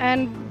 Yeah.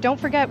 And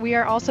don't forget, we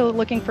are also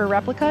looking for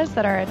replicas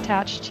that are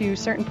attached to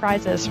certain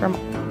prizes from...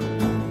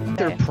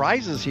 There are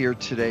prizes here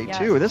today, yes.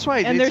 too. That's why.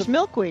 And there's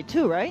milkweed,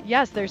 too, right?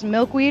 Yes, there's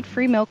milkweed,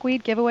 free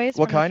milkweed giveaways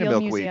what from kind the Field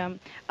of milkweed? Museum.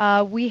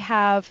 We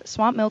have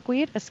swamp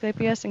milkweed,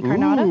 Asclepias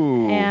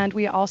incarnata, and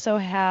we also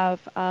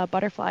have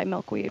butterfly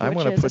milkweed, I'm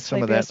which going is to put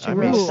some of that.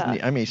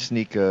 I may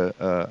sneak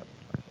a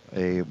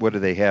what do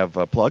they have,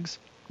 plugs?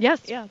 Yes.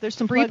 Yeah, there's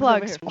some free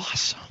plugs.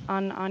 Awesome.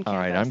 On campus. All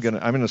right, I'm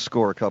gonna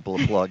score a couple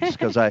of plugs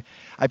because I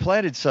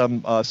planted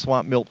some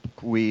swamp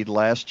milkweed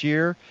last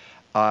year.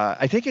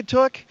 I think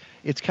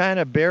it's kind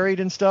of buried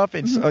and stuff.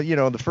 It's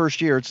the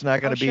first year it's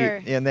not going to be,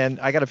 sure. and then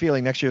I got a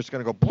feeling next year it's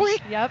going to go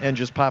and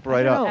just pop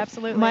right up.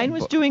 Absolutely. Mine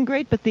was doing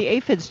great, but the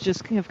aphids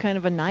just have kind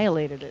of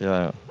annihilated it.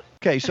 Yeah.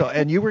 Okay, so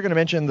and you were going to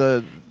mention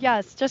the...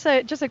 Yes, just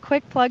a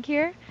quick plug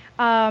here.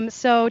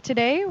 So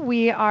today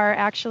we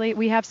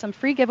have some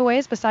free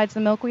giveaways besides the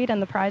milkweed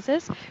and the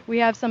prizes. We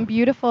have some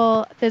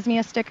beautiful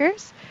Thismia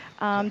stickers.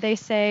 They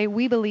say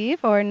 "We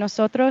believe" or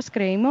 "Nosotros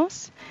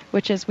creemos,"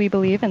 which is "We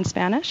believe" in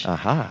Spanish.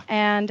 Aha.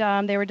 And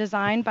they were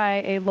designed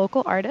by a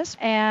local artist.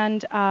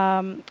 And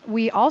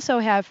we also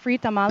have free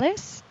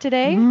tamales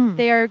today.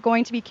 They are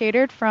going to be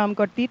catered from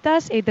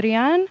Gorditas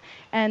Adrian,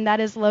 and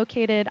that is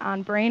located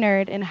on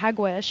Brainerd in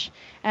Hegwish.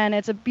 And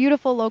it's a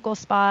beautiful local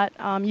spot.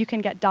 You can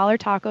get dollar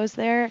tacos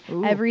there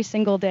every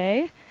single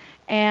day.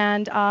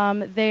 And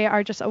they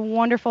are just a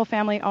wonderful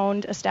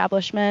family-owned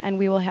establishment. And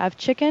we will have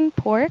chicken,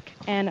 pork,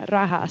 and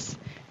rajas,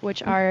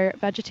 which are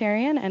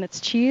vegetarian, and it's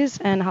cheese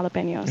and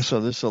jalapenos.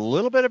 So there's a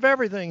little bit of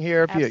everything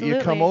here. If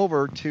you come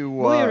over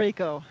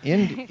to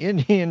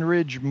Indian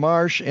Ridge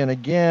Marsh, and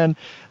again,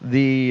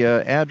 the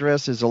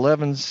address is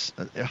 11.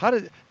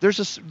 The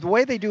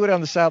way they do it on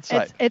the south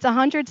side. It's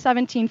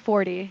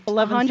 11740.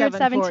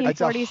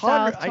 11740 South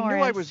Torrance. I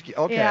knew I was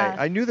okay. Yeah.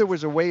 I knew there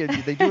was a way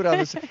they do it on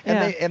this,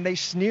 and they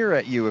sneer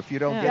at you if you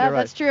don't get it right.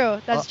 That's true.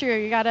 That's true.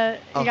 You gotta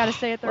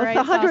say it the right.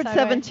 It's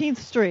 117th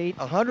Street.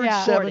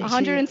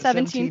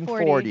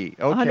 11740. Okay.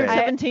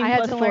 117 I had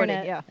plus to 40. learn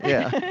it.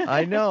 Yeah,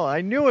 I know. I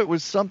knew it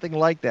was something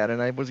like that,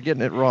 and I was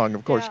getting it wrong,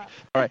 of course. Yeah.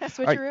 All right.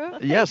 Switcheroo?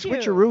 Yeah,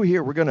 switcheroo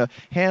here. We're going to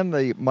hand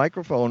the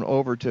microphone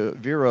over to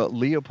Vera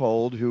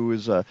Leopold, who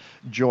has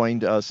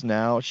joined us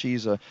now.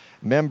 She's a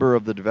member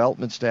of the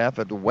development staff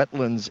at the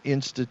Wetlands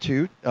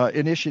Initiative,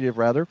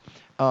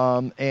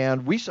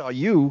 and we saw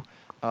you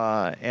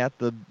at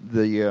the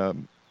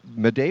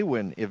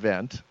Medewin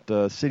event,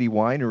 the City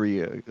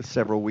Winery,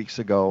 several weeks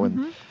ago,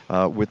 and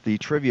with the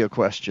trivia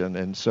question.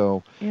 And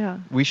so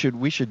we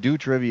should do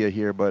trivia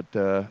here, but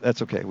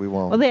that's okay. We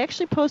won't. Well, they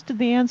actually posted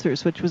the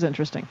answers, which was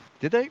interesting.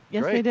 Did they?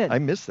 Yes, Great. they did. I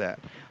missed that.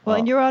 Well,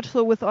 and you're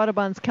also with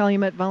Audubon's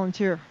Calumet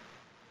Volunteer.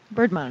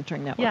 Bird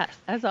Monitoring Network. Yes,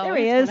 as always,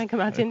 There he is. when I come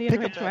out to Indian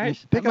Ridge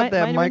Marsh. Pick up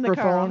that Mine are in the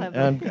car. I'll microphone,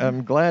 have and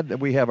I'm glad that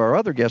we have our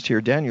other guest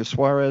here, Daniel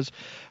Suarez,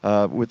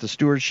 with the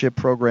stewardship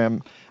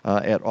program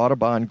at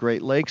Audubon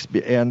Great Lakes.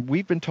 And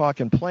we've been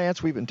talking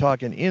plants, we've been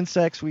talking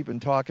insects, we've been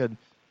talking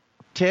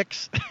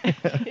ticks,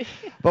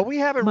 but we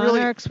haven't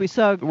Monarchs. We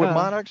saw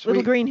monarchs,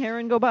 little green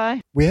heron go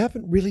by. We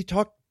haven't really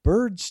talked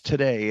birds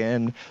today,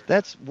 and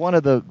that's one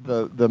of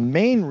the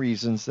main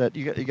reasons that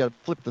you got to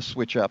flip the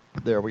switch up.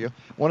 There we go.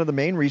 One of the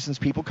main reasons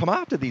people come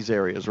out to these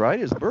areas, right,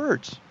 is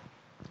birds.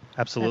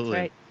 Absolutely. That's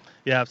right.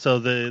 Yeah. So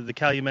the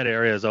Calumet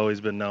area has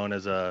always been known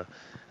as a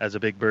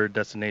big bird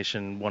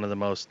destination, one of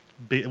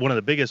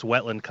the biggest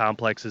wetland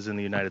complexes in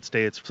the United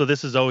States. So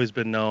this has always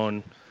been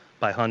known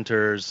by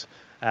hunters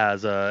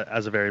as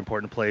a very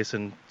important place.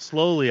 And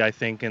slowly, I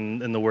think,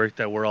 in the work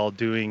that we're all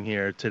doing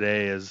here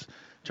today is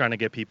trying to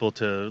get people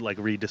to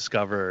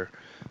rediscover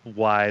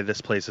why this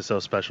place is so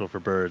special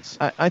for birds.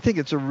 I think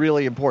it's a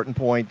really important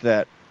point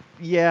that,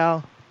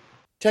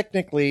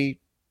 technically,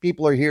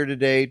 people are here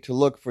today to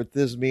look for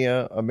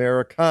Thismia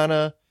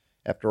americana.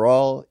 After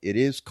all, it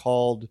is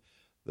called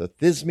the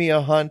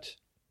Thismia Hunt.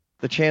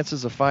 The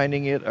chances of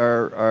finding it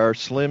are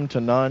slim to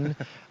none.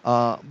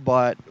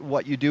 But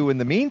what you do in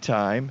the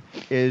meantime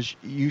is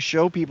you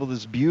show people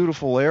this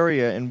beautiful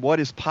area and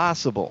what is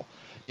possible.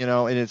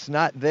 And it's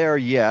not there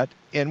yet,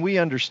 and we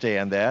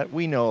understand that,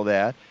 we know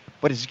that,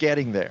 but it's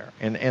getting there,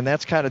 and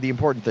that's kind of the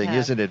important thing,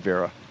 isn't it,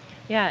 Vera?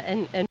 Yeah,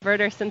 and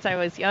birder since I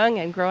was young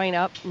and growing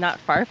up not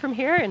far from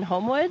here in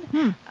Homewood.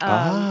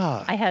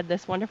 I had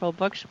this wonderful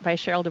book by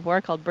Cheryl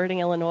DeVore called Birding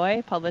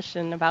Illinois, published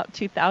in about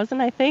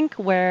 2000, I think,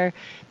 where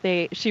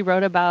she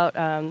wrote about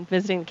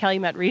visiting the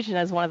Calumet region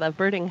as one of the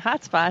birding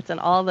hotspots and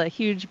all the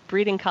huge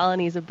breeding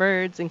colonies of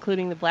birds,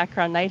 including the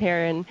black-crowned night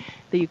heron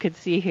that you could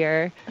see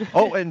here.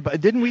 Oh, and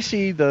didn't we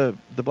see the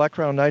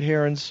black-crowned night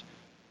herons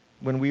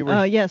when we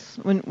were? Yes,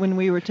 when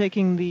we were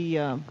taking the.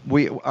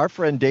 Our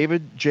friend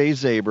David J.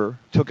 Zaber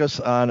took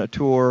us on a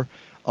tour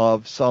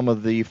of some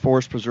of the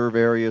forest preserve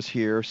areas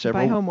here.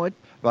 By Homewood.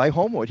 By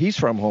Homewood. He's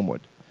from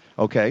Homewood.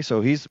 Okay, so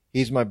he's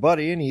my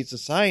buddy, and he's a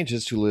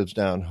scientist who lives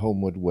down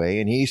Homewood Way,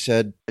 and he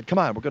said, come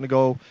on, we're going to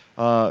go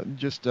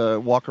just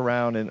walk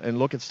around and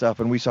look at stuff.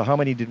 And we saw, how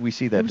many did we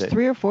see that day? It was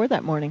 3 or 4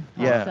 that morning.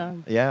 Yeah,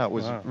 Awesome. Yeah, it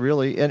was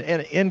really,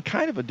 and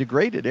kind of a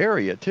degraded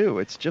area, too.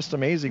 It's just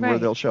amazing where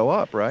they'll show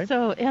up, right?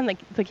 So, and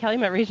the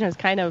Calumet region has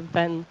kind of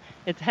been,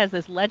 it has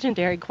this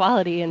legendary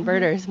quality in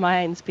birders'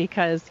 minds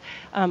because,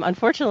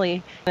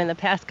 unfortunately, in the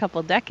past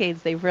couple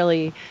decades, they've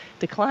really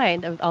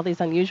declined of all these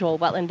unusual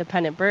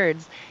wetland-dependent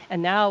birds.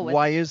 And now,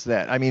 why is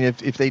that? I mean,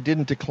 if they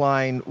didn't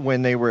decline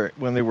when they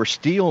were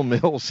steel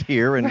mills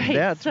here, and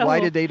why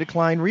did they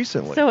decline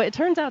recently? So it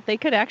turns out they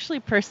could actually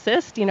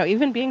persist,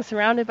 even being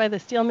surrounded by the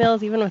steel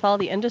mills, even with all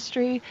the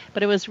industry.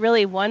 But it was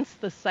really once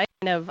the site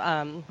kind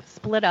of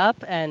split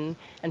up and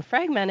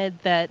fragmented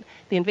that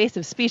the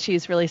invasive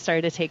species really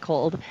started to take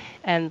hold,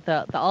 and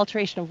the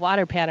alteration of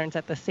water patterns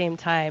at the same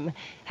time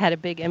had a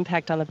big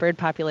impact on the bird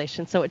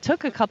population. So it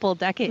took a couple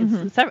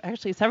decades,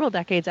 actually several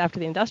decades after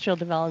the industrial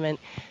development,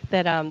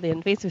 that the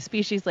invasive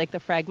species like the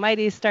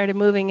Phragmites started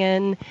moving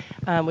in,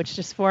 which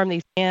just formed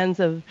these bands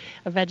of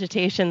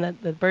vegetation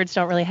that the birds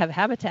don't really have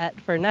habitat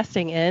for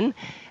nesting in.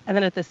 And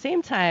then at the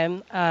same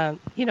time,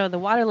 the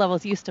water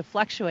levels used to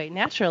fluctuate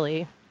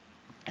naturally.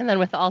 And then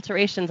with the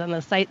alterations on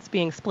the sites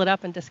being split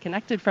up and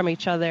disconnected from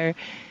each other,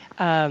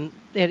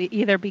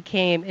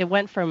 it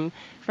went from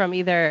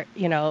either,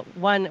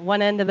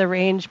 one end of the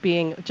range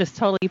being just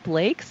totally deep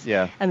lakes,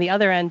 and the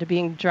other end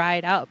being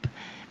dried up.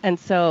 And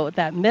so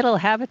that middle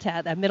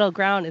habitat, that middle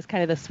ground, is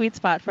kind of the sweet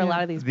spot for a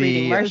lot of these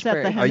breeding marsh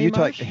birds. Are you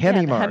talking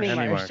hemi-marsh?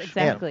 Hemi-marsh,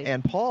 exactly.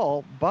 And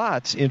Paul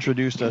Botts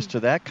introduced us to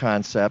that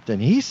concept, and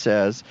he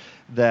says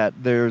that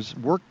there's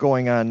work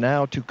going on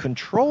now to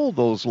control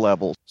those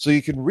levels. So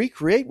you can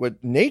recreate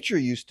what nature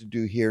used to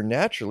do here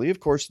naturally. Of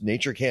course,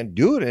 nature can't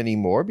do it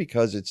anymore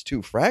because it's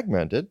too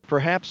fragmented.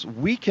 Perhaps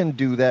we can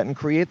do that and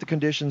create the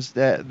conditions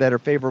that are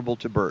favorable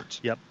to birds.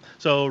 Yep.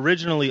 So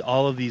originally,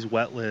 all of these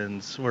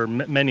wetlands, or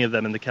many of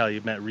them in the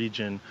Calumet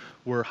region,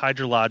 were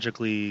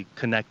hydrologically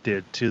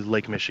connected to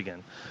Lake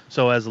Michigan.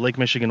 So as the Lake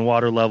Michigan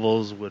water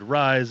levels would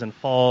rise and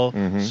fall,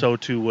 so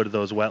too would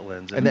those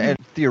wetlands. And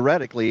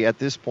theoretically, at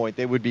this point,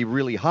 they would be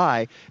really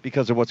high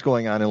because of what's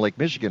going on in Lake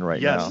Michigan right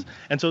now. Yes,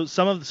 and so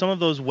some of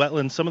those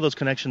wetlands, some of those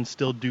connections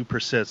still do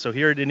persist. So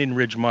here at Indian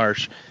Ridge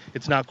Marsh,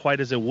 it's not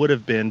quite as it would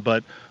have been,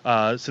 but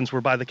since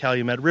we're by the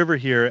Calumet River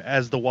here,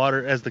 as the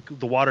water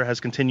has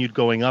continued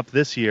going up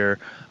this year,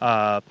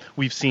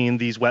 we've seen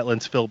these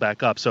wetlands fill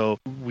back up. So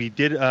we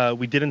did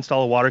install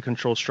a water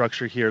control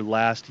structure here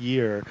last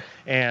year,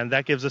 and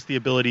that gives us the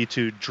ability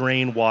to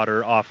drain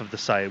water off of the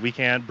site. We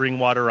can't bring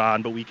water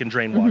on, but we can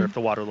drain water if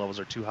the water levels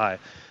are too high.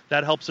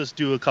 That helps us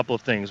do a couple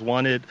of things.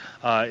 One, it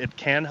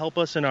can help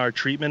us in our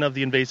treatment of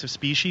the invasive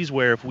species,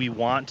 where if we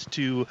want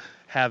to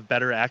have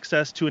better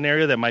access to an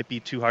area that might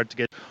be too hard to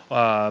get.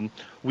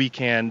 We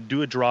can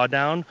do a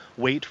drawdown,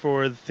 wait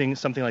for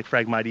something like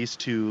Phragmites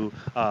to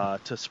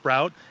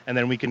sprout, and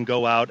then we can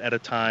go out at a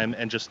time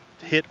and just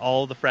hit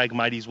all the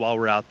Phragmites while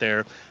we're out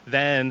there.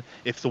 Then,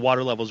 if the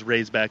water levels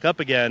raise back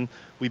up again,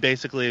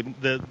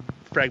 the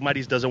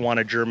Phragmites doesn't want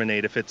to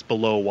germinate if it's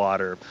below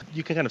water.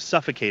 You can kind of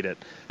suffocate it,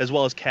 as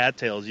well as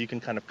cattails. You can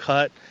kind of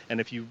cut, and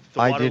if the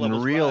water I didn't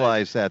levels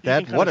realize rise,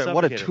 that.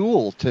 What a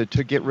tool to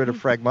get rid of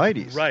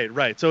Phragmites.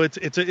 Right. So it's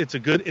a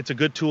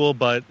good tool,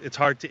 but it's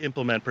hard to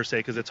implement per se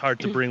because it's hard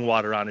to bring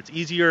water on. It's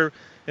easier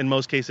in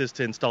most cases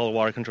to install a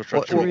water control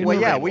structure.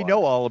 We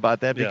know all about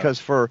that because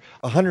for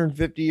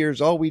 150 years,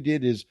 all we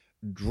did is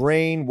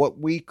drain what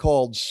we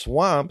called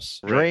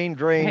swamps. Drain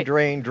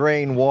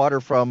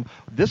water from.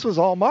 This was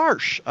all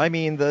marsh. I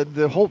mean,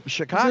 the whole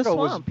Chicago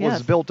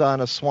was built on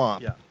a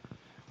swamp. Yeah.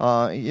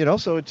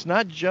 So it's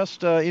not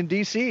just in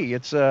D.C.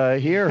 It's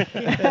here.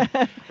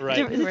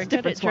 Right. We're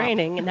good at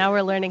draining, and now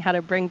we're learning how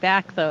to bring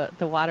back the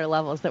water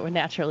levels that would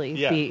naturally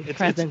be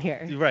present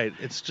here. Right.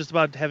 It's just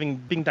about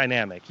being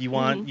dynamic. You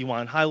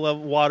want high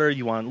level water.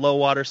 You want low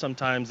water.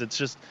 Sometimes it's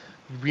just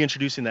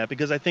reintroducing that,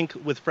 because I think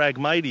with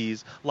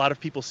Phragmites, a lot of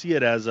people see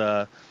it as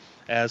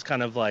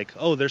kind of like,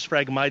 oh, there's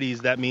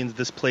Phragmites, that means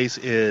this place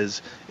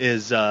is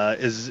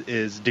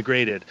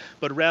degraded.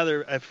 But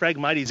rather,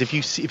 Phragmites,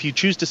 if you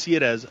choose to see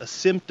it as a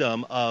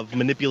symptom of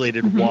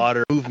manipulated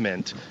water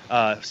movement,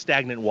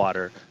 stagnant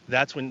water,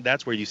 that's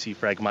where you see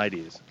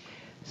Phragmites.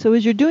 So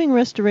as you're doing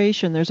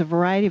restoration, there's a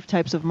variety of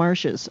types of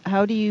marshes.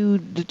 How do you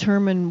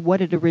determine what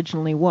it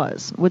originally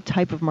was? What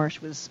type of marsh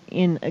was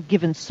in a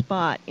given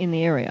spot in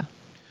the area?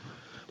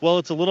 Well,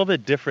 it's a little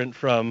bit different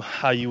from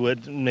how you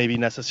would maybe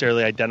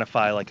necessarily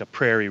identify like a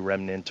prairie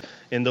remnant.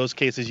 In those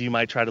cases, you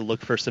might try to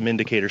look for some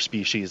indicator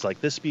species, like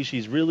this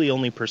species really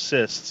only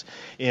persists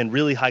in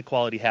really high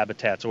quality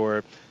habitats,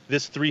 or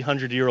this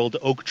 300-year-old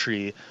oak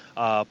tree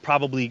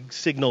probably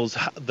signals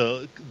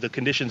the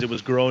conditions it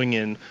was growing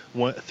in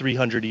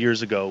 300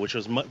 years ago, which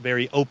was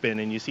very open,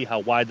 and you see how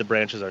wide the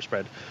branches are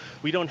spread.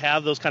 We don't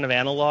have those kind of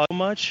analog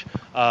much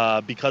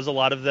because a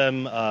lot of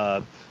them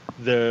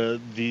the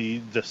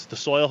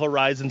soil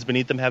horizons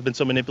beneath them have been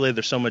so manipulated.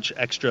 There's so much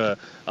extra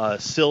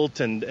silt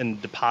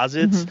and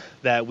deposits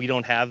that we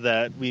don't have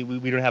that. We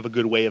don't have a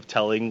good way of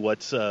telling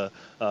what's a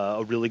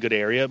really good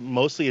area.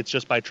 Mostly it's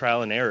just by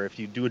trial and error. If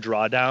you do a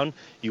drawdown,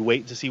 you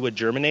wait to see what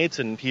germinates.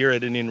 And here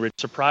at Indian Ridge,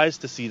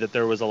 surprised to see that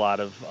there was a lot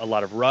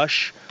of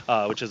rush,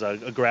 which is a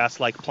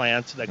grass-like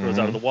plant that grows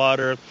out of the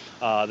water.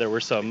 There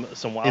were some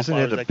wildflowers. Isn't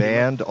it a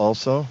band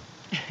also?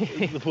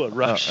 What,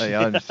 rush?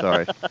 I'm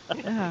sorry.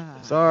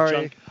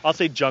 Sorry. I'll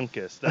say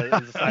juncus.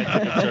 That is a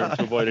scientific term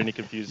to avoid any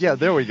confusion. Yeah,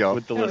 there we go.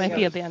 With the That might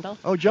be a bandle.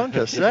 Oh,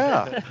 juncus,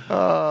 yeah.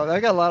 I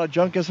got a lot of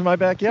juncus in my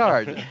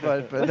backyard.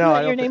 But no,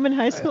 that your name in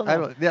high school?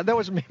 Yeah, that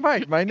was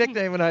my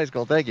nickname in high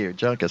school. Thank you,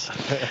 juncus.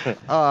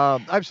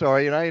 I'm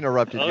sorry, and I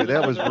interrupted you.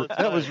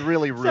 That was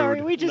really rude.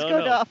 Sorry, we just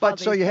go off. But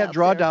so you had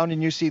drawdown,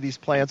 and you see these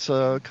plants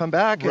come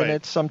back, and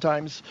it's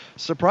sometimes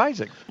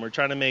surprising. We're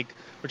trying to make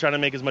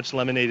as much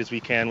lemonade as we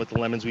can with the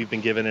lemons we've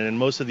been given. And in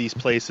most of these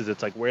places,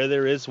 it's like where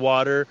there is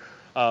water,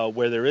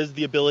 where there is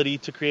the ability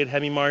to create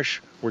hemi-marsh,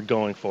 we're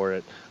going for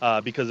it.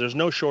 Because there's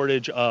no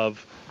shortage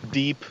of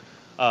deep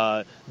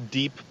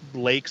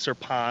lakes or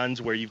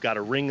ponds where you've got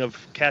a ring of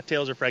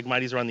cattails or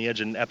Phragmites around the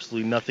edge and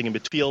absolutely nothing in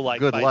between. Feel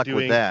like good by luck doing,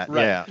 with that.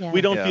 Right. Yeah.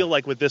 We don't feel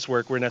like with this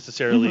work we're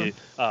necessarily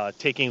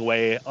taking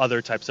away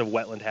other types of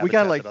wetland habitats. We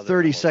got like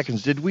 30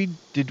 seconds. Did we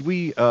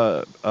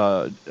give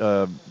a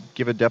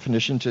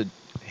definition to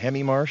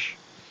hemi-marsh?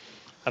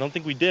 I don't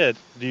think we did.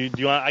 Do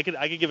you want? I could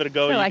give it a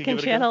go. So I can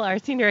channel our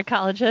senior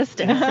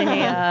ecologist and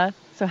say,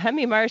 so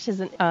hemi-marsh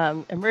is an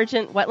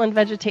emergent wetland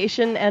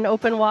vegetation and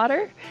open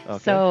water.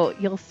 Okay. So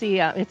you'll see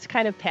it's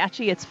kind of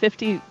patchy. It's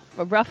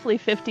roughly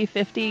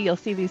 50-50. You'll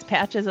see these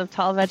patches of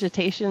tall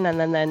vegetation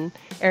and then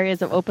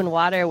areas of open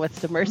water with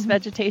submerged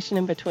vegetation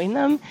in between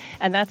them.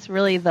 And that's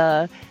really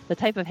the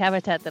type of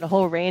habitat that a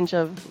whole range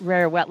of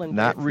rare wetland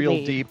Not birds real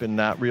need. deep and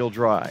not real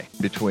dry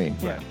between.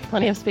 Yeah.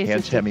 Plenty of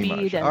spaces to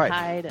feed and All right.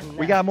 hide. And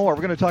we got more.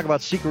 We're going to talk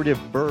about secretive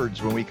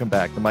birds when we come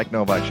back. The Mike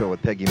Novak Show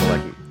with Peggy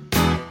Malecki.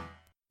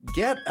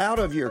 Get out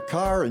of your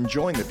car and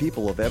join the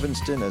people of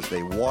Evanston as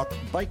they walk,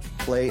 bike,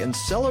 play, and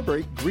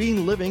celebrate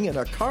green living in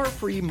a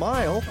car-free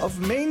mile of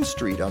Main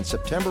Street on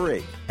September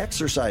 8th.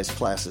 Exercise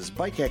classes,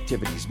 bike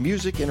activities,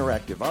 music,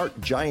 interactive art,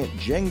 giant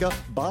Jenga,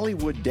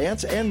 Bollywood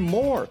dance, and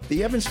more.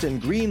 The Evanston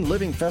Green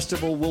Living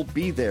Festival will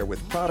be there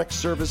with products,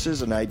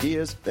 services, and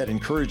ideas that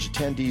encourage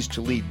attendees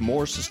to lead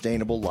more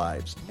sustainable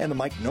lives. And the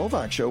Mike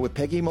Novak Show with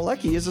Peggy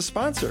Malecki is a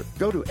sponsor.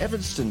 Go to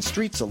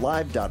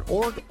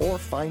evanstonstreetsalive.org or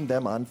find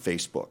them on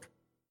Facebook.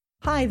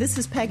 Hi, this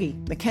is Peggy.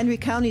 McHenry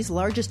County's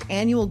largest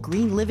annual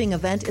Green Living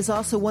event is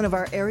also one of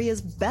our area's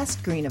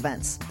best green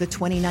events. The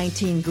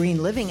 2019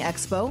 Green Living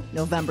Expo,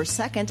 November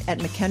 2nd at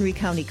McHenry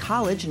County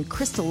College in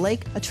Crystal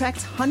Lake,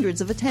 attracts hundreds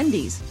of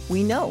attendees.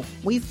 We know,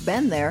 we've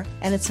been there,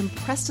 and it's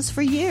impressed us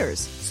for years.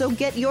 So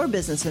get your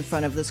business in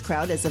front of this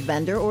crowd as a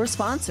vendor or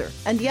sponsor.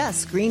 And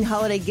yes, green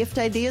holiday gift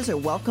ideas are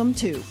welcome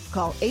too.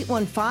 Call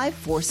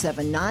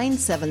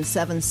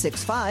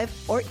 815-479-7765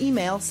 or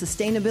email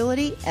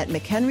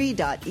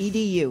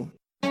sustainability@mchenry.edu.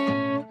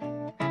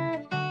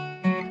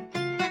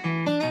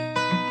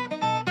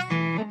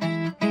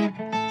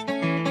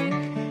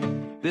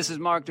 This is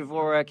Mark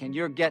Dvorak, and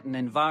you're getting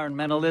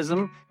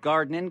environmentalism,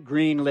 gardening,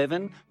 green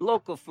living,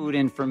 local food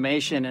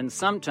information, and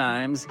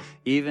sometimes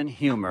even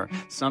humor.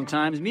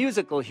 Sometimes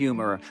musical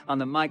humor on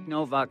The Mike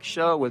Novak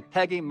Show with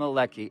Peggy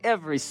Malecki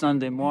every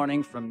Sunday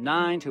morning from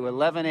 9 to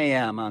 11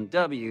 a.m. on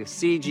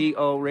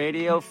WCGO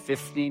Radio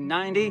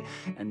 1590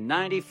 and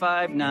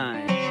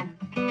 95.9.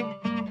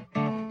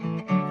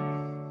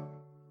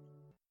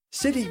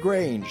 City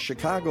Grange,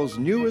 Chicago's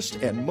newest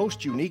and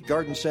most unique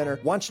garden center,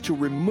 wants to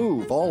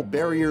remove all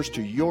barriers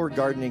to your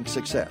gardening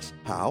success.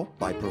 How?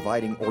 By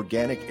providing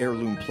organic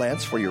heirloom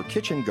plants for your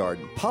kitchen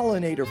garden,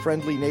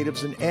 pollinator-friendly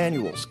natives and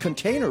annuals,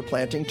 container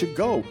planting to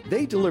go.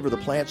 They deliver the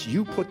plants,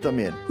 you put them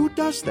in. Who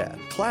does that?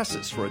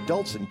 Classes for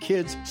adults and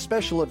kids,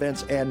 special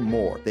events, and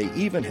more. They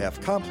even have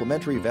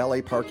complimentary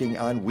valet parking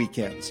on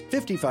weekends.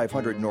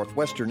 5500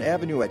 Northwestern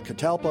Avenue at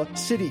Catalpa,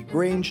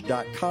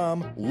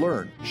 citygrange.com.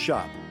 Learn,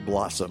 shop,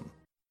 blossom.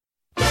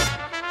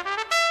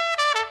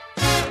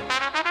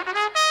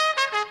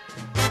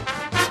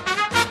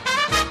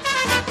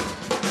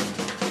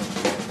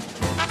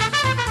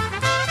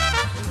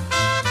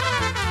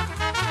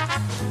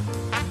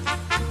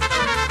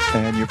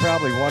 And you're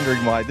probably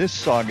wondering why this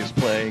song is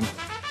playing.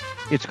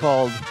 It's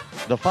called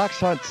The Fox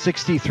Hunt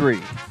 63,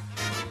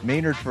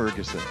 Maynard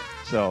Ferguson.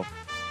 So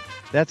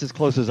that's as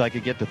close as I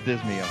could get to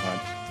Thismia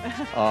Hunt.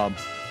 I'm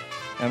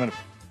going to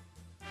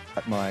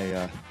put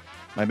my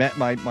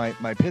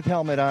pith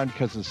helmet on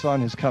because the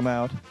sun has come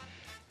out,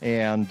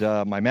 and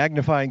my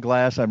magnifying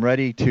glass. I'm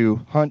ready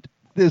to hunt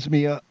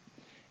Thismia.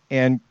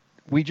 And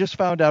we just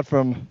found out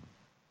from,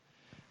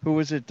 who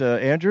was it,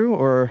 Andrew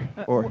or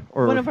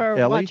one of our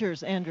Ellie?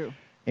 watchers, Andrew.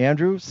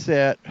 Andrew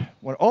said,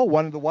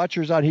 one of the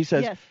watchers on, he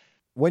says, yes.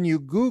 When you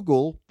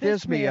Google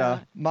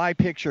Thismia, my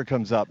picture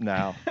comes up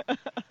now.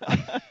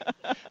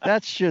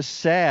 That's just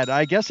sad.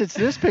 I guess it's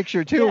this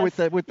picture too, yes.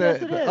 with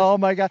the oh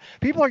my God,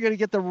 people are going to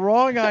get the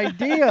wrong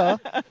idea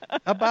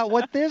about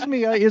what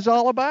Thismia is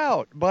all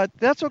about. But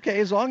that's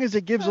okay, as long as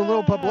it gives a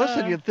little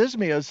publicity of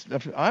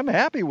Thismia. I'm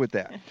happy with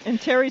that. And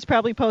Terry's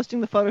probably posting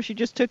the photo she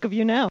just took of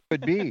you now.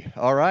 Could be.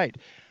 All right.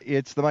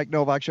 It's the Mike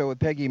Novak Show with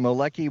Peggy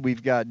Malecki.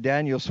 We've got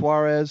Daniel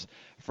Suarez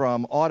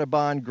from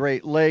Audubon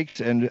Great Lakes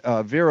and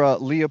Vera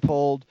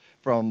Leopold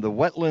from the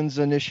Wetlands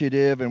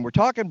Initiative, and we're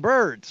talking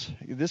birds.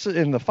 This is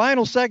in the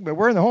final segment.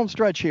 We're in the home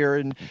stretch here,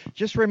 and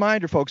just a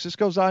reminder, folks, this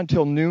goes on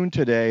until noon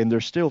today, and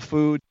there's still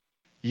food.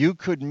 You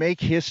could make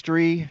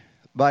history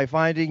by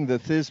finding the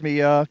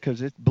Thismia,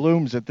 because it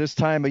blooms at this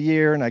time of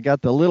year, and I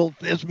got the little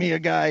Thismia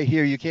guy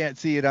here. You can't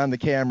see it on the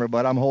camera,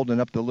 but I'm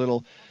holding up the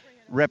little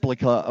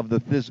replica of the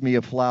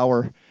Thismia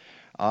flower.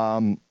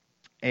 And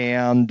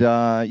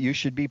you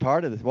should be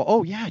part of this. Well,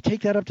 oh, yeah,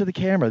 take that up to the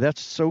camera.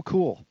 That's so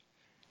cool.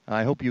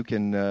 I hope you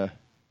can,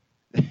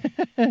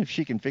 if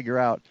she can figure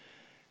out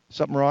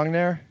something wrong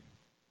there.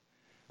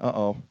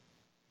 Uh-oh.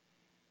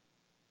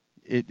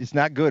 It's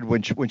not good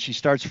when she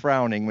starts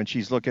frowning when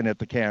she's looking at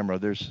the camera.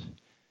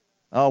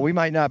 We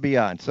might not be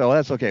on, so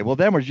that's okay. Well,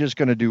 then we're just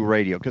going to do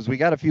radio because we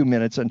got a few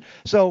minutes. And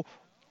so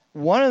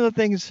one of the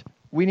things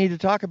we need to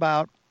talk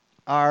about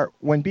are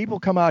when people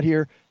come out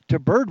here to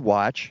bird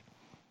watch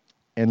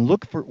and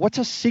look for, what's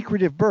a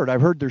secretive bird?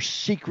 I've heard there's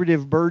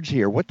secretive birds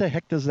here. What the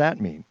heck does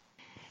that mean?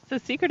 So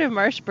secretive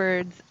marsh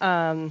birds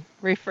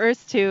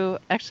refers to,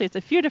 actually it's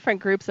a few different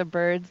groups of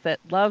birds that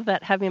love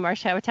that heavy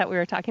marsh habitat we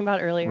were talking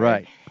about earlier.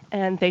 Right.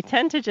 And they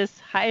tend to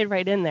just hide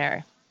right in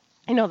there.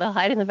 They'll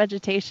hide in the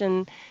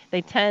vegetation.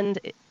 They tend,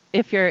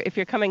 if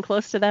you're coming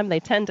close to them,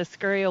 they tend to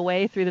scurry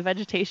away through the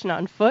vegetation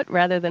on foot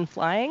rather than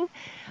flying.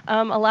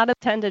 A lot of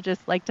them tend to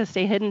just like to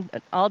stay hidden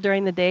all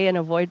during the day and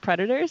avoid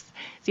predators.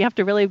 So you have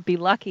to really be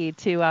lucky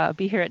to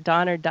be here at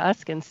dawn or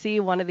dusk and see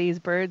one of these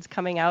birds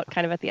coming out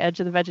kind of at the edge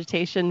of the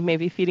vegetation,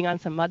 maybe feeding on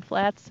some mud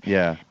flats.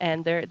 Yeah.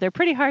 And they're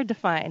pretty hard to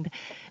find.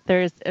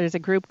 There's a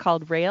group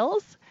called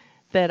rails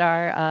that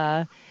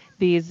are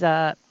these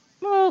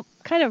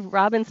kind of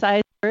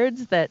robin-sized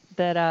birds that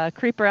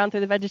creep around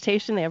through the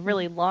vegetation. They have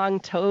really long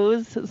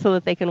toes so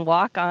that they can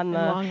walk on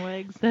long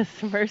legs. The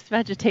submerged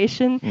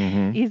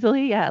vegetation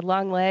easily. Yeah,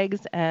 long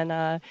legs,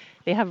 and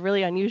they have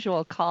really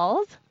unusual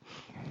calls.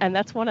 And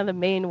that's one of the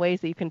main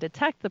ways that you can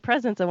detect the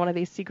presence of one of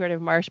these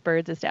secretive marsh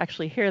birds is to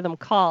actually hear them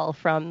call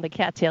from the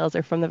cattails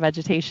or from the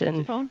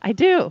vegetation. I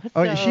do.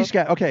 Oh, So- she's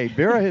got, okay,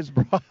 Vera has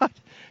brought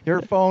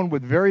her phone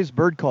with various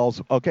bird calls.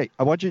 Okay,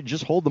 I want you to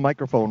just hold the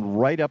microphone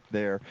right up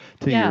there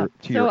to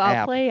your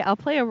app. I'll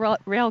play a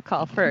rail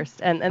call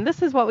first. And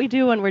this is what we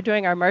do when we're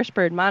doing our marsh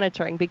bird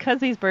monitoring. Because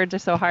these birds are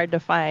so hard to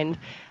find,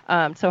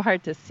 so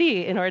hard to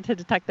see, in order to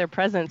detect their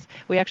presence,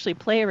 we actually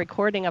play a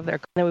recording of their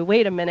call. Then we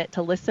wait a minute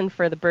to listen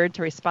for the bird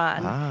to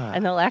respond.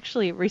 And they'll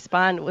actually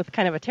respond with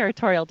kind of a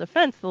territorial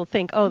defense. They'll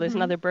think, oh, there's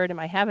another bird in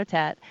my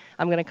habitat.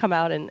 I'm going to come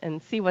out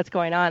and see what's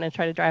going on and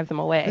try to drive them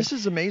away. This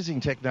is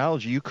amazing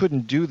technology. You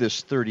couldn't do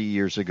this 30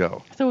 years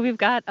ago. So we've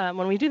got,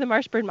 when we do the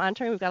marsh bird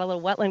monitoring, we've got a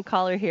little wetland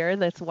caller here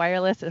that's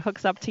wireless. It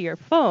hooks up to your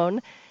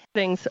phone.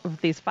 Things of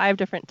these 5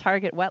 different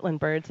target wetland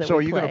birds that we play. So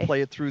are you going to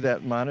play it through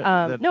that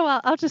monitor? No,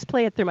 I'll just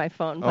play it through my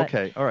phone. But,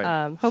 okay, all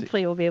right.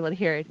 Hopefully you'll be able to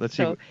hear it. Let's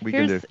see what we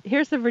can do.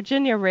 Here's the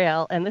Virginia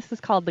rail, and this is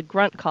called the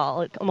grunt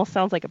call. It almost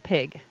sounds like a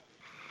pig.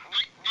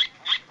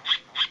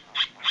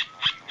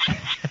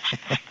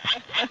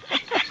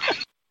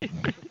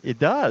 It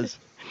does.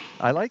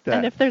 I like that.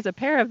 And if there's a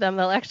pair of them,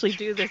 they'll actually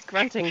do this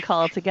grunting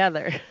call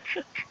together.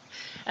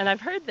 And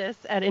I've heard this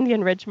at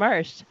Indian Ridge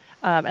Marsh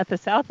at the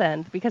south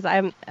end, because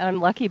I'm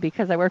lucky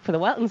because I work for the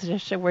Wetlands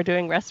District. We're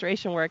doing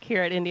restoration work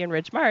here at Indian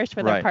Ridge Marsh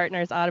with our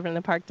partners Audubon and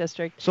the Park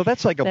District. So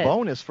that's like a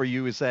bonus for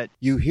you, is that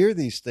you hear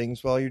these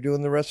things while you're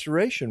doing the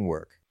restoration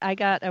work. I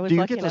was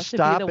lucky enough to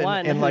be the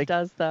one who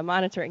does the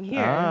monitoring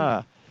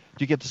here.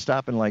 Do you get to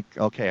stop and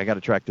okay, I got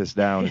to track this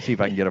down and see if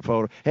I can get a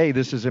photo. Hey,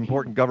 this is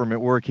important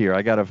government work here.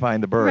 I got to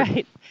find the bird.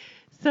 Right.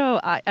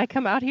 So I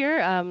come out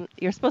here.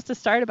 You're supposed to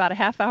start about a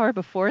half hour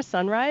before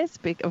sunrise,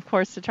 of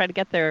course, to try to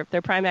get their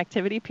prime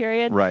activity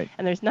period. Right.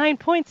 And there's 9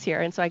 points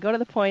here. And so I go to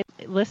the point,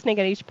 listening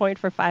at each point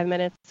for 5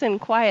 minutes, listen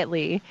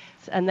quietly,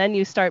 and then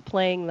you start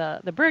playing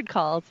the bird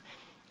calls.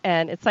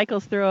 And it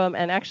cycles through them.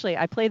 And actually,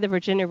 I played the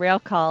Virginia rail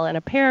call, and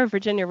a pair of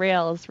Virginia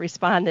rails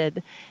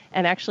responded.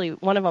 And actually,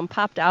 one of them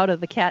popped out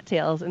of the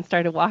cattails and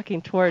started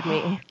walking toward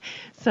me.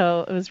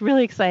 So it was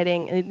really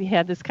exciting. And he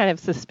had this kind of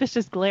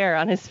suspicious glare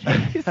on his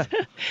face.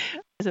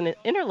 As an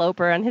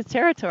interloper on his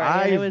territory.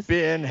 I've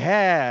been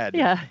had.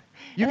 Yeah.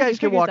 You guys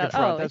can walk in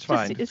front. That's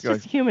fine. It's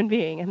just a human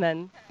being. And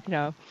then,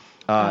 then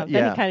he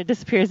kind of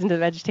disappears into the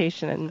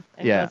vegetation and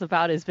goes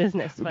about his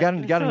business. You got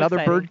another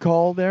exciting. bird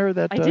call there?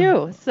 That I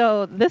do.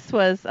 So this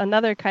was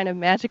another kind of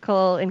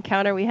magical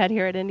encounter we had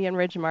here at Indian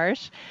Ridge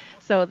Marsh.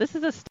 So this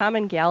is a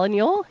common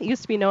gallinule. It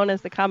used to be known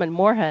as the common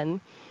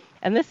moorhen.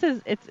 And this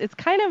is, it's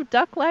kind of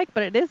duck-like,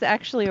 but it is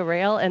actually a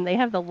rail, and they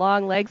have the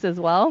long legs as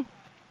well.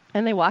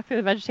 And they walk through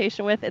the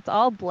vegetation with. It's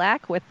all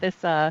black with this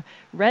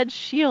red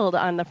shield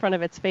on the front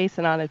of its face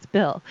and on its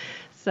bill.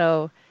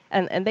 So,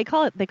 and they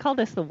call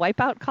this the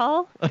wipeout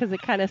call, because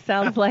it kind of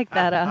sounds like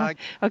that.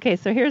 Okay,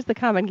 so here's the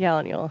common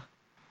gallinule.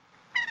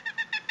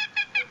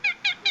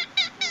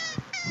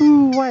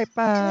 Ooh,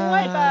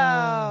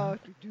 wipeout. Wipeout.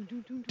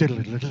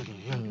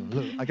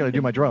 I got to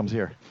do my drums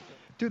here.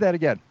 Do that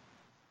again.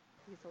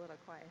 He's a little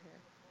quiet here.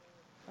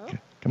 Oh.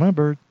 Come on,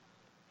 bird.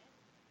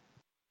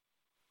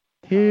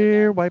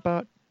 Here,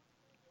 wipeout.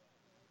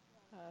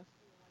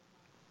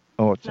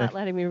 Oh, it's not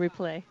letting me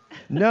replay.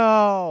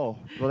 No.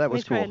 Well, that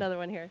was cool. Let me try another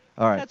one here.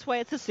 All right. That's why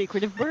it's a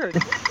secretive bird.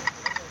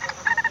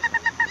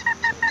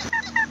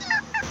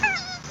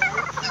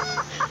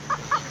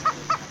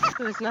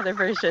 There's another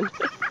version.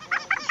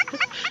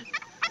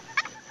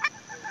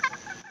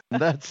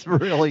 That's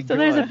really good. So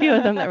there's a few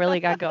of them that really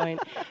got going.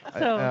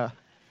 So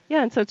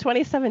yeah, and so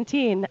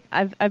 2017,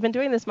 I've been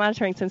doing this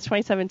monitoring since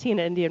 2017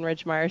 at Indian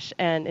Ridge Marsh,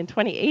 and in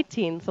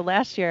 2018, so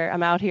last year,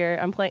 I'm out here,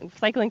 I'm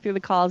cycling through the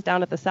calls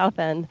down at the south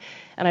end,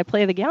 and I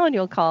play the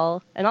gallinule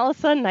call, and all of a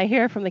sudden I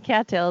hear from the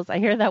cattails, I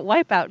hear that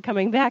wipeout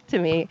coming back to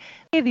me.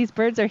 Hey, these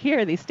birds are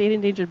here. These state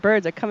endangered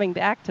birds are coming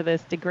back to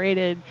this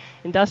degraded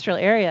industrial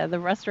area. The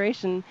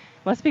restoration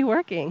must be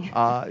working.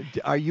 Are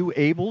you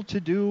able to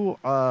do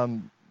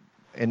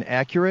an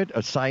accurate,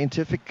 a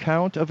scientific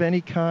count of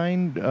any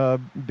kind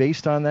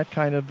based on that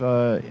kind of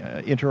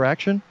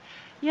interaction?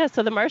 Yeah,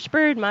 so the marsh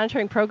bird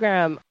monitoring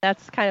program,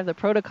 that's kind of the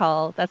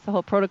protocol. That's the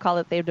whole protocol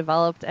that they've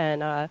developed,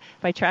 and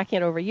by tracking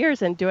it over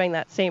years and doing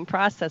that same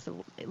process,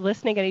 of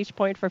listening at each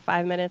point for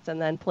 5 minutes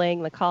and then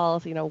playing the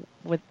calls,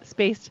 with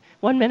spaced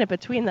 1 minute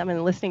between them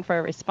and listening for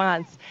a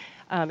response,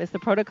 is the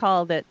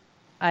protocol that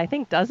I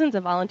think dozens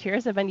of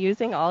volunteers have been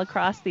using all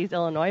across these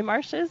Illinois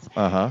marshes.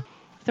 Uh-huh.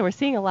 So we're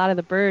seeing a lot of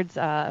the birds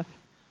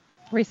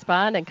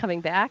respond and coming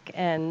back,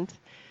 and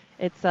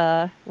it's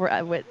I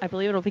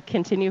believe it'll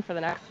continue for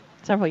the next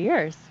several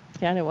years.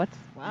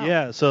 Wow.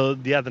 Yeah, so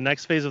the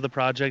next phase of the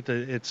project,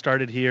 it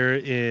started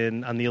here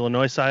on the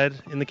Illinois side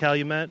in the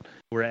Calumet.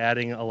 We're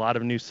adding a lot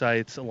of new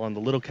sites along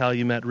the Little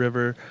Calumet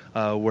River,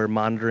 where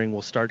monitoring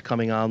will start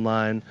coming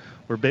online.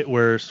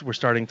 We're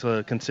starting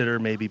to consider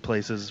maybe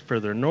places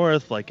further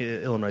north, like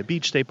Illinois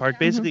Beach State Park,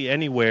 basically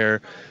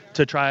anywhere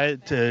to try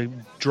to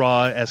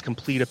draw as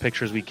complete a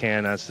picture as we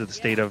can as to the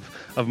state of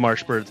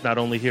marsh birds, not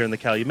only here in the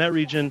Calumet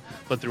region,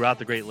 but throughout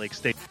the Great Lakes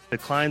state. The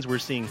declines we're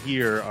seeing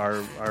here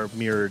are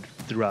mirrored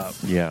throughout.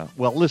 Yeah.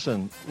 Well,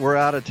 listen, we're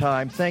out of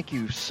time. Thank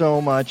you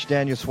so much,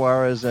 Daniel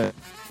Suarez and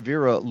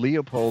Vera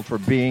Leopold, for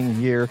being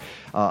here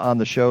on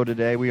the show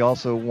today. We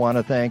also want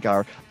to thank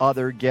our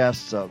other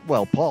guests,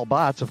 Paul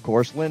Botts, of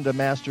course, Linda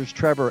Masters,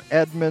 Trevor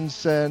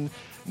Edmondson,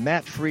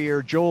 Matt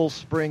Freer, Joel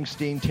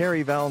Springsteen,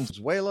 Terry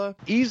Valenzuela,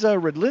 Isa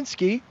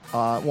Rydlinski.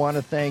 Want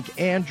to thank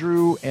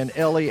Andrew and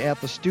Ellie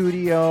at the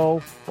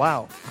studio.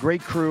 Wow,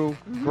 great crew,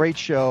 great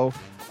show,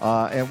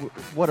 and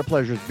what a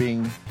pleasure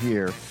being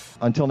here.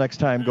 Until next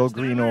time, go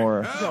green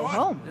or go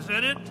home. Is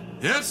that it?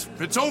 Yes,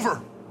 it's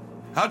over.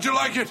 How'd you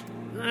like it?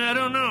 I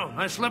don't know.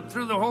 I slept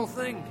through the whole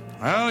thing.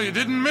 Well, you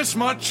didn't miss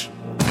much.